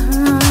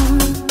कहाँ।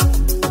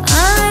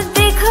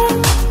 देखो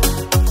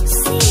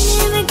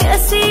सीने में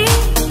कैसी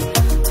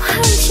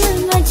हलचल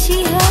मची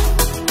है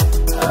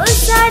ओ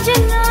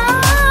सजना।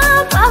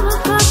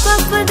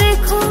 पापा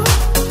देखो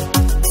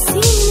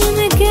सीने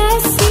में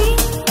कैसी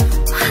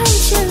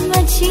हलचल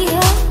मची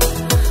है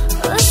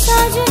ओ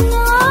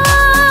सजना।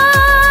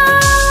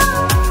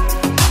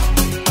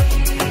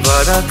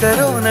 वादा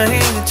करो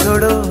नहीं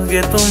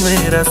छोड़ोगे तुम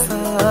मेरा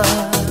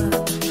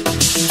साथ,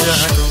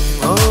 जहाँ तुम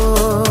हो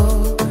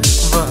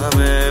वहाँ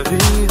मैं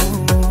भी हूँ।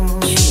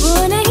 वो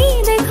नहीं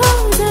देखो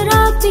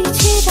जरा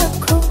पीछे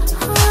रखो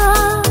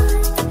हाथ,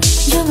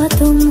 जहाँ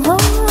तुम हो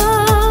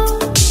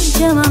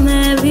जहाँ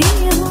मैं भी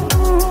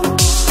हूँ।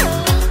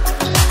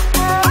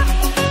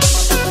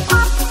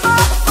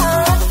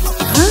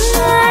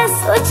 हाँ,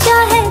 सोचा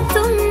है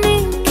तुमने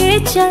के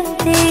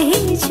चलते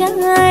ही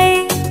जाए,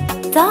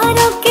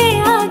 तारों के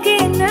आगे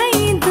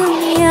नई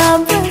दुनिया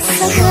बस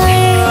गए।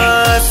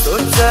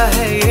 सोचा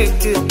है ये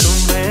कि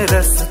तुम्हें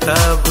रास्ता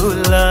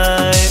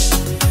भुलाए,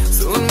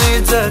 सुनी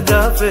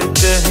जगह पे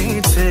कहीं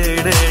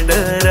छेड़े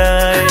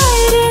डराए।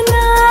 हाय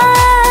ना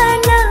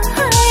ना,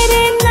 हाय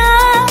ना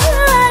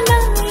ना,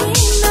 ये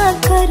ना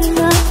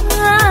करना।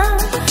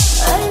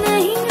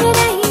 नहीं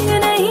नहीं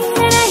नहीं नहीं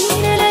नहीं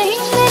नहीं।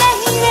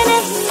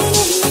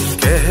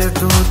 कह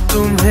दूं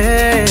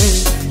तुम्हें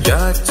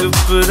या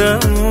चुप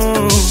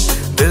रहूं,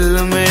 दिल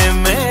में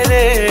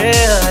मेरे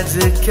आज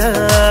क्या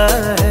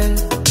है।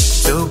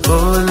 जो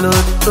बोलो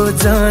तो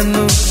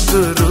जानू,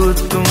 गुरु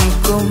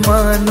तुमको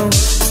मानू,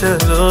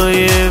 चलो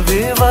ये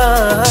भी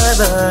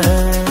वादा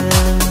है।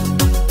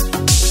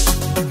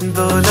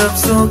 दो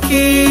लफ्जों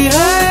की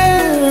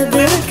है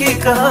दिल की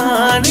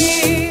कहानी,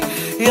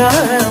 या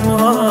है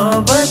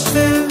मोहब्बत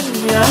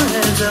या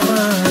है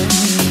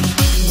जवानी।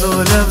 दो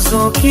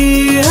लफ्जों की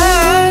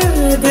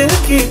है दिल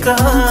की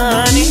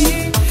कहानी,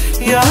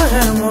 या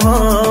है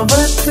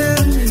मोहब्बत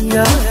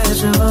या है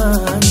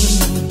जवानी।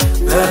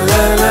 ला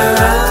ला ला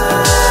ला।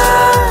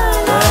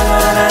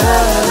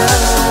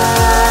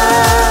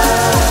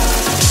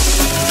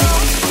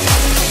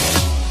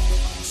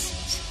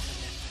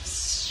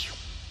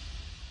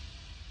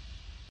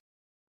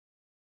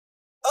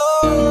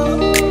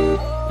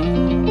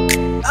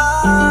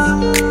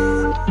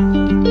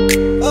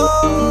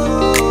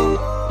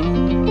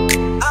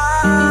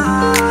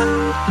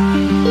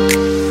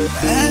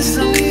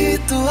 ऐसा भी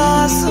तू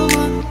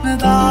आसमां में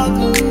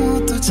दागूं,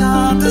 तू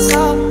चांद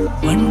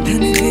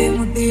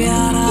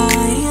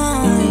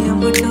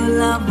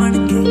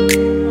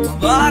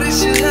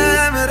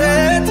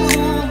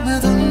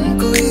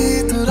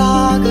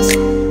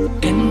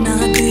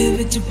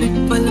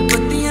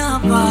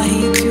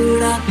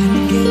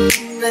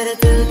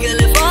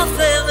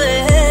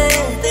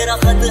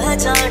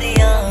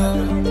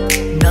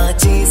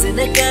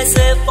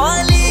से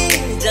पाली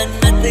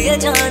जन्नत ये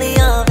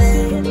जानिया वे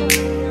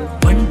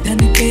पंठन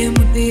के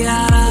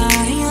मुटियारा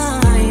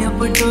आया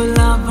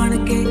पटोला बन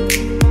के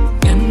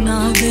कन्ना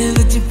दे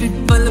विच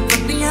पिपल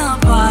पट्टियां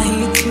पाही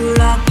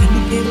चूड़ा खन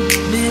के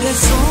मेरे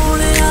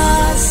सोनिया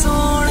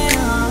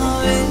सोनिया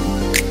वे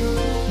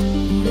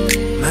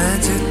मैं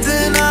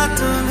जितना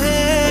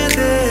तुम्हें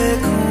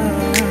देखूं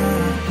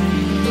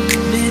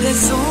मेरे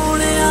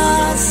सोनिया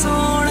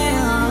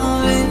सोनिया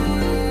वे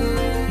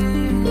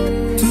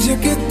तुझे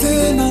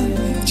कितना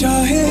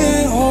चाहे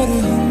और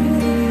हम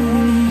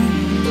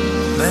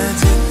मैं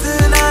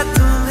जितना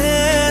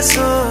तुम्हें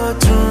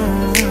सोचूं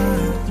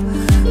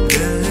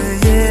दिल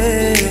ये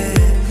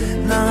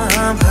ना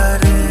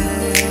भरे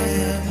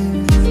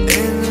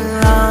इन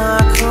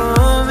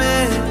आँखों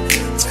में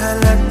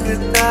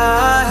छलकता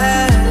है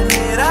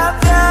मेरा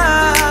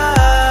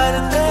प्यार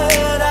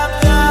तेरा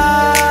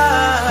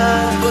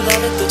प्यार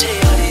बुलाने तुझे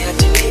यारे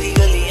आज मेरी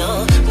गलियां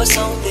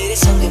बसाऊं तेरे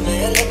संग मैं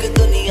अलग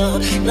दुनिया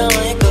ना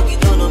आए कभी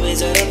दोनों में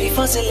जरा भी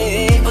फासले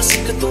बस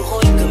एक तू हो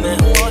एक मैं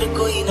हूँ और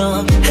कोई ना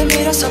है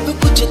मेरा सब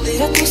कुछ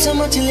तेरा तू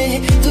समझ ले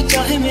तू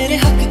चाहे मेरे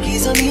हक की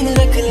जमीन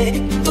रख ले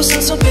तू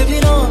सांसों पे भी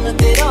नाम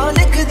तेरा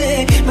लिख दे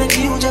मैं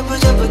जीऊं जब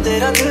जब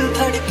तेरा दिल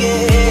धड़के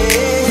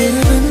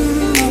तेरे बिन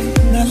अब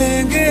न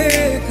लेंगे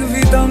एक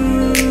भी दम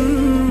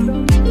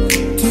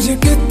तुझे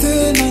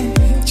कितना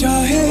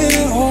चाहे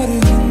और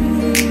हम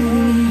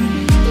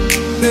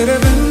तेरे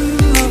बिन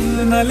अब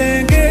न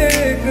लेंगे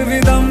एक भी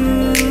दम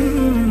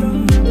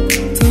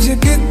तुझे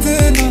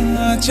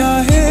कितना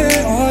चाहे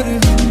और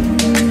हम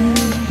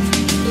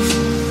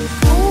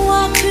तू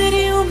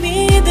आखिरी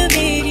उम्मीद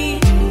मेरी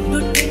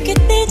लुट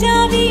किते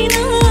जावी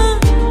ना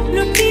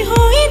लुटी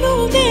होई नू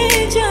दे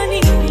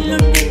जानी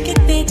लुट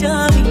किते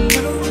जावी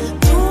ना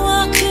तू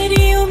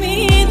आखिरी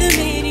उम्मीद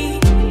मेरी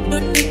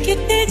लुट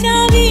किते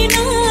जावी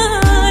ना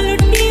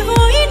लुटी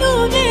होई नू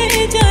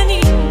दे जानी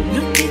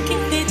लुट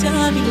किते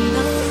जावी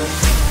ना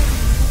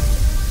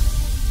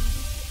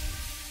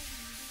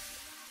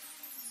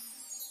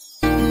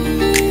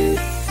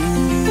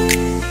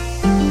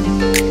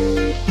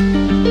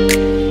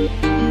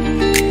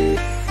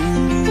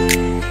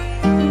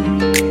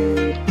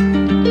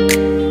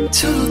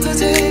छू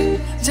तुझे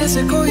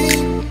जैसे कोई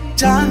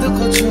चांद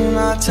को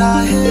छूना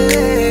चाहे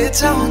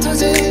चाहूं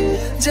तुझे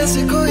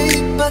जैसे कोई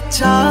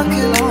बच्चा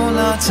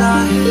खिलौना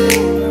चाहे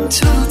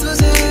छू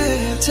तुझे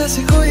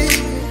जैसे कोई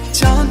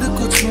चांद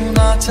को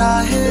छूना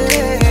चाहे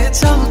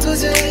चाहूं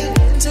तुझे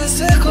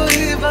जैसे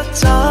कोई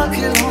बच्चा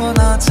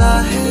खिलौना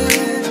चाहे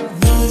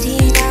मेरी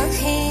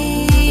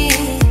राहें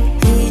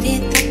तेरे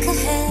तक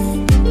है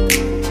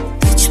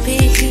तुझ पे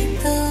ही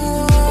तो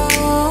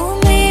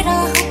मेरा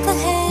हक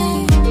है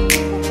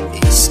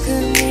इश्क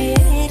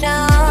मेरा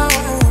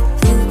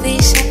तू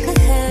बेशक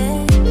है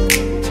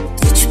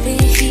तुझ पे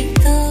ही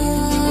तो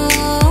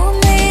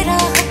मेरा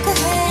हक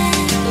है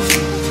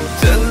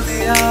चल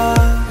दिया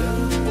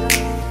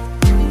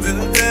दिल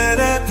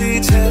तेरे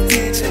पीछे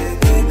पीछे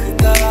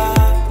देखता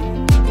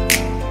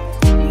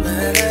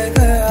मैं रह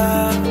गया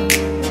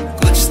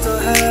कुछ तो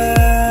है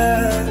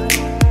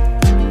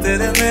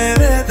तेरे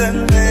मेरे दिल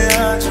में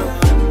आज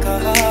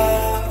कहा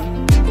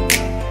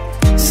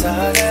सा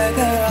रह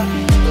गया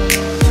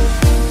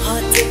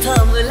हाथ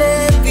थाम ले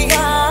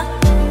पिया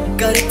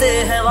करते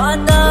हैं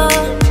वादा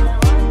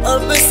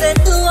अब से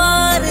तू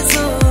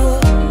आरज़ू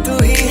तू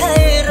ही है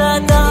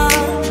इरादा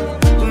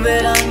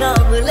मेरा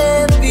नाम ले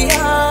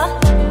पिया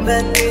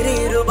मैं तेरी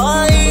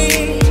रुबाई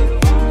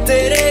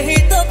तेरे ही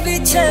तो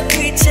पीछे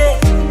पीछे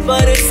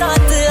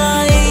बरसात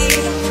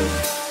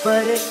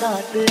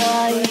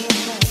आई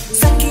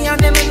सखियां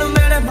ने मैनू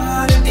मेरे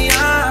मार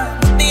दिया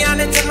दिया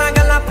ने चन्ना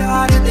गल्ला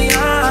प्यार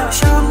दिया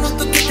शाम नू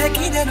तू किथे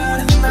किदे नाल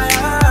हुंदा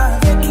आ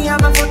देखिया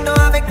मैं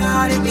फोटोआं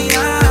बेकार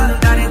दिया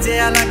डर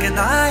जिहा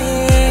लगदा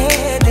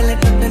ए दिल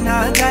टूट ना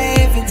जाए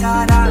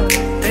बेचारा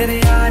तेरे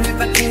यार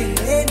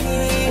बतेरे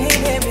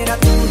ने मेरा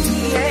तू ही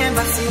है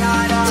बस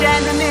यारा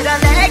चैन मेरा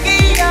ले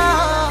गईया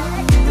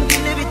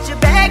दिल विच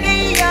बह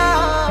गईया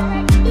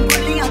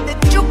बोलियां ते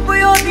चुप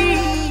होदी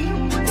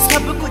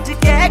सब कुछ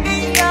कह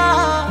गईया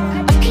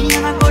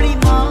अखियां ना गोली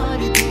मार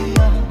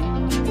दिया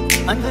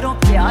अंदरों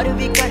प्यार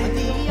भी कर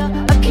दिया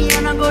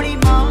अखियां ना गोली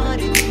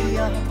मार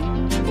दिया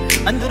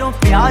अंदरों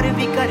प्यार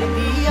भी कर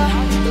दिया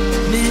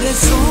मेरे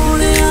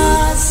सोनिया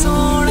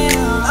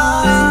सोनिया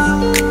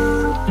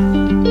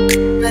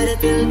मेरे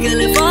दिल के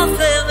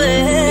लिफाफे में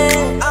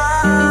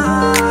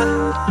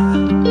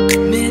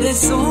मेरे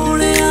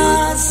सोनिया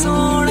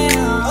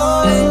सोनिया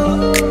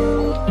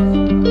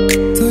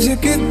तुझे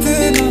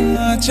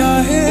कितना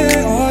चाहे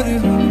और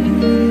हम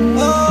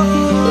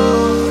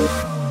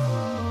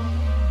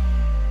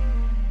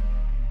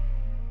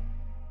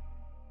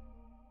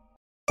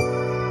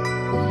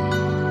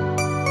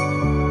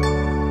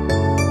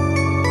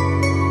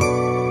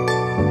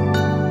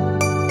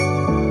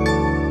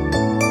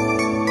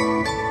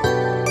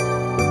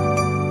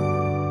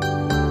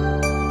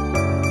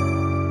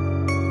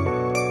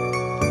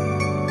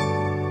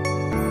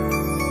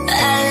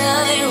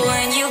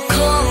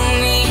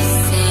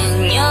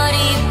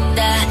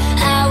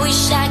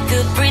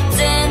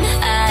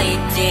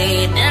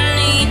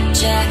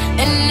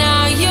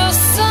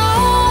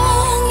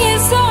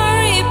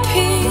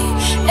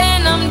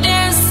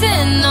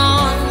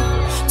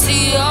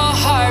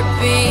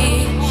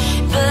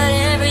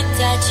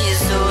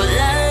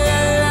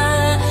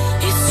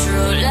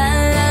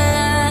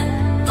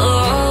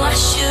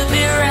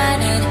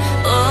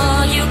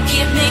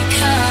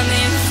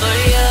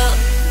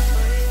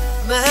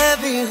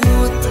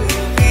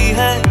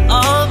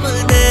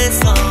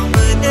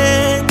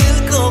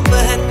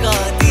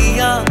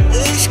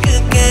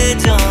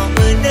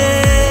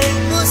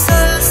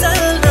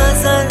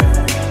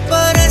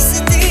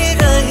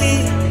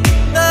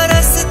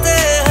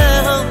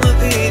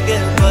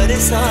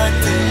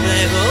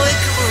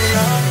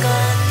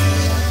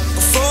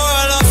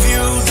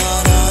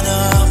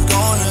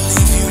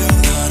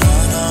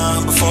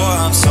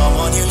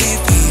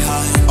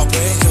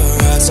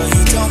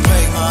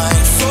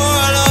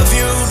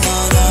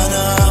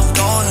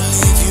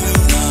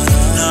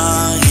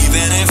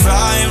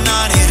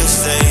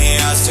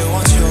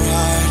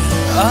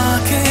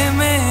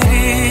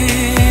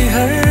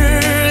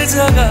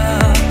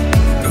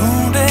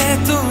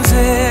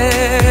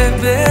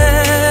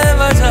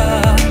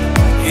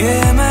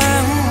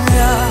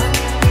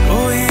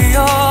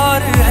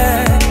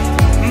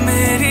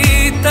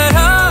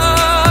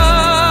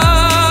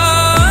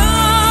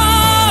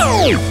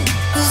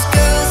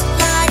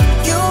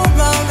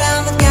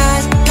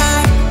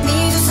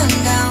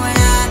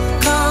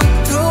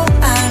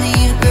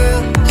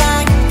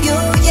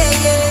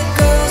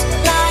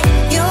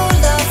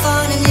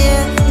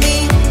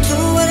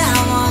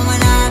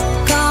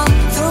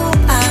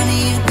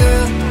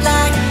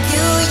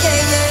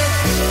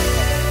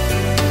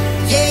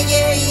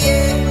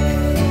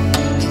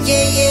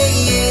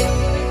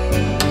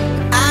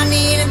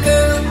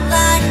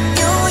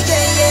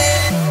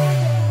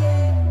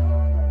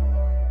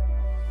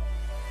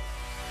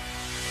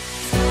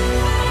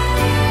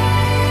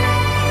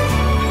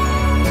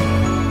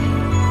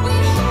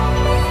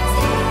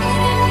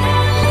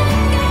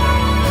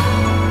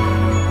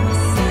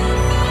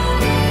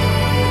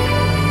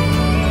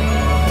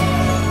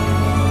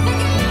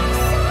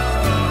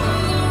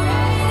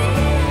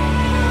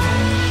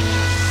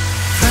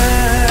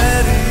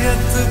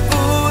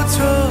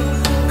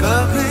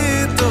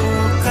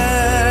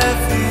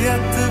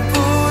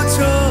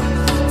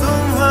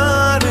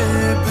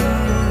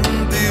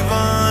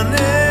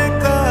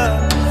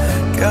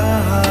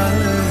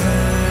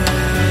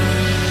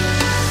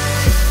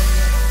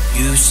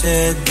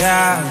said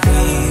that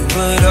we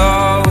would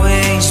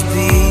always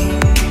be.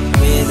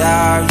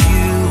 Without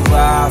you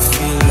I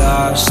feel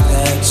lost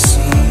at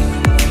sea.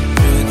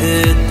 Through the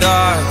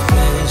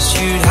darkness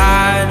you'd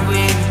hide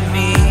with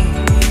me.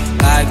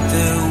 Like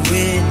the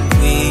wind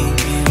we'd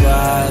be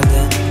wild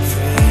and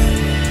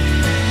free.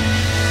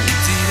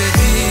 धीरे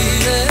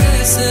धीरे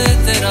से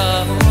तेरा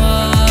हुआ,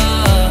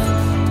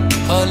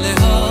 हौले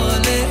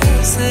हौले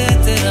से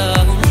तेरा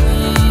हुआ,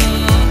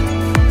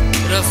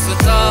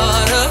 रफ्ता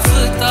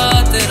रफ्ता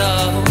तेरा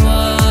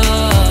हुआ,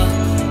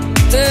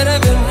 तेरे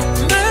बिन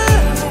मैं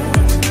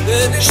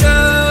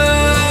बेनिशान।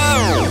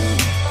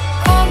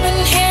 I've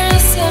been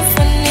hearing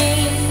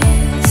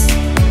symphonies.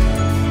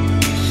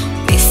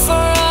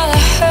 Before all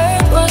I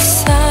heard was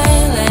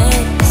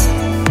silence.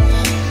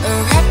 A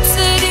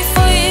rhapsody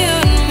for you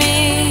and me.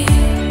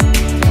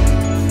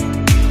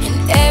 And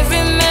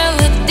every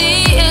melody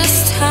is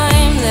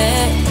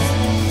timeless.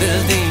 दिल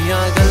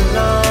दियां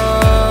गल्लां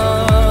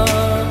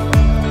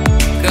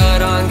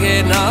करांगे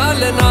नाल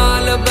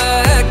नाल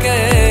बैठ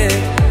के,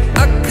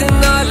 अख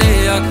नाले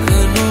अख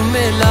नू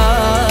मिला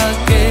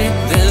के।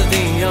 दिल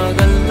दियां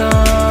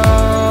गल्लां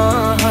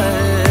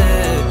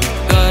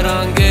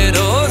करांगे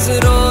रोज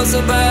रोज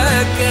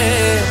बैठ के,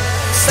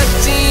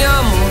 सच्चियां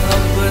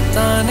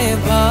मुहब्बतां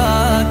निभा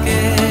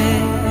के।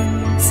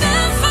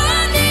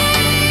 Symphony,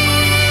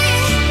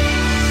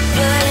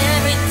 but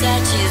every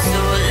touch is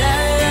oh la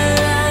la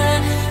la,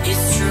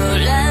 it's true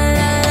la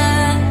la la.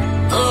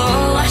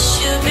 Oh, I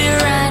should be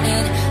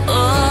running.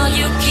 Oh,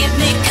 you keep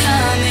me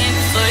coming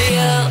for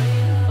you.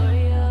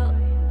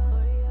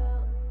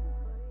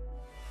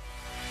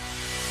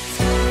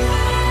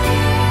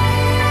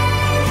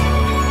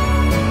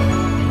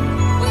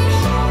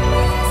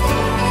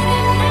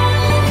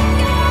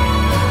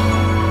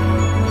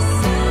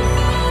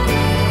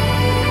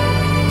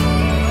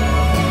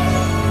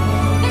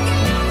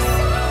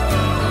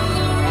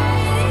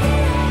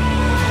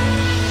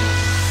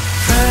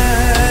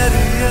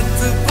 खैरियत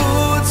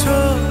पूछो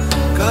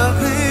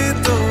कभी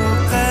तो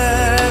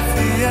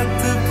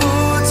कैफियत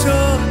पूछो,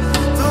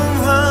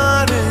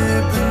 तुम्हारे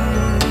बिन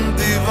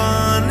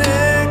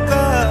दीवाने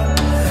का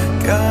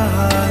क्या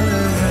हाल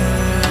है।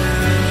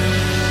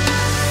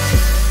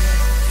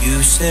 You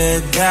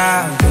said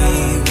that we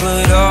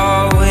would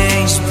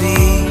always be.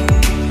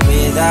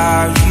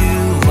 Without you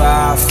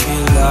I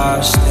feel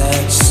lost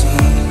at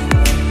sea.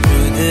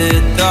 Through the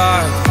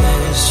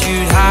darkness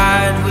you'd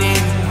hide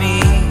with me.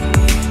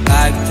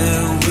 Like the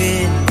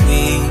wind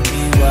we'd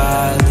be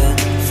wild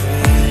and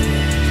free.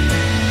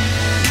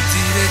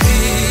 धीरे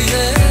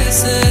धीरे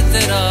से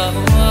तेरा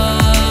हुआ,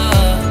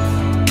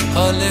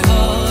 हौले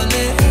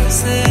हौले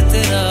से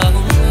तेरा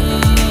हुआ,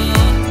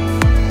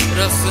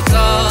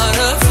 रफ्ता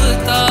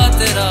रफ्ता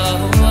तेरा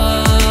हुआ,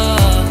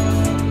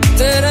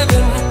 तेरे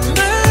बिन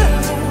मैं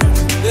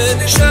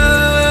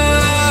बेनिशान।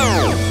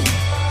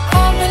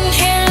 I've been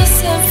hearing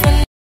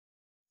symphonies.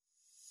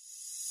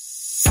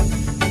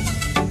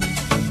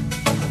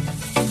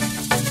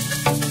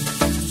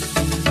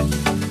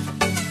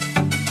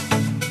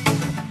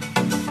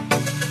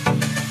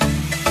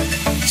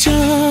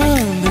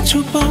 चांद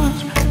छुपा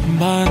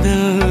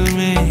बादल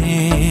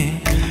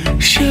में,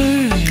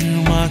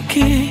 शर्मा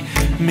के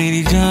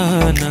मेरी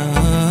जाना,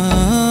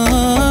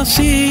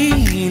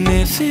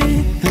 सीने से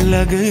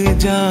लग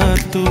जा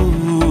तू,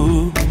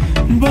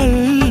 बल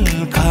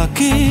खा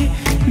के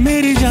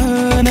मेरी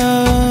जाना।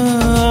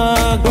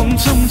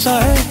 गुमसुम सा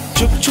है,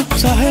 चुप चुप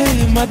सा है,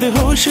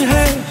 मदहोश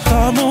है,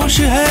 खामोश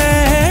है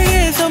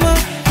ये समा,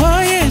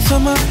 हाँ ये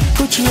समा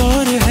कुछ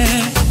और है।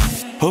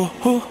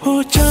 हो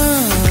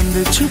चांद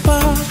छुपा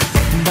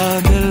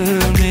बादल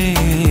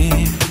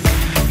में,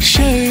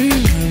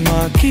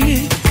 शर्मा के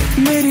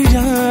मेरी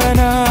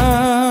जाना।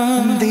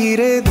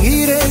 धीरे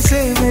धीरे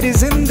से मेरी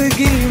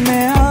जिंदगी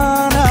में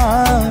आना,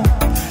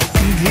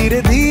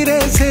 धीरे धीरे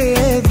से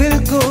दिल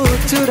को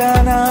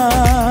चुराना।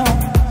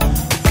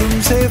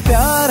 तुमसे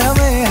प्यार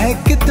हमें है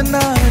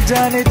कितना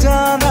जाने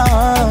जाना,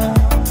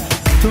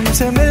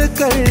 तुमसे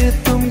मिलकर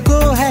तुमको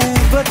है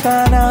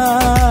बताना।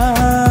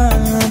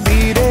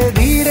 धीरे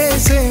धीरे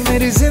से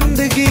मेरी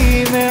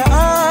जिंदगी में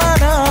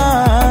आना,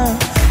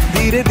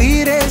 धीरे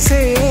धीरे से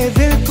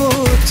दिल को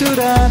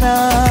चुराना।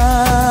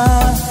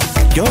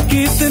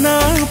 क्योंकि इतना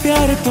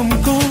प्यार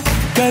तुमको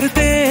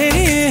करते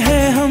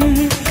हैं हम,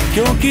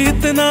 क्योंकि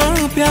इतना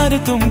प्यार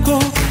तुमको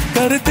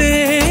करते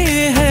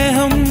हैं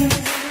हम।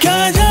 क्या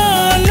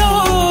जान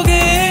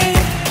लोगे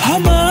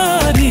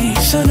हमारी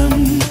सनम,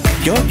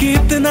 क्योंकि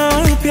इतना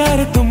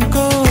प्यार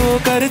तुमको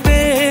करते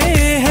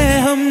हैं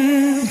हम।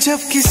 जब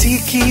किसी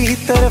की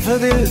तरफ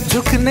दिल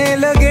झुकने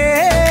लगे,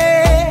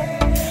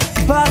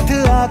 बात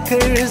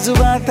आकर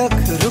जुबां तक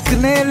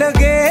रुकने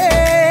लगे,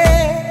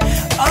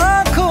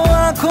 आंखों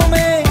आंखों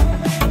में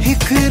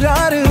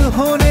इकरार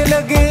होने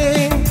लगे,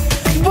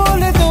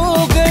 बोल दो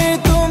गए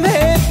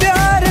तुम्हें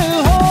प्यार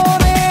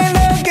होने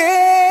लगे,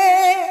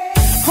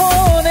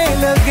 होने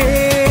लगे,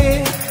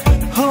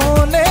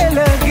 होने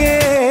लगे।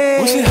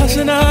 उसे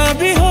हंसना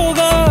भी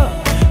होगा,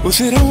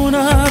 उसे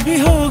रोना भी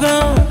होगा,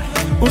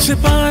 उसे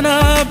पाना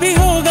भी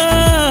होगा,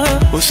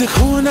 उसे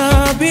खोना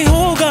भी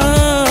होगा।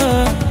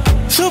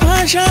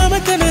 सुबह शाम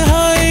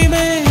तन्हाई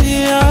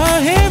में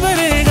आहें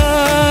भरेगा।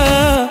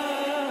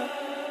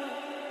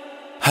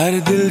 हर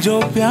दिल जो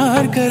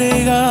प्यार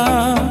करेगा,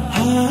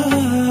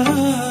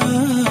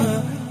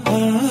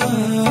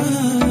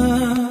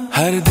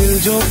 हर दिल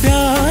जो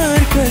प्यार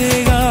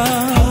करेगा।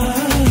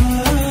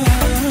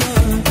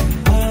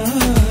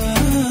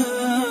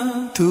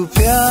 तू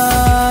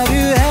प्यार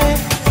है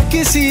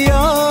किसी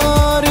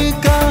और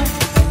का,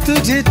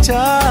 तुझे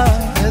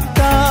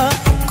चाहता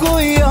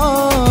कोई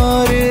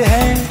और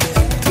है।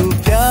 तू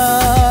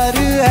प्यार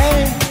है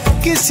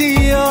किसी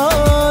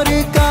और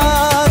का,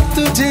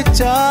 तुझे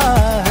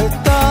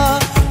चाहता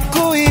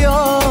कोई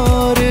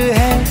और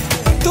है।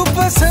 तू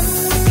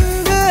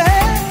पसंद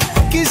है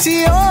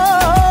किसी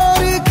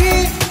और की,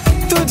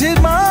 तुझे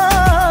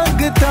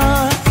मांगता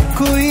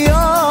कोई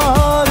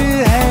और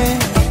है।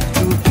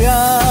 तू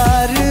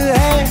प्यार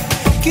है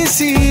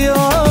किसी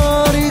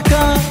और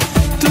का,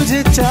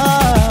 तुझे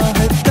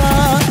चाहता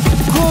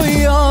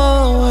कोई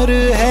और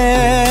है।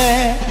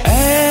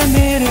 ऐ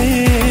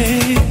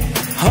मेरे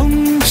हम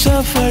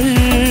सफर,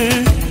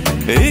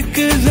 एक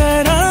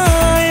जरा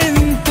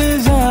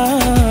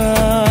इंतजार,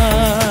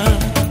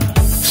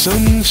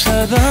 सुन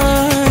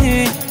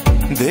सदाएं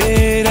दे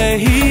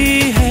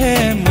रही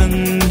है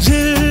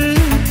मंजिल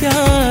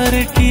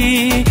प्यार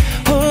की।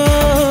 हो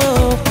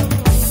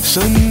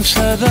सुन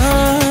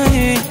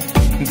सदाएं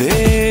दे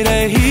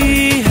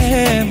रही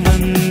है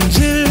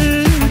मंजिल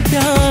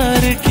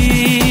प्यार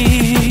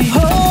की।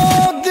 हो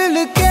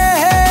दिल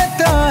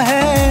कहता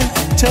है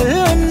चल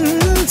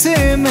उनसे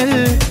मिल,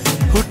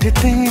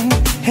 उठते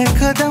हैं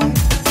कदम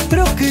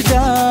रुक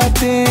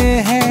जाते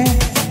हैं।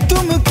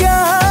 तुम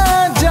क्या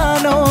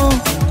जानो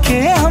कि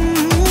हम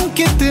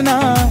कितना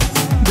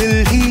दिल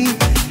ही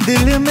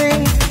दिल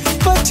में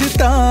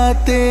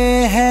पछताते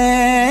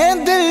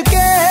हैं। दिल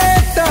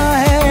कहता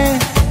है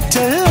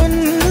चल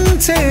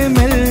उनसे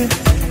मिल,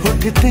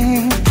 उठते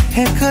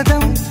हैं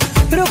कदम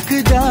रुक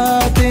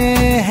जाते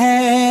हैं।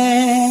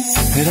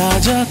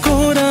 राजा को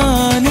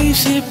रानी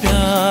से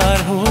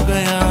प्यार हो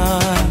गया,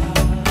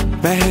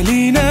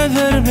 पहली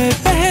नजर में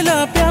पहला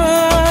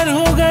प्यार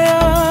हो गया।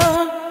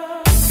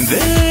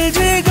 दिल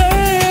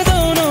जिगर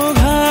दोनों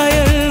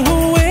घायल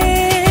हुए,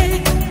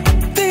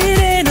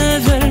 तेरे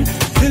नजर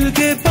दिल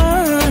के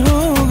पार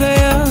हो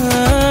गया।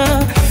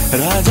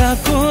 राजा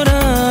को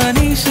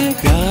रानी से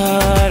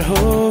प्यार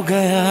हो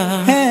गया।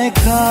 है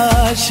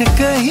काश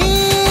कहीं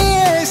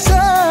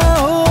ऐसा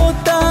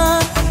होता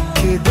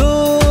कि दो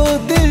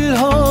दिल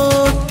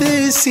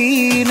होते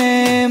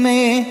सीने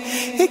में,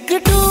 एक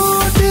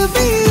टूट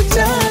भी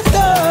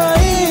जाता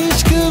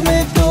इश्क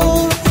में तो,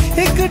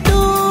 एक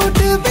टूट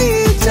भी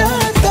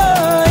जाता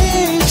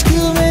इश्क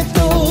में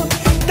तो।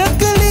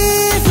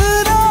 तकलीफ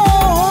ना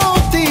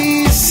होती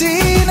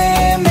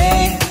सीने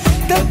में,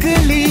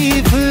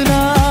 तकलीफ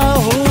ना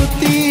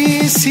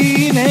होती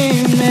सीने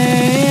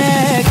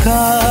में।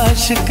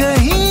 काश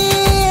कहीं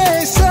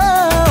ऐसा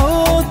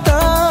होता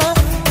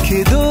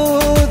कि दो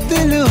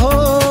दिल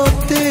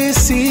होते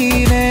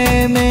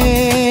सीने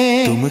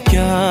में। तुम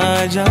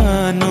क्या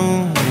जानो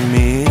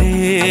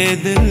मेरे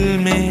दिल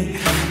में,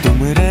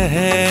 तुम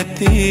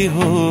रहती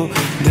हो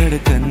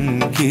धड़कन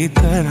की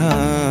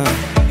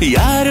तरह।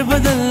 यार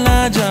बदलना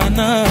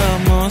जाना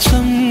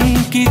मौसम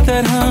की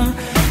तरह,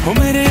 हो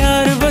मेरे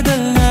यार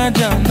बदलना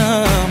जाना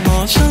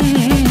मौसम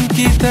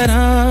की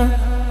तरह।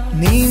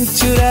 नींद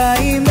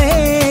चुराई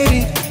मेरी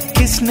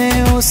किसने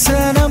ओ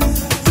सनम,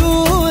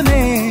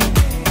 तूने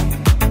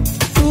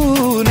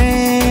तूने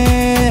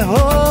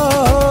हो।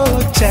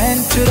 चैन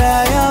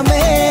चुराया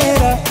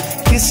मेरा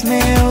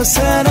किसने ओ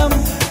सनम,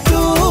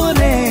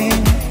 तूने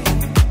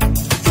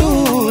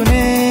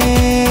तूने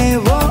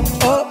वो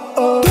ओ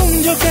ओ। तुम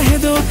जो कह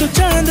दो तो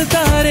चांद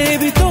तारे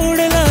भी तोड़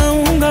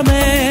लाऊंगा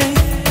मैं,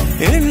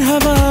 इन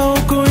हवाओं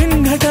को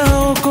इन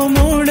घटाओं को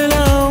मोड़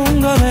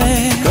लाऊंगा मैं।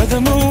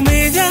 कदमों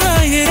में जहाँ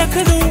ये रख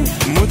दूं,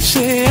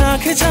 मुझसे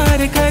आंखें चार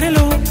कर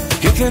लो।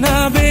 कितना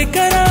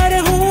बेकरार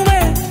हूँ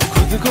मैं,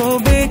 खुद को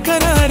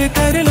बेकरार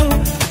कर लो।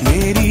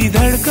 मेरी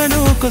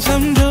धड़कनों को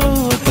समझो,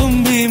 तुम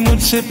भी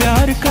मुझसे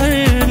प्यार कर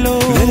लो।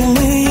 दिल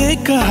ने ये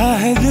कहा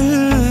है दिल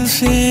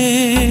से,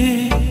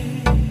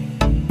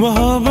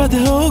 मोहब्बत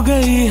हो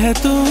गई है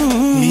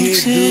तुमसे। ये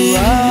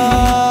दुआ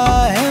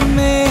है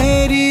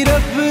मेरी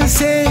रब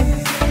से,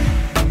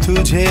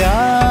 तुझे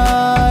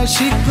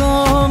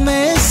आशिकों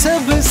में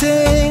सबसे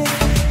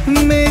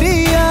मेरी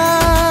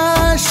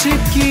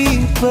आशिकी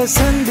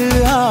पसंद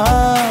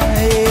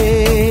आए,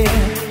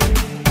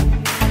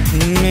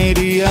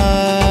 मेरी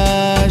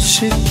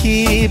आशिकी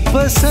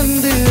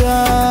पसंद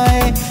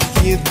आए।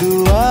 ये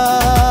दुआ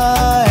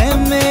है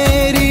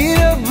मेरी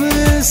रब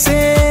से।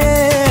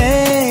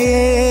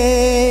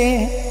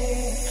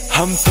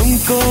 हम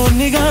तुमको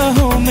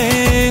निगाहों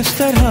में इस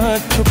तरह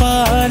छुपा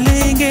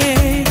लेंगे,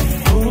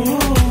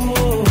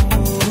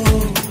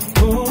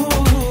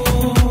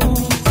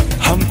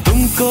 हम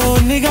तुमको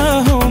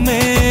निगाहों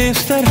में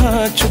इस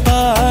तरह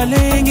छुपा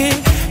लेंगे।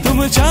 तुम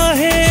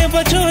चाहे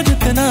बचो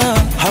जितना,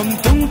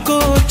 तुमको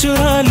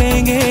चुरा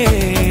लेंगे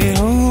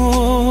हो।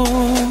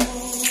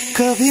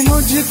 कभी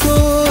मुझको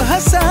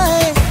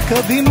हंसाए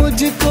कभी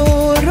मुझको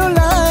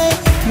रुलाए,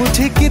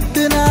 मुझे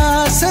कितना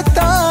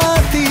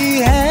सताती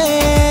है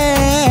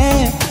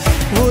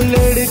वो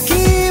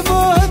लड़की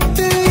बहुत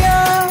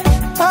याद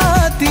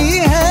आती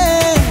है,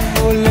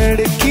 वो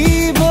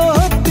लड़की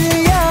बहुत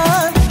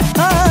याद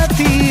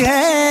आती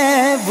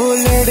है, वो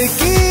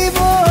लड़की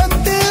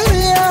बहुत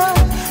याद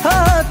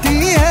आती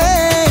है,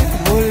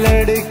 वो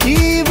लड़की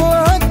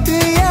बहुत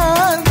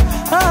याद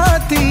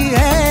आती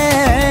है।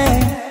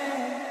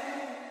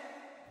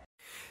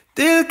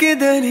 दिल के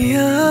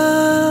दरिया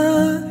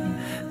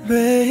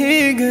बह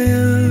ही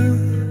गया,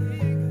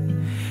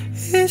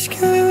 इश्क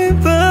में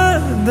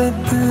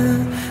इबादत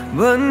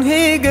बन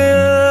ही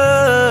गया,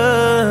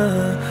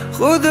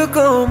 खुद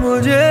को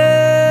मुझे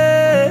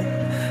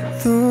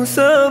तू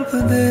सौंप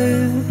दे,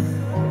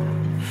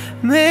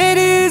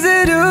 मेरी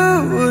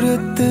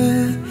जरूरत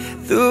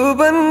तू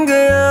बन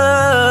गया,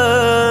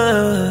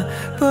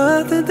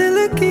 बात दिल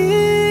की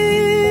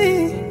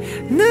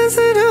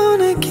नजरों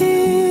ने की,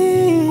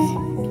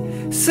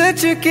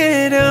 सच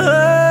कह रहा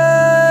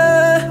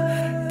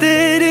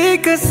तेरी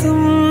कसम,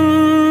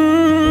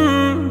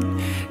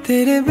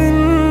 तेरे बिन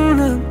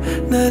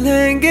न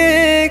लेंगे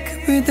एक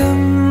भी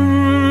दम,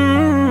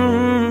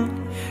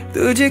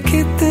 तुझे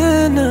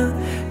कितना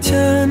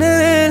जाने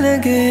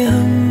लगे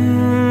हम,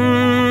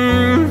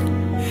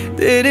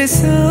 तेरे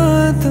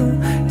साथ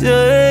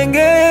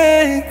जाएंगे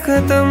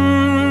खत्म,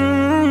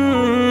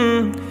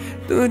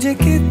 तुझे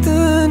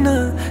कितना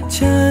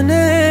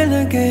जाने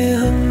लगे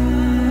हम।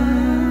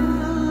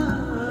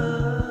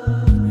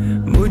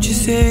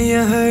 मुझसे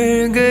यह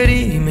हर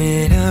घड़ी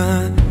मेरा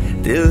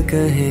दिल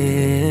कहे,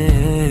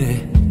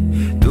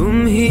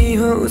 तुम ही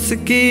हो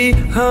उसकी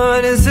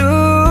आरज़ू,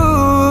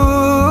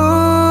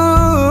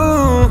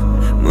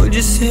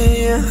 मुझसे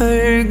यह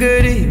हर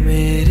घड़ी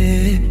मेरे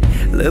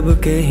लब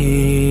कहे,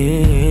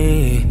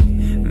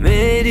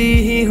 मेरी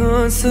ही हो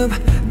सब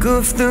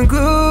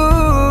गुफ्तगू,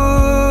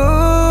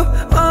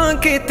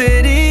 आंखें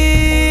तेरी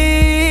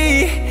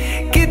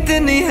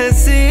कितनी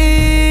हंसी,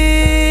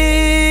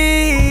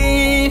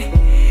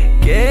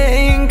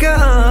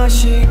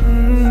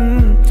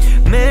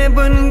 मैं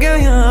बन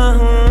गया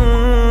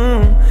हूँ,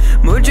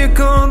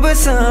 मुझको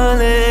बसा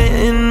ले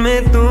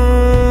इनमें तू,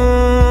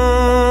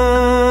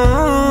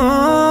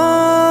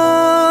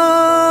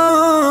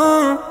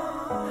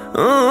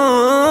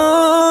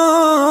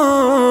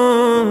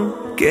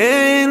 के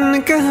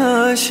इनका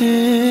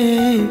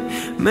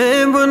आशिक मैं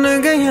बन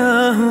गया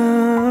हूँ,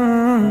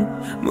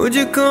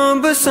 मुझको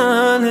बसा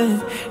ले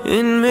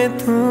इनमें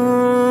तू,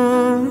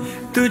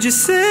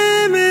 तुझसे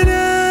मेरा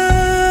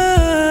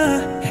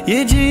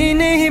ये जी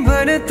नहीं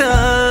भरता,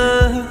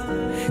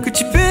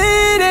 कुछ पे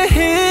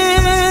रहे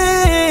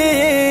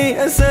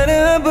असर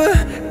अब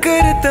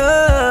करता,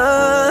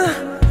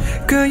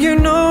 girl you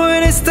know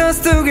when it starts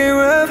to get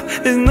rough,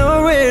 there's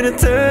nowhere to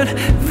turn,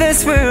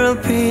 that's where I'll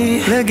be।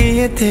 लगी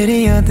है तेरी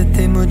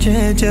आदतें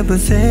मुझे जब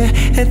से,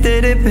 है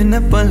तेरे बिना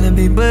पल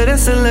भी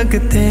बरस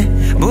लगते,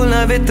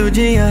 बुलावे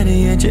तुझे यारी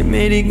है जे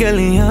मेरी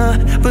गलियां,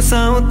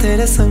 बसाऊं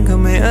तेरे संग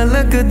में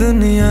अलग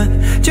दुनिया,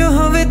 जो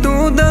होवे तू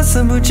उदास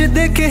मुझे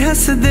देखे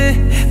हंस दे,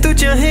 तू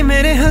चाहे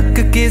मेरे हक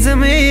की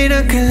ज़मीन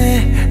रख ले,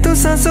 तू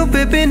सांसों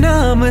पे भी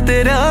नाम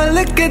तेरा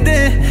लिख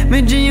दे,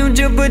 मैं जीऊं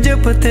जब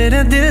जब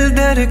तेरा दिल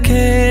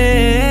धड़के।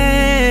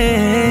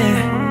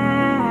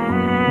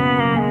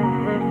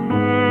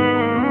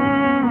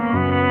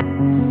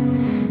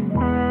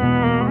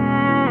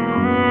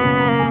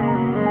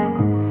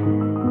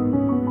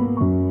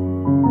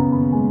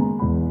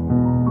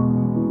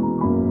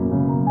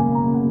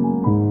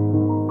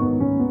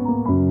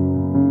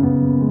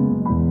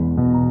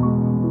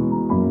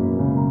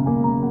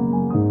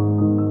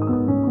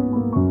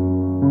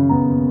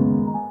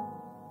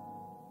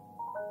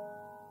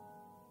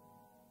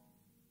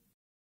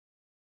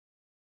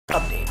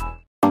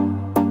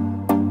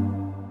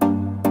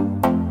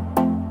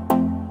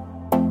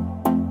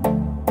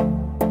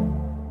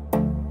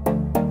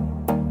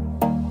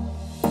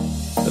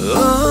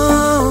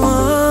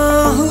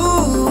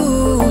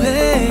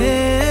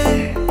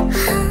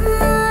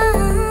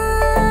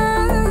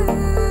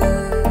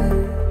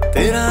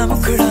 तेरा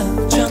मुखड़ा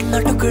चांदना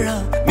टुकड़ा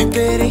मैं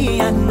तेरी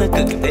अनक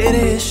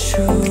तेरे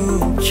शू,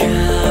 क्या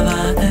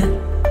बात है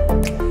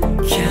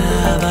क्या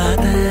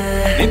बात है,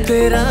 मैं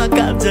तेरा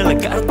काजल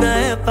करता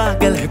है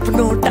पागल,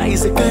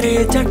 हिप्नोटाइज करे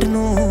जट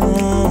नू,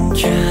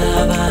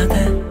 क्या बात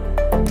है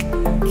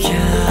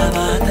क्या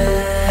बात है।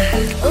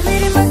 ओ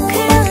मेरे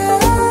मखड़ा,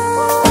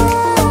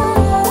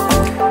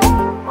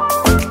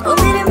 ओ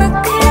मेरे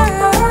मखड़ा,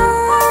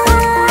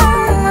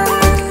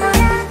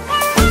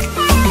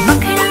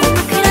 मखड़ा मखड़ा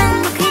मखड़ा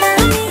मखड़ा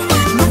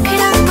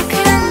मखड़ा मखड़ा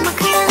मखड़ा मखड़ा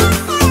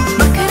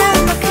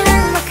मखड़ा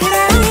मखड़ा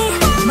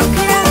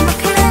मखड़ा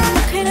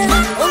मखड़ा,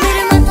 ओ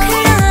मेरे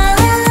मखड़ा,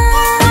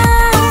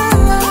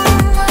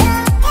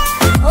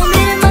 ओ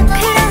मेरे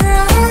मखड़ा,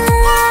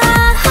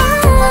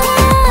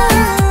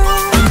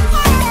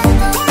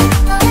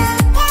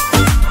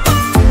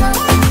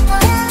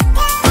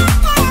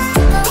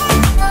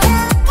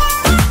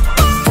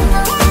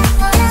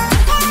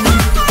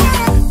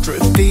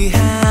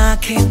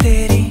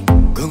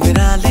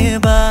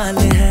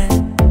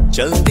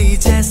 चलती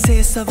जैसे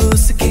सब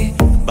उसके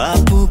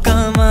बापू का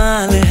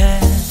माल है।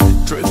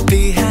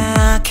 ट्रिपी है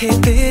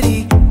आंखें तेरी,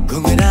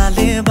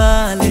 घुंघराले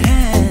बाल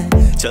है।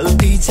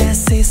 चलती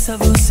जैसे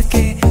सब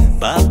उसके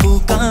बापू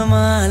का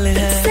माल है।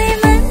 तुझसे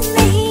मन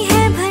नहीं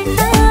है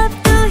भरना, अब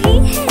तो ही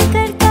है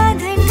करता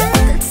धरना।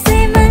 तुझसे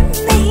मन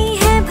नहीं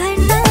है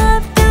भरना,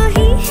 अब तो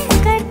ही है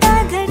करता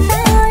धरना।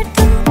 और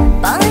तू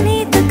पानी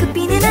तक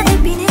पीने ना दे,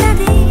 पीने ना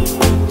दे।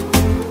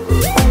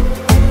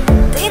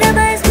 तेरा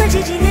बस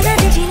मुझे जीने ना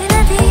दे, जीने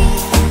ना दे।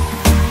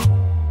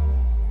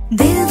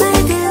 दिल भर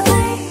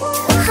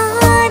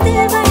हाँ दिल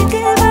भर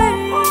दिल भर।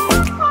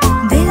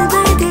 दिल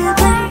भर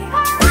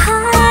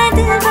हाँ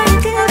दिल भर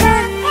दिल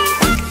भर।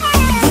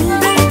 दिल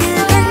भर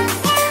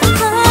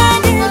हाँ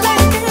दिल भर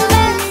दिल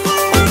भर।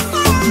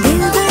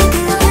 दिल भर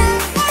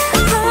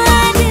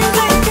हाँ दिल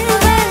भर दिल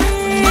भर।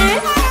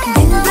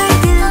 दिल भर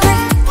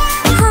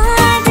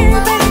हाँ दिल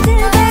भर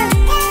दिल भर।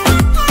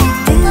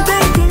 दिल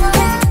भर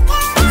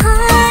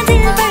हाँ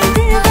दिल भर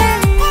दिल भर।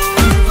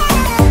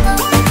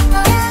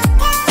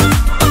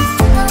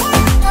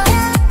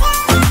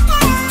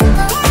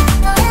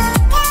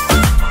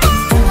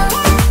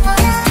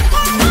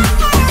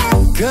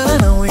 Girl, I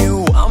know you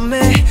want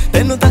me,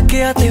 तेनू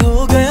तकिया ते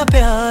हो गया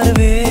प्यार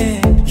वे।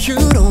 You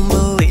don't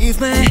believe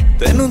me,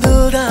 तेनू दिल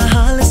दा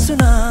हाल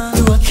सुना।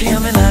 तू अखियां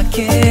मिला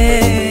के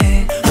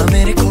हाँ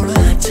मेरे कोल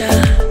आजा,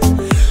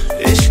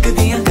 इश्क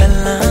दियां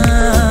गल्लां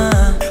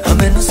हाँ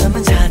मैनू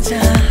समझा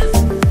जा।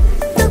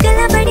 तू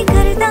गल्लां बड़ी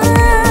करदा,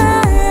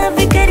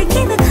 वे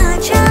करके दिखा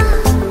जा।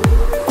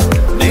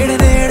 नेड़े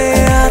नेड़े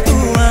आ तू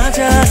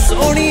आजा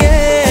सोनिए।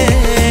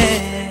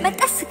 मैं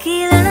दस की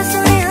लड़ा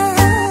सुनिया,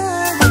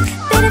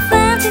 तेरे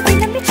फैन दी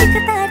लंबी चिक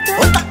तार तो।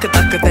 ओ तक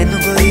तक तेनू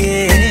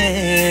गोलिए,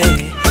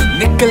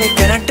 निकले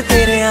करंट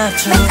तेरे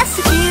आँचों। मैं दस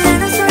की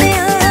लड़ा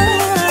सुनिया,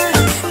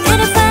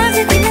 तेरे फैन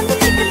दी लंबी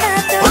चिक तार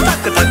तो। ओ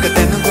तक तक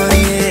तेनू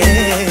गोलिए,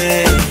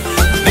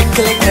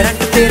 निकले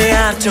करंट तेरे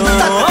आँचों।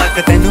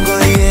 तक तेनू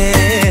गोलिए,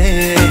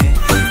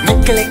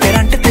 निकले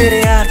करंट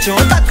तेरे आँचों।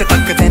 तक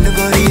तक तेनू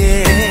गोलिए,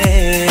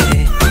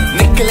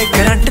 निकले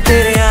करंट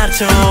तेरे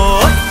आँचों।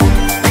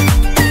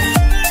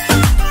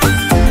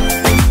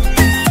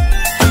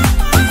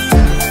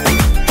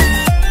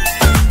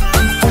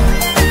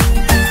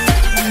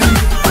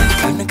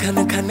 खन खन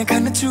खन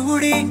खन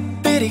चूड़ी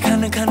तेरी,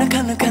 खन खन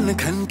खन खन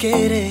खन के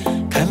रे।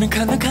 खन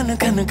खन खन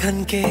खन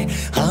खन के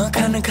हाँ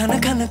खन खन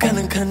खन खन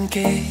खन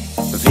के।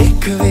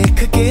 वेख वेख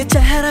के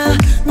चेहरा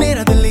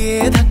मेरा दिल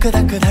ये धक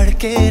धक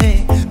धड़के रे।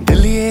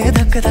 दिल ये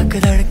धक धक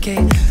धड़के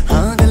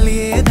हाँ दिल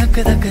ये धक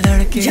धक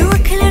धड़के। जो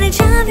अख लड़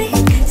जावे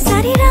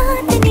सारी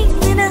रात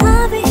नींद न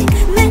आवे।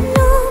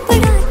 मैनू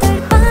बड़ा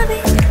तड़पावे,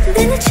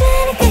 दिल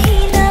चैन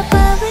कहीं ना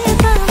पावे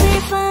पावे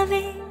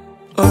पावे।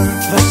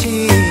 Urvashi,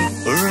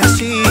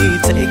 Urvashi,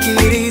 take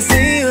it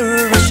easy,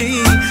 Urvashi,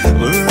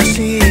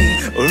 Urvashi,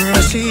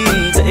 Urvashi,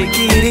 take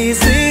it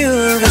easy,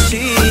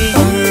 Urvashi,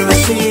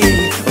 Urvashi,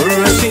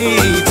 Urvashi,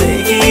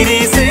 take it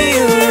easy,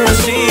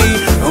 Urvashi.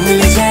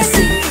 उंगली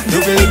जैसी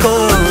दुबली को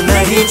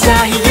नहीं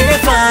चाहिए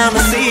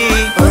pharmacy.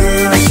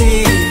 Urvashi,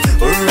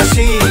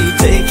 Urvashi,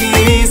 take it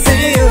easy,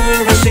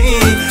 Urvashi,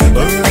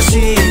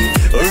 Urvashi,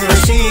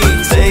 Urvashi,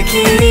 take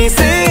it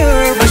easy,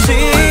 Urvashi.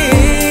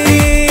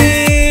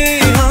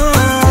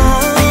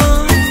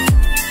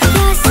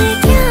 कैसे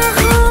क्या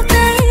हो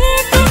गए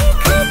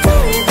देखते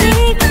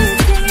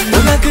देखते।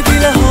 लग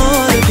दिल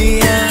होर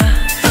दिया,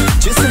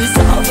 जिस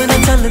हिसाब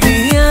न चल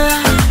दिया।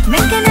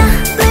 मैं कहना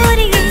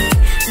गोरिये,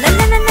 ना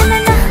ना ना ना ना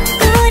ना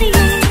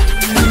गोरिये।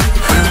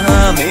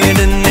 हाँ मेड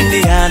इन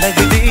इंडिया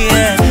लगदी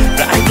है,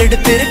 ब्रांडेड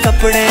तेरे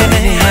कपड़े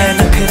नहीं है।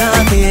 नखरा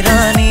तेरा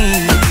नी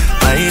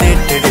हाई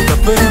रेटेड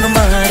कपड़ों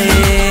मारे।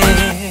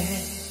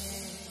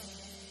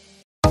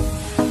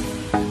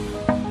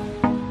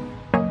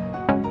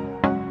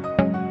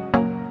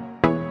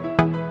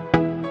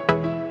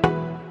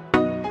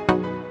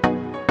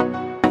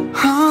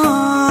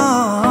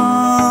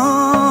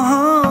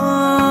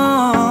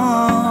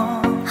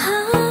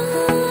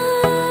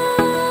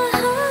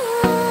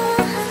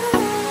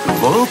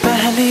 वो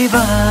पहली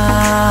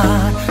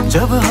बार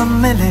जब हम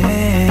मिले,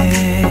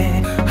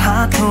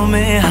 हाथों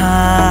में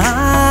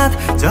हाथ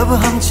जब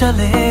हम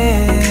चले।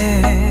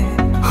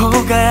 हो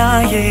गया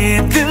ये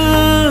दिल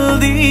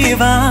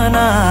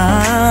दीवाना,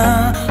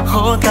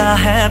 होता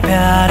है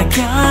प्यार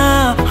क्या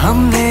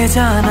हमने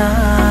जाना।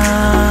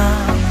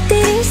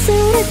 तेरी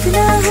सूरत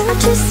ना हो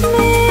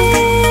जिसमें,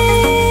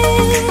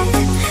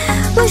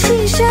 वो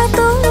शीशा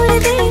तोड़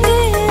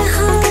देंगे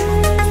हम।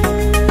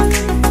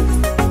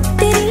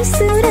 तेरी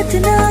सूरत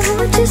ना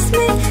हो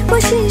जिसमें, वो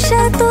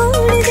शीशा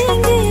तोड़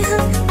देंगे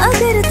हम।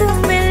 अगर तुम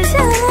मिल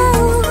जाओ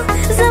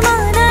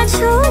जमाना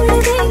छोड़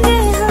देंगे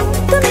हम।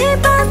 तुम्हें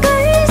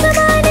पाकर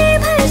जमाने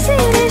भर से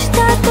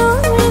रिश्ता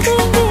तोड़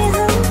देंगे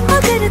हम।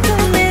 अगर तुम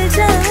मिल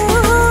जाओ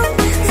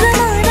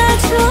जमाना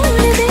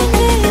छोड़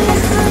देंगे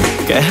हम।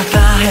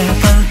 कहता है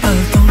पल पल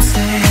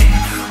तुमसे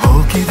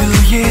होगी दिल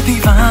ये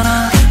दीवाना।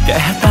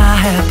 कहता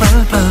है पल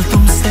पल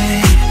तुमसे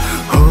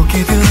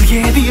होगी दिल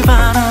ये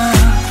दीवाना।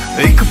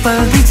 एक पल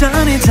भी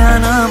जाने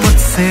जाना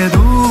मुझसे से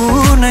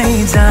दूर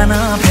नहीं जाना,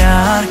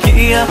 प्यार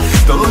किया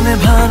तो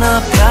निभाना,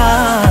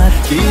 प्यार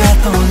किया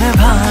तो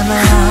निभाना।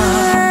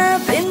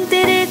 बिन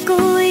तेरे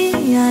कोई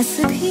आस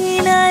भी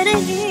ना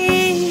रही,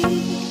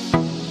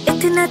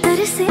 इतना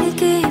तरसे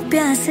के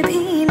प्यास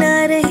भी ना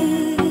रही।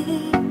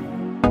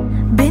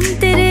 बिन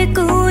तेरे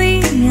कोई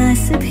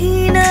आस भी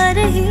ना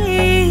रही,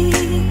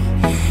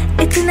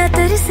 इतना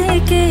तरसे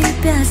के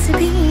प्यास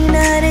भी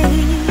ना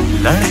रही।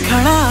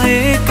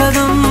 लड़खड़ाए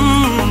कदम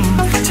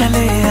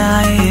चले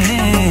आए,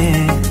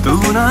 तू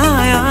ना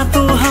आया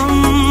तो हम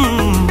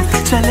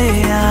चले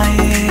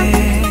आए,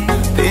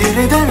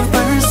 तेरे दर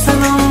पर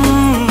सनम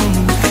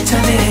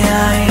चले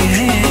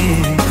आए,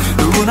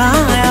 तू ना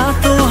आया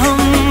तो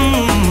हम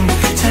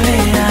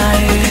चले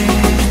आए।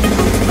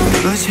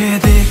 तुझे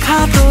देखा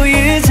तो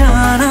ये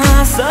जाना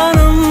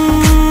सनम,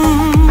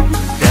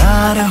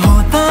 प्यार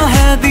होता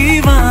है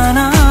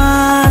दीवाना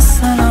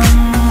सनम।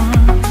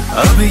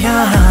 अब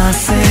यहाँ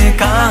से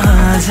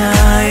कहाँ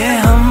जाए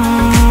हम,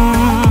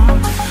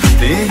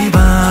 तेरी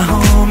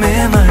बाहों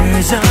में मर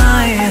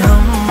जाए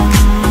हम।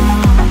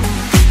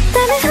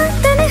 तन्हा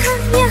तन्हा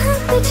यहाँ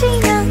पे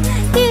जीना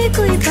ये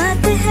कोई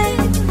बात है,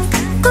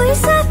 कोई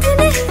साथ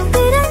नहीं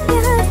तेरा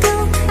यहाँ तो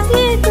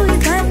ये कोई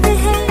बात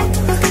है।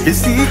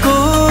 किसी को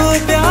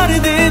प्यार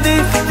दे दे,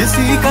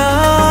 किसी का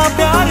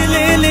प्यार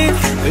ले ले,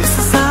 इस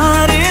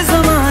सारे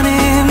जमाने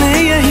में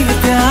यही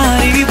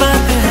प्यारी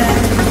बात है।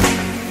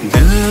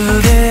 दिल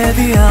दे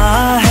दिया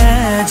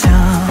है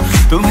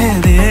जहाँ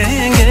तुम्हें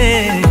देंगे,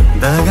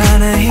 दगा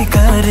नहीं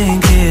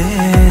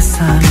करेंगे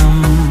सनम।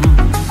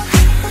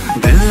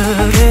 दिल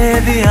दे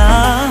दिया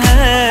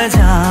है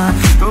जहाँ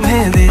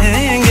तुम्हें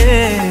देंगे,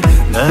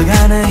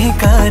 दगा नहीं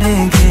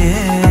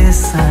करेंगे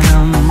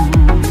सनम।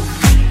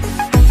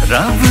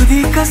 रब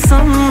दी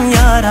कसम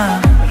यारा,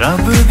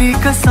 रब दी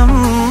कसम,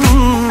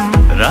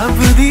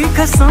 रब दी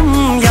कसम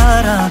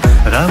यारा,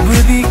 रब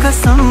दी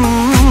कसम।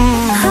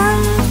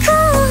 हमको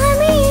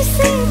हमें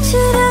से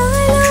चुरा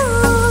लो,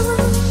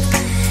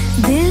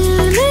 दिल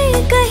में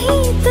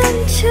कहीं तुम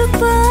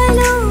छुपा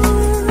लो।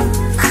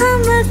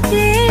 हम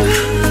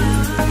अकेले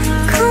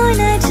खो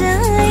न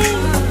जाए,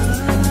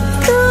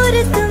 दूर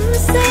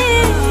तुमसे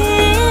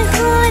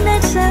हो न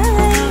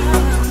जाए।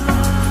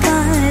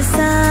 पास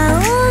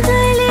आओ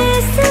गले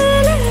से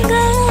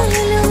लगा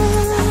लो।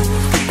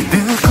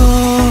 दिल को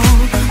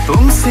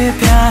तुमसे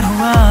प्यार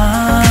हुआ,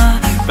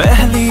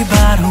 पहली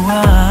बार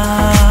हुआ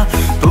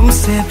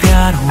तुमसे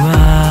प्यार हुआ।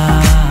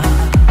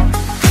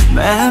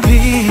 मैं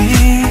भी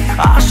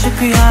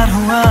आशिक यार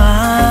हुआ,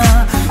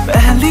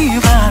 पहली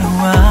बार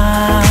हुआ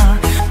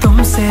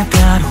तुमसे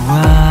प्यार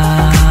हुआ।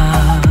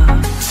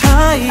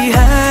 छाई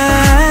है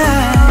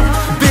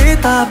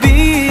बेताबी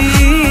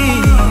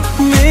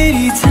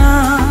मेरी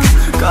जान,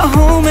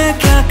 कहूँ मैं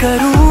क्या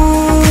करूँ।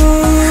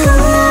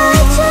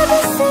 जब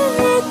से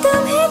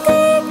तुम्हें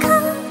देखा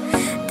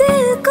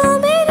दिल को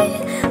मेरे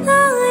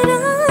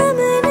आराम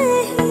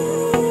नहीं,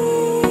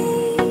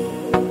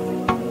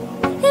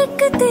 एक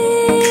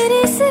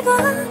तेरे सिवा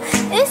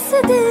इस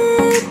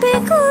दिल पे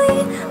कोई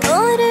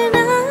और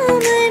नाम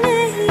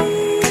नहीं।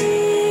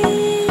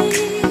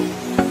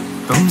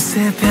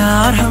 तुमसे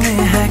प्यार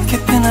हमें है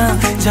कितना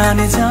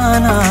जाने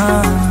जाना,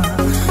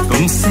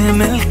 तुमसे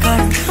मिलकर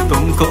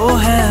तुमको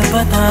है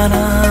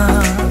बताना।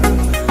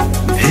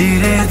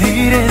 धीरे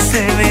धीरे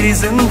से मेरी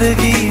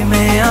जिंदगी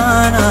में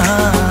आना,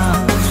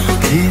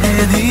 धीरे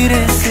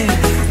धीरे से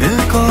दिल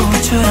को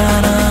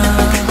चुराना।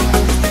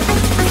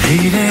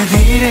 धीरे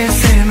धीरे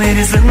से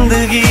मेरी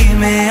जिंदगी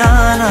में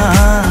आना,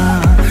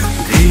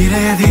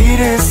 धीरे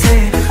धीरे से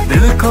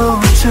दिल को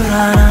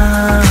चुराना।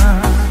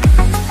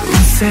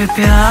 तुमसे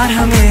प्यार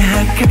हमें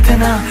है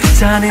कितना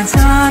जाने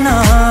जाना,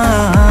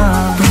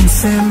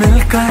 तुमसे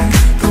मिलकर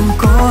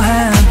तुमको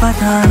है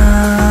बताना।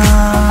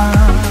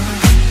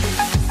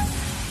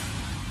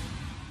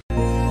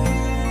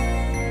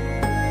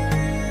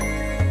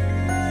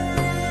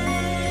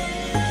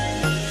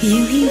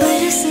 यूं ही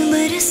बरस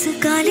बरस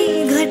काली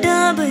घटा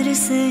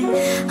बरसे,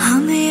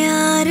 हमें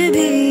यार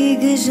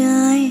भीग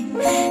जाए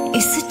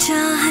इस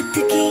चाहत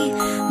की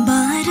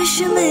बारिश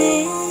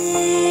में।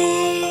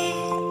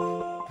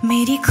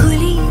 मेरी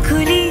खुली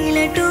खुली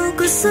लटों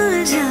को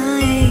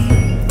सुलझाए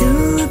तू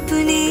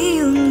अपनी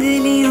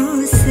उंगलियों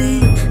से,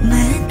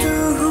 मैं तो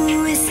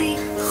हूँ इसी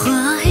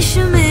ख्वाहिश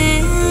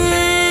में।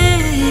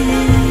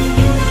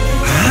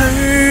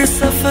 हर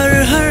सफर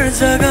हर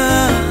जगह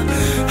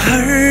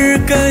हर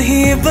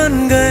कहीं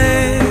बन गए,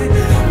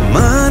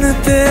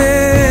 मानते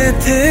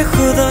थे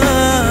खुदा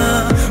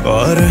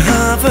और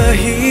हाँ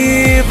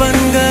वही बन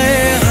गए।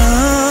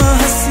 हाँ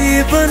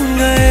हंसी बन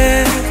गए,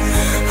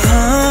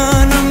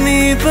 हाँ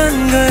नमी बन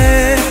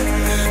गए,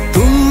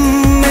 तुम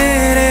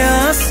मेरे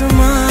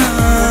आसमां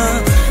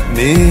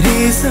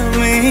मेरी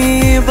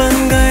ज़मीं बन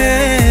गए।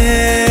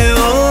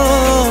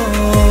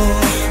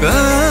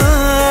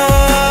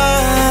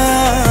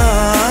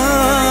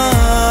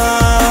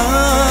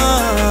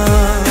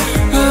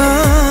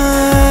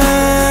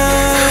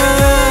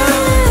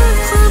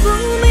 ख्वाबों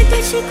में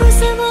तुझको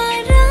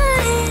संवारा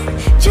है,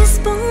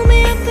 जज्बों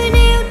में अपने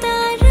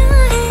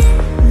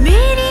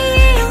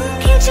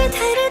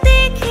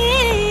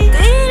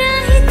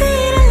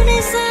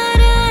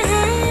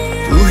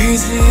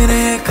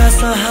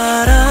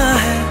सहारा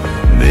है,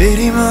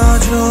 मेरी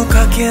मौजों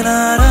का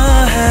किनारा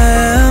है,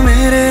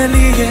 मेरे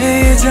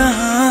लिए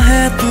जहां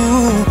है तू,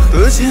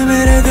 तुझे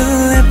मेरे दिल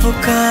ने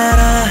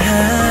पुकारा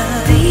है।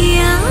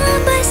 पिया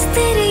बस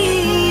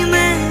तेरी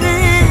मैं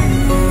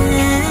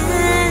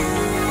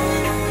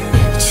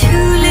छू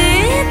ले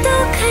तो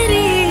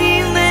खरी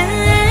मैं,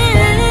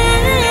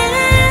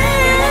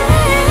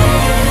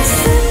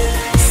 सुन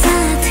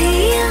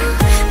साथिया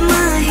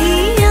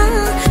माहिया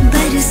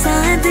बरसा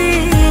दे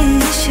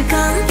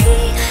इश्क़ा की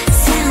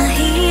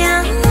स्याहिया,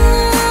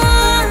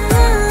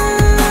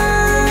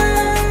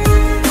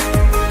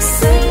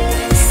 सुन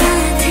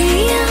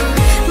साथिया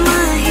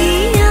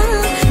माहिया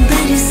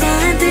बरसा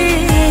दे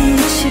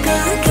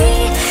इश्क़ा की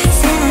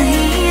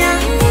स्याहिया।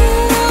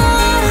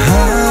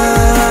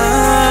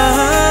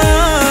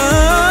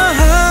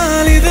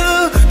 हाली दिल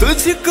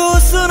तुझको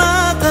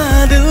सुनाता,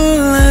 दिल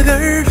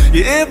अगर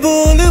ये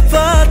बोल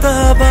पाता,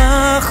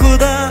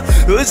 बाखुदा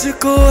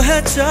तुझको है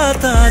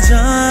चाहता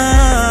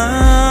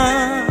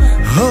जान।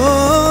 हो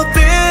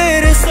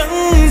तेरे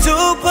संग जो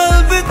पल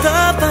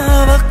बिताता,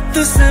 वक्त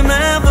से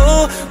मैं वो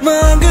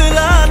मांग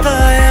लाता,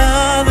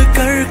 याद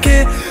करके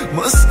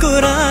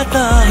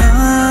मुस्कुराता।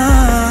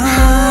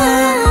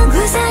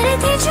 गुज़ारे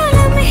थे जो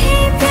लम्हे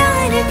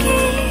प्यार के,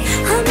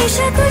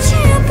 हमेशा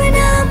तुझे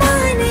अपना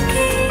मान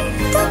के,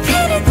 तो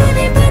फिर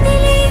तूने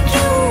बदली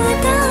क्यों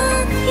अता,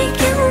 ये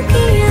क्यों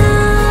किया।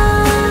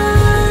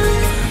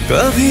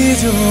 कभी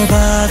जो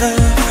बादल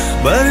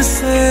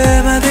बरसे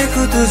मैं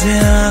देखूं तुझे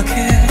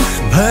आंखें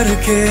भर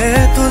के,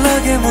 तो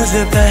लगे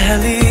मुझे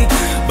पहली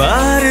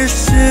बारिश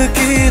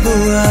की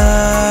दुआ।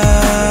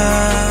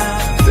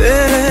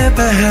 तेरे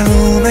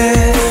पहलू में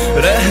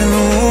रह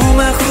लूं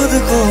मैं खुद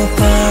को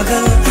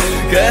पागल,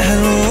 कह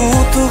लूं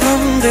तू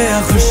गम दे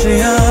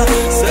खुशियां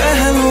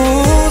सह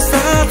लूं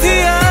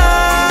साथिया।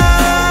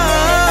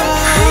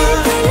 हर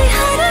पल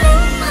हर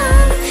लम्हा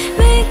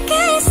मैं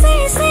कैसे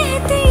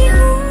सहती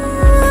हूँ,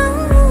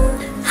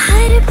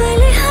 हर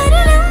पल हर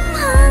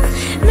लम्हा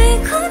मैं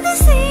खुद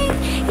से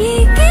ये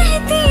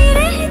कहती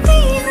रहती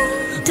हूँ।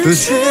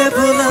 तुझे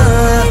भुला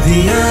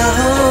दिया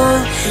हो,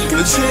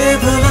 तुझे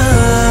भुला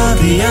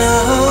दिया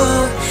हो,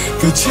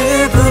 तुझे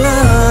भुला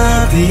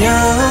दिया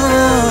हो,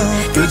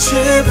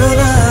 तुझे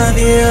भुला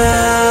दिया।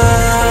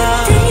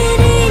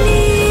 तेरे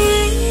लिए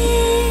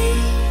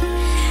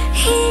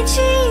ही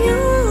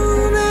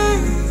जीऊँ मैं,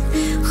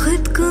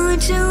 खुद को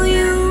जीऊँ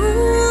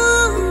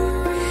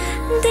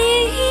दे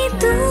ही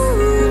दूँ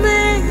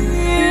मैं,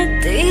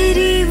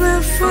 तेरी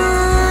वफा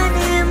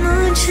ने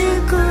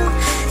मुझको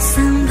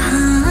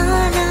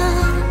संभाला,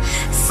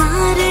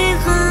 सारे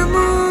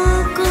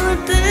गमों को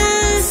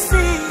दिल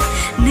से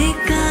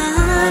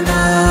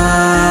निकाला।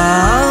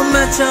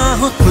 मैं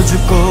चाहूँ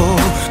तुझको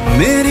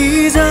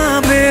मेरी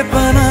जान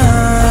बेपनाह,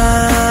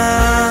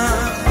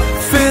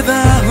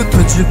 फिदा हूँ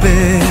तुझ पे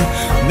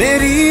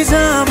मेरी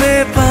जान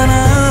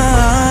बेपनाह,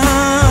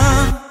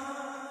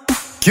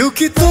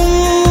 क्योंकि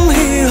तुम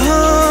ही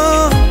हो,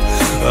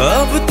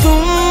 अब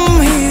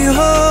तुम ही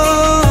हो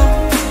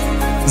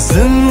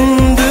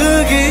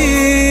जिंदगी,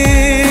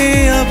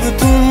 अब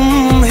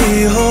तुम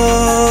ही हो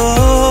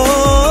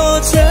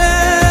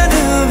चैन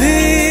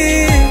भी,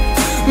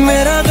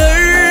 मेरा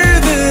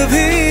दर्द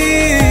भी,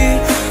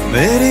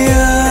 मेरी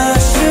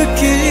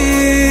आशिकी,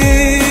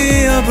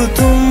 अब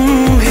तुम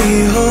ही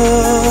हो।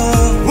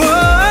 वो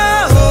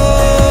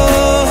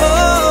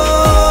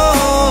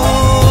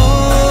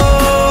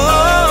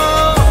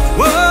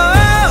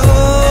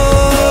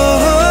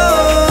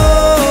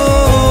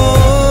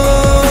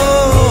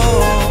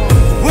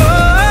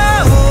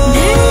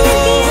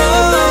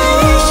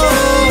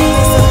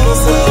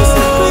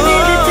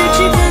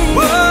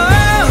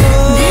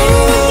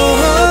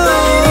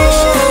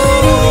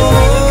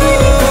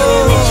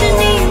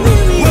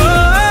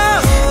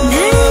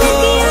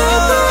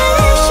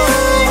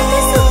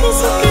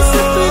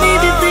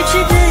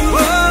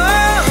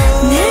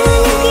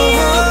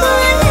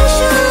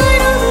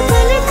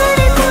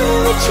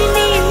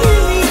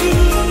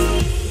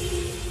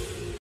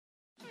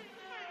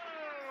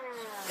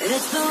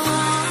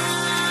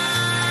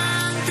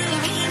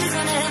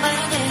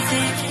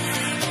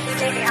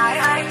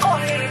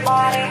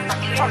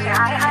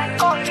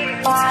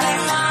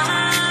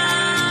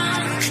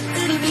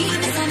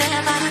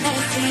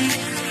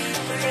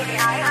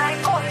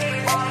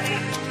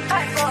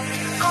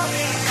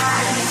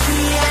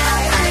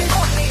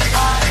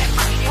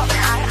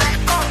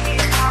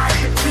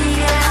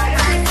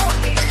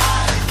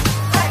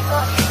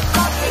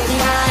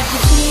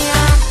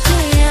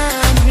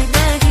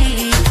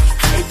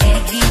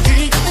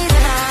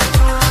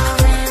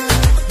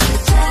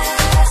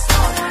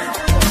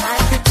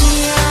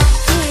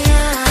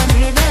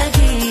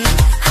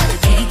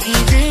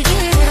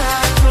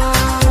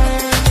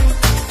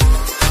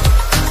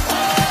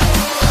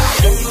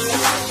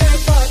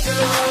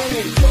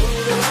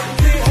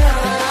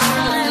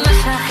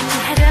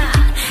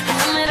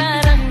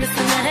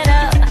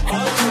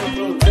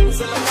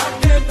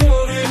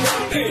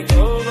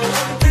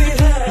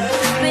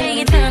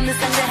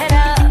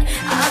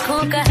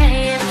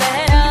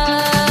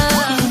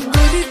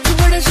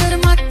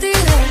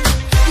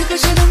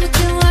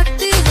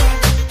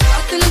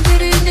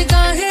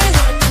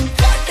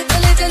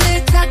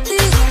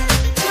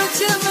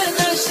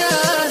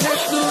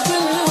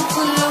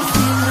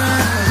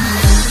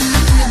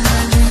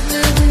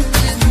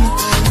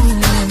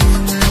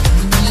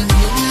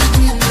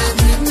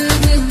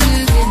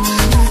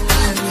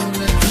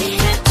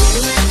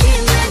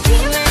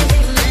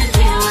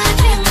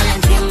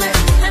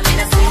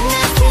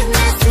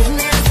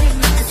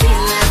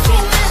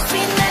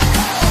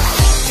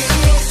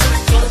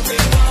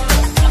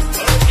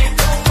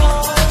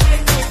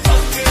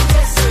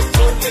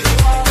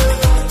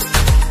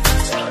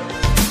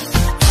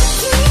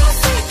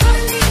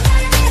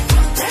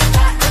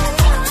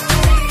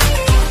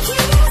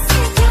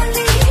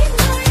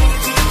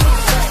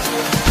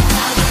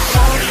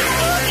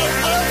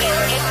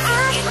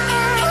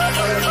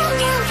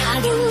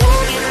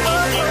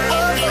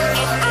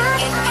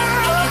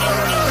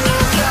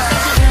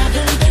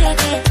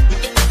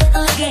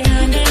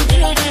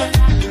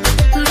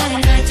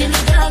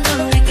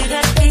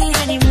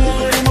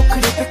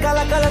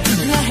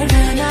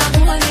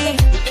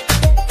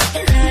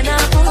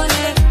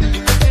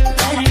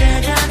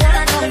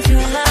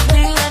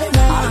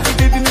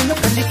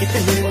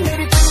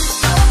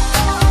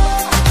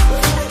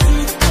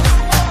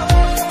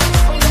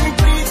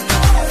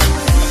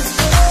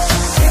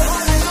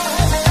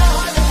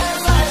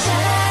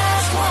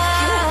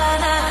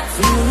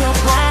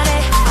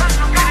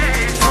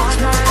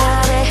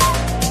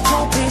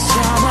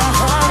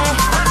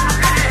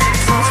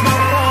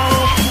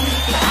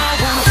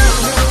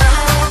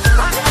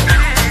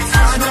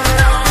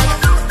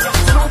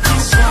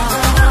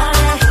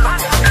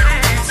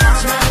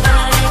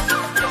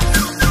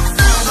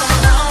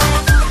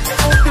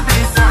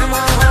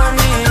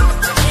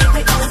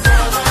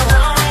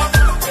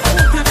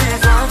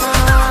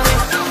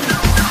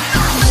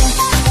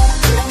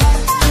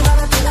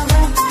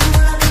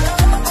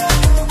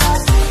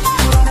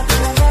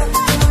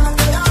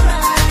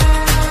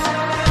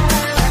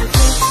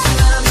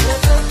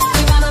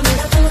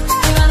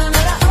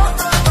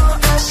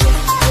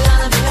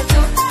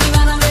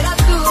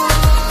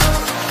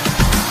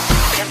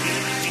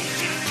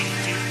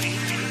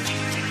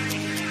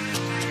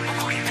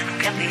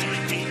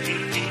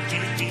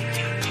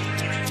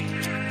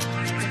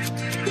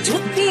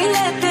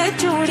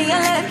चूड़ियां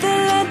लेते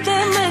लेते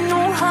मैनू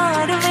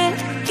हार वे,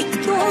 एक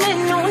तू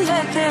मैनू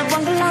लेते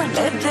बंगला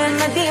लेते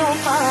नदियों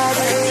पार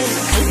वे,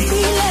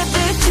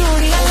 लेते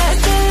चूड़ियां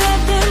लेते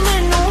लेते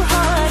मैनू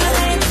हार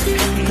वे,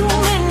 एक तू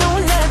मैनू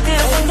लेते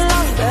बंगला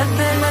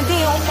लेते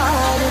नदियों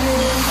पार वे।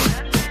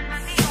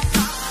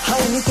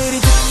 हाय नी तेरी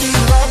जुत्ती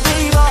वाह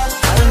भई वाह,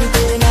 हाय नी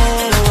तेरे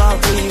नैन वाह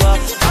भई वाह,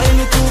 हाय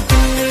नी तू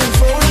कितनी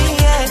सोहनी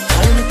है,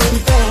 हाय नी तेरी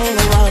भैन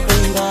वाह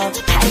भई वाह,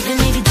 हाय नी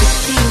मेरी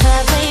जुत्ती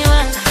वाह भई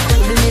वाह, हाय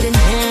नी मेरे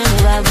नैन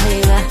वाह भई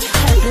वाह,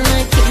 हाय नी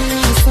मैं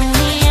कितनी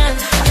सोहनी है,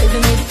 हाय नी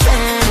मेरी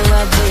भैन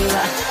वाह भई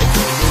वाह।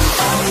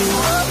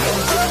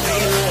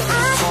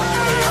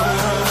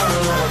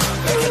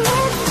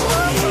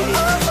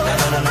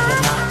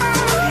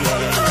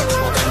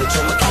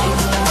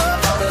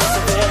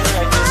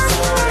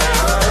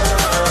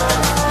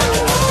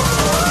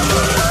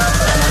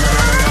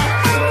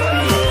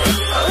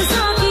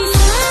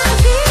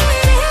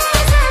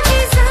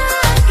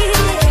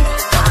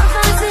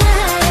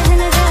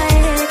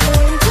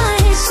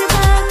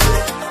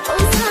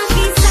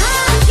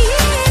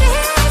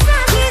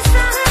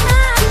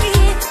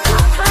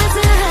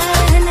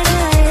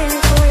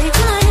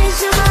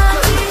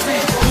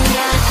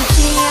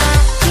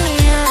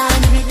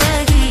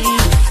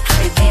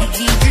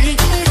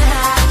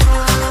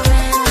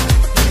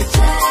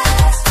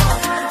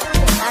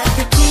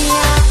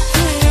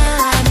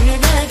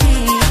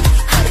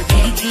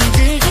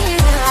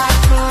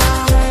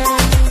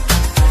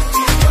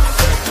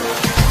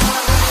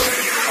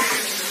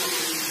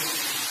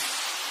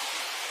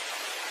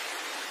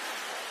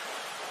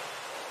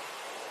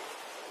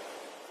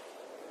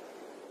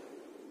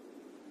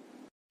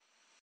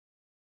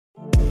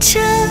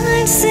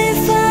 चाँद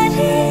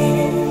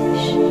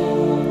सिफारिश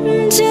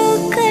जो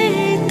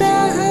करता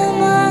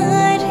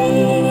हमारी,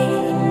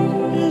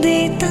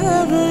 देता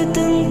वो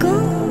तुमको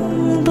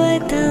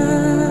बता,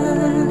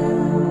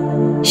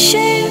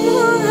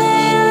 शर्मो है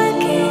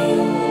आगे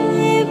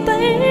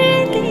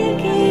पर्दे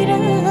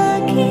गिरा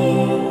के,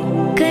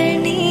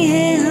 करनी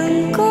है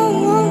हमको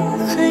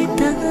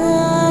खता,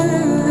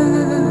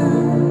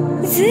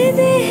 जिद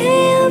है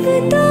अब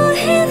तो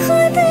है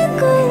खुद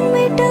को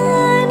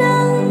मिटाना,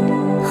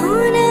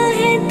 होना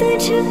है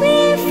तुझ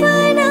में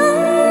फना।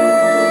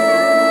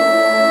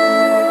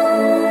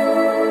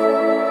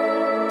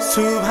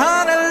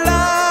 सुभान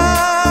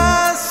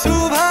अल्लाह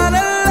सुभान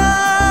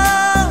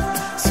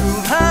अल्लाह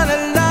सुभान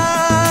अल्लाह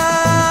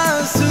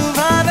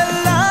सुभान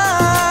अल्लाह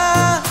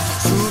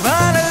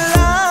सुभान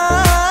अल्लाह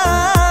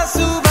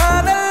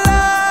सुभान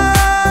अल्लाह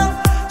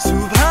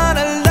सुभान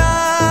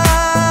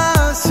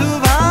अल्लाह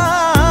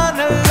सुभान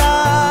अल्लाह।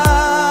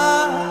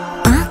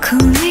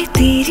 आँखों में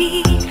तेरी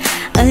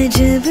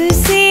अजब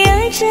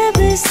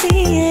सी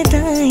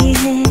अदाएं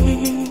हैं,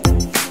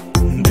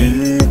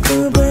 दिल को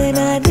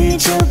बना दे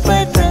जो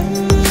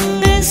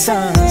पतंग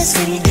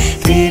सांसें,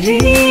 तेरी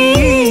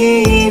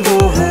वो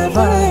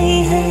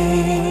हवाएं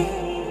हैं।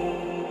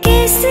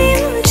 कैसे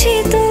मुझे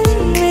तुम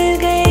मिल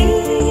गई,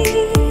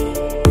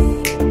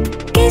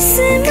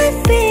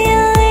 किस्मत पे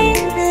आए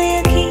न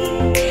यकीन,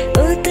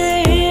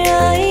 उतर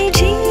आए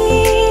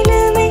झील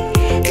में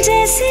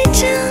जैसे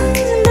चांद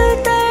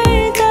उतरता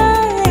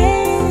है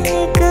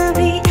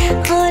कभी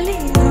हौले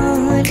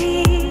हौले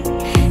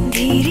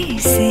धीरे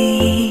से।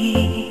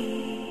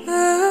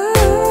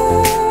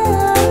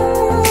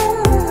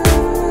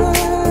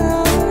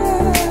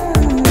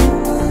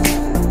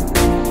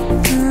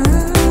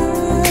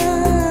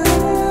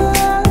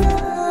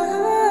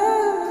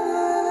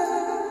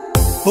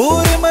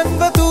 और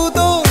मन तू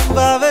तो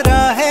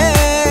बावरा है,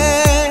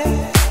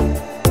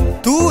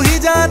 तू ही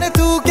जाने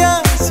तू क्या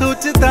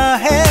सोचता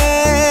है,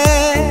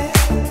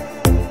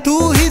 तू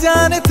ही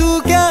जाने तू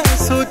क्या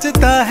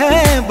सोचता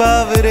है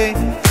बावरे,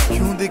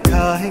 क्यों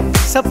दिखाए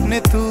सपने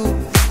तू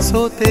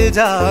सोते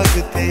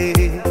जागते,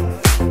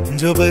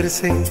 जो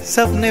बरसे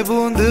सपने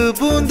बूंद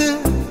बूंद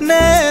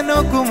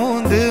नैनों को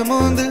मूंद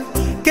मूंद,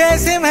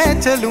 कैसे मैं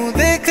चलूं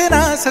देख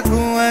ना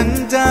सकूं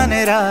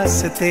अनजाने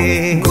रास्ते।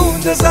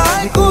 गूंज सा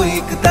कोई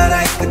एक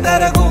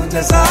तारा गूंज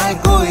सा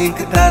कोई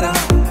एक तारा,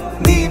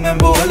 दी मैं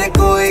बोले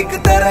कोई एक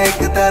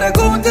तारा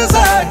गूंज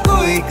सा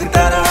कोई एक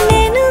तारा।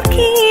 नैनों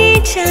की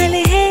चाल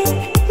है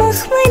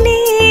मखमली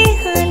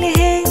हाल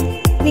है,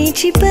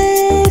 नीची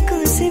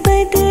पलकों से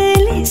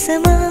बदले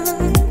समा,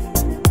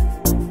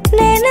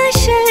 नैना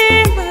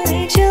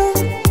शर्माए जो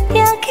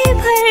आंखें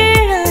भर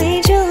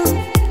आए जो,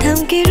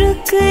 थम के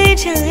रुक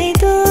जाए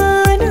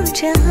दोनों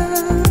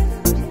जहां,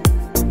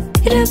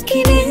 रब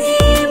की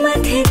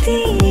नेमत है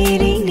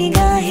तेरी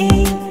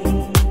निगाहें,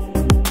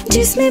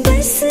 जिसमें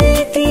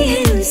बसती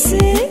है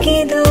उसकी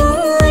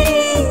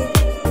दुआएं।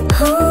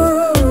 हो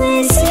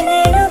ऐसे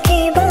नैनों की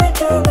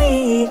बातों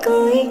में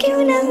कोई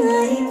क्यों ना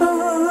आए, ओ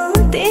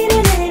तेरे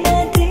नैना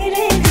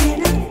तेरे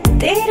नैना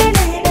तेरे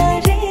नैना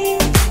रे,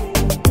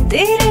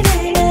 तेरे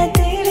नैना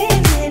तेरे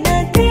नैना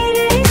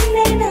तेरे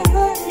नैना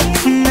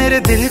रे। मेरे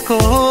दिल को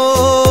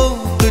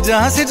तू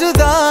जहाँ से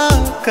जुदा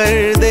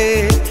कर दे,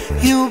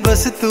 यूं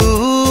बस तू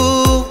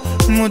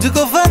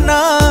मुझको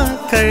फना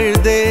कर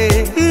दे,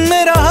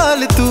 मेरा मेरा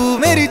हाल तू,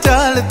 मेरी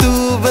चाल तू,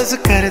 बस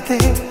करते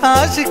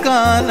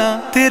आशिकाना।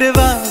 तेरे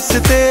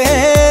वास्ते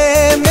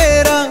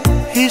मेरा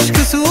इश्क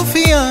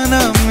सूफियाना,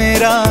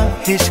 मेरा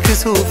इश्क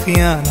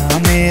सूफियाना,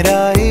 मेरा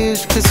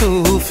इश्क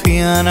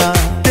सूफियाना।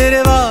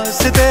 तेरे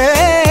वास्ते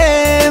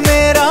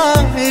मेरा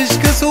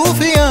इश्क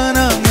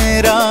सूफियाना,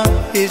 मेरा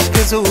इश्क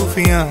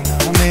सूफियाना,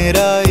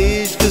 मेरा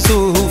इश्क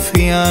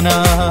सूफियाना।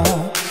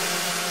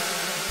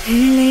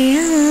 ले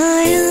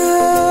आया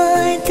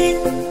दिल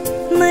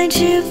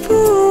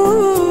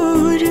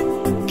मजबूर,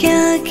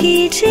 क्या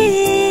कीजिए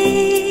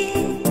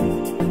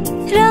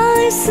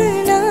रास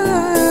ना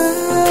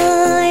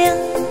आया,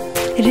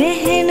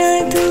 रहना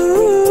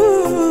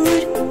दूर,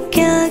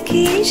 क्या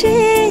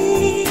कीजिए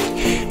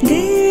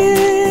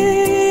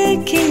दिल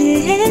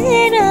कह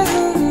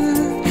रहा,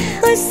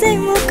 उसे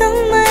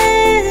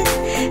मुकम्मल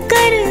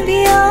कर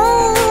दिया,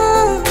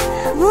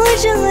 वो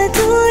जो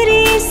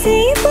अधूरी सी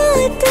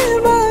बात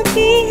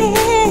बाकी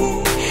है,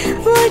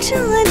 वो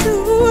जो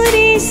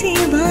अधूरी सी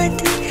बात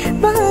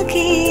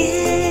बाकी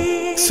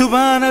है।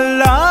 सुभान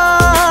अल्लाह,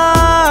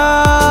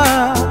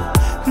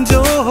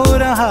 जो हो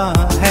रहा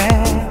है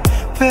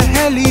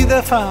पहली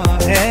दफा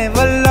है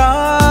वल्लाह,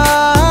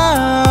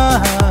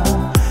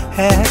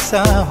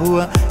 ऐसा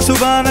हुआ।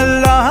 सुभान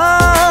अल्लाह,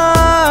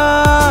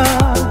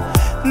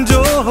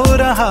 जो हो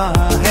रहा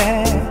है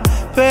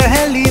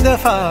पहली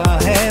दफा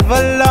है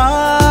वल्लाह,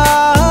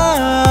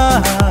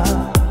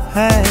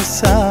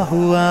 ऐसा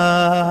हुआ।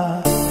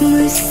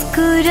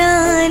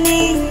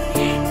 मुस्कुराने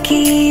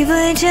की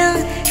वजह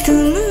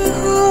तुम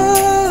हो,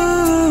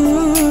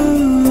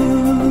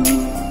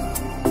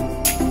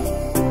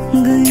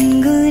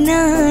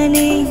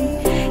 गुनगुनाने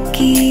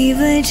की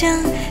वजह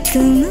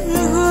तुम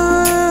हो,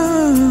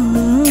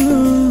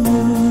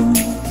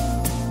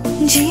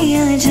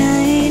 जिया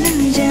जाए ना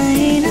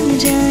जाए ना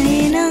जाए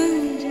ना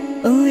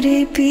और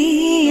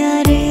पिया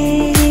रे,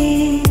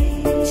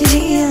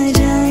 जिया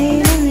जाए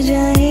ना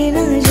जाए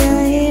ना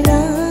जाए ना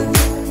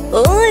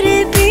और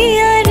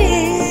पिया रे,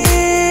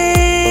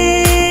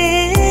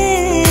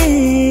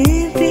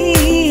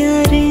 पिया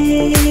रे।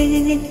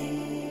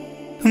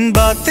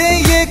 बातें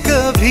ये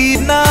कभी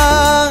ना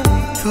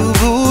तू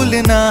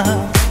भूलना,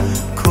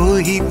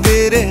 कोई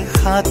तेरे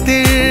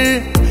खातिर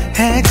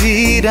है जी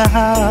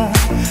रहा,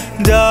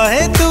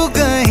 जाए तू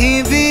कहीं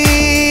भी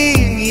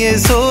ये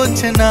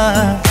सोचना,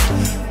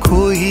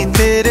 कोई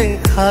तेरे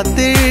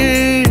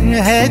खातिर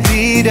है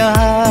जी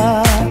रहा।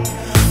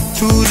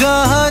 तू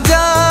जहाँ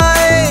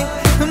जाए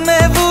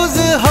महफूज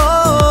हो,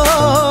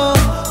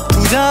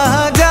 तू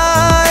जहाँ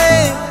जाए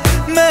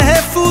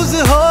महफूज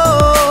हो,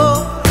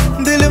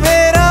 दिल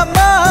मेरा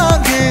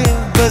मांगे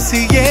बस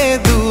ये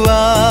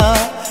दुआ,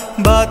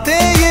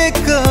 बातें ये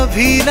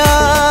कभी ना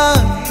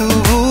तू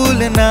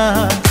भूलना,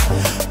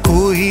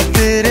 कोई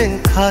तेरे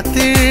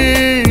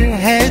खातिर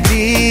है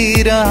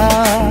जी रहा।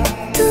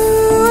 तू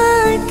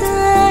आता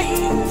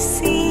है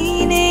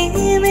सीने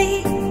में,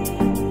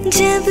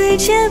 जब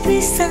जब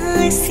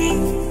सांसें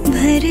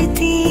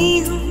भरती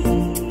हूँ,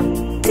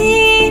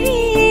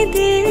 तेरे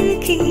दिल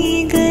की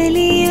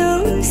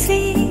गलियों से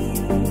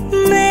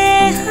मैं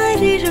हर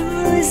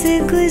रोज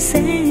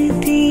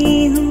गुजरती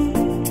हूँ,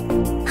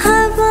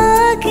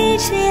 हवा के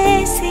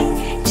जैसे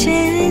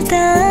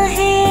चलता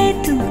है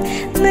तू,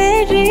 मैं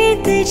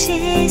रेत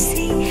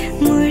जैसे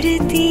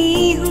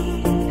मुड़ती हूँ,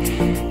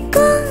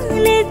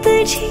 कौन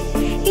तुझे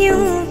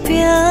यूं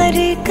प्यार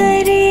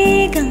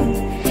करेगा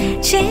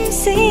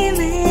जैसे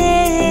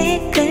मैं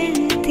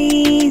करती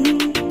हूँ।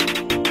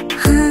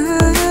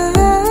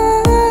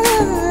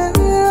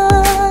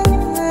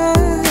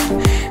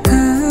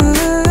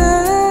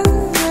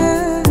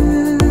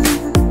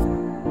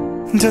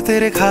 जो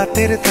तेरे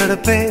खातिर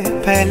तड़पे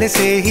पहले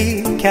से ही,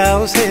 क्या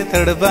उसे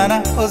तड़पाना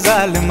ओ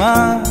जालिमा,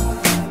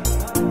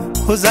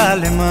 ओ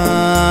जालिमा।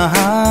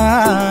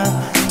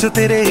 जो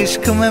तेरे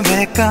इश्क में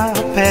बहका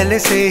पहले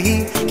से ही,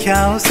 क्या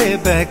उसे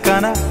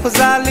बहकाना ओ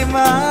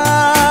जालिमा,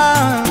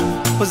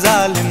 ओ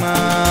जालिमा।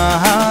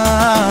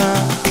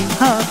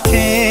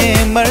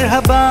 आँखें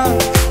मरहबा,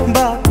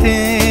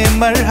 बातें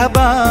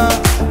मरहबा,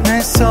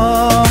 मैं 100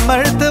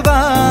 मर्तबा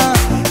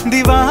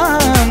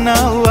दीवाना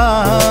हुआ,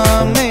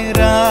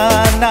 मेरा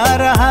ना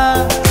रहा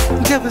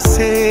जब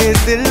से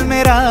दिल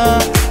मेरा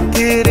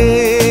तेरे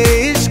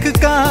इश्क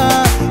का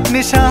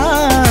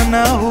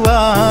निशाना हुआ,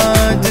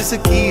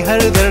 जिसकी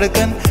हर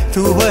धड़कन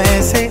तू हो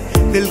ऐसे,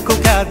 दिल को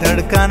क्या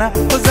धड़काना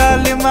ओ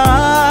जालिमा,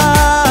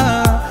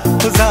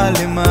 ओ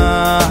जालिमा।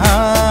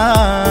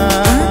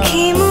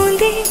 आँखें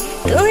मूंदे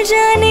तो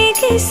जाने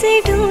किसे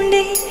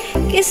ढूंढे,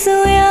 कि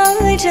सोया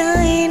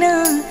जाए ना,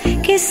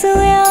 कि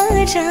सोया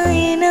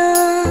जाए ना,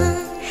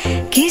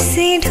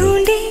 किसे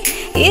ढूंढे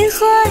ये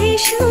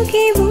ख्वाहिशों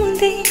की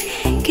बूंदे,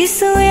 कि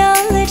सोया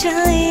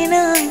जाए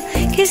ना,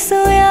 कि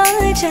सोया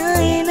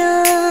जाए ना।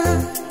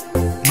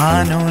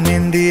 मानो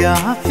निंदिया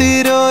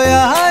फिर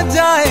रोया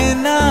जाए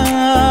ना,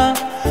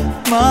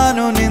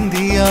 मानो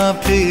निंदिया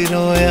फिर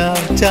रोया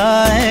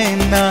जाए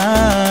ना।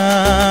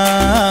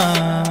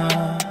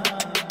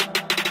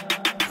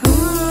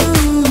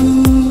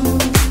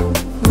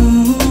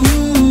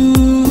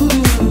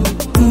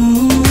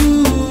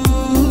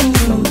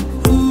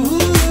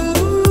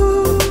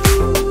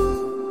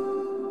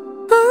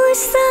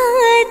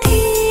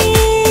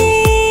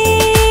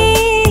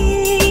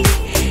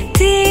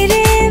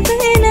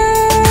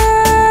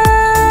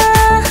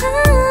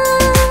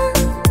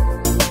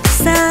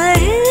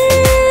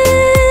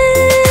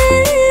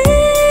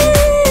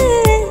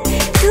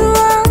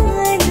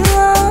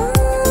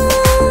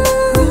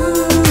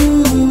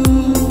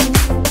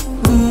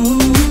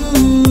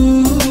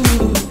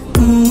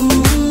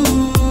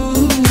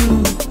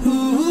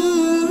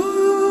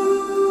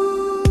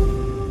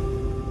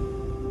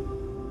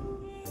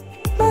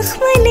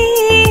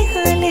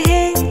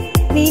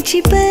 कुछ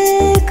ही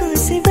पलकों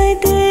से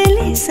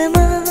बदले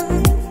समा,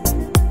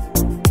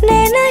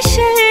 नैना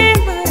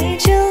शर्माए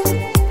जो,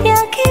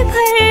 आंखें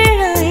भर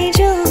आए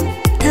जो,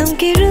 थम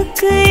के रुक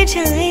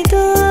जाए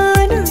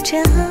दोनों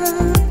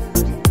जहां।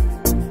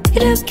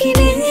 रब की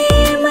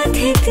नेमत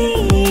है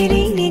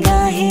तेरी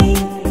निगाहें,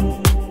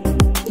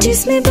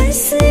 जिसमें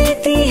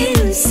बसती है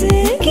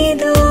उसकी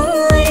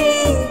दुआ।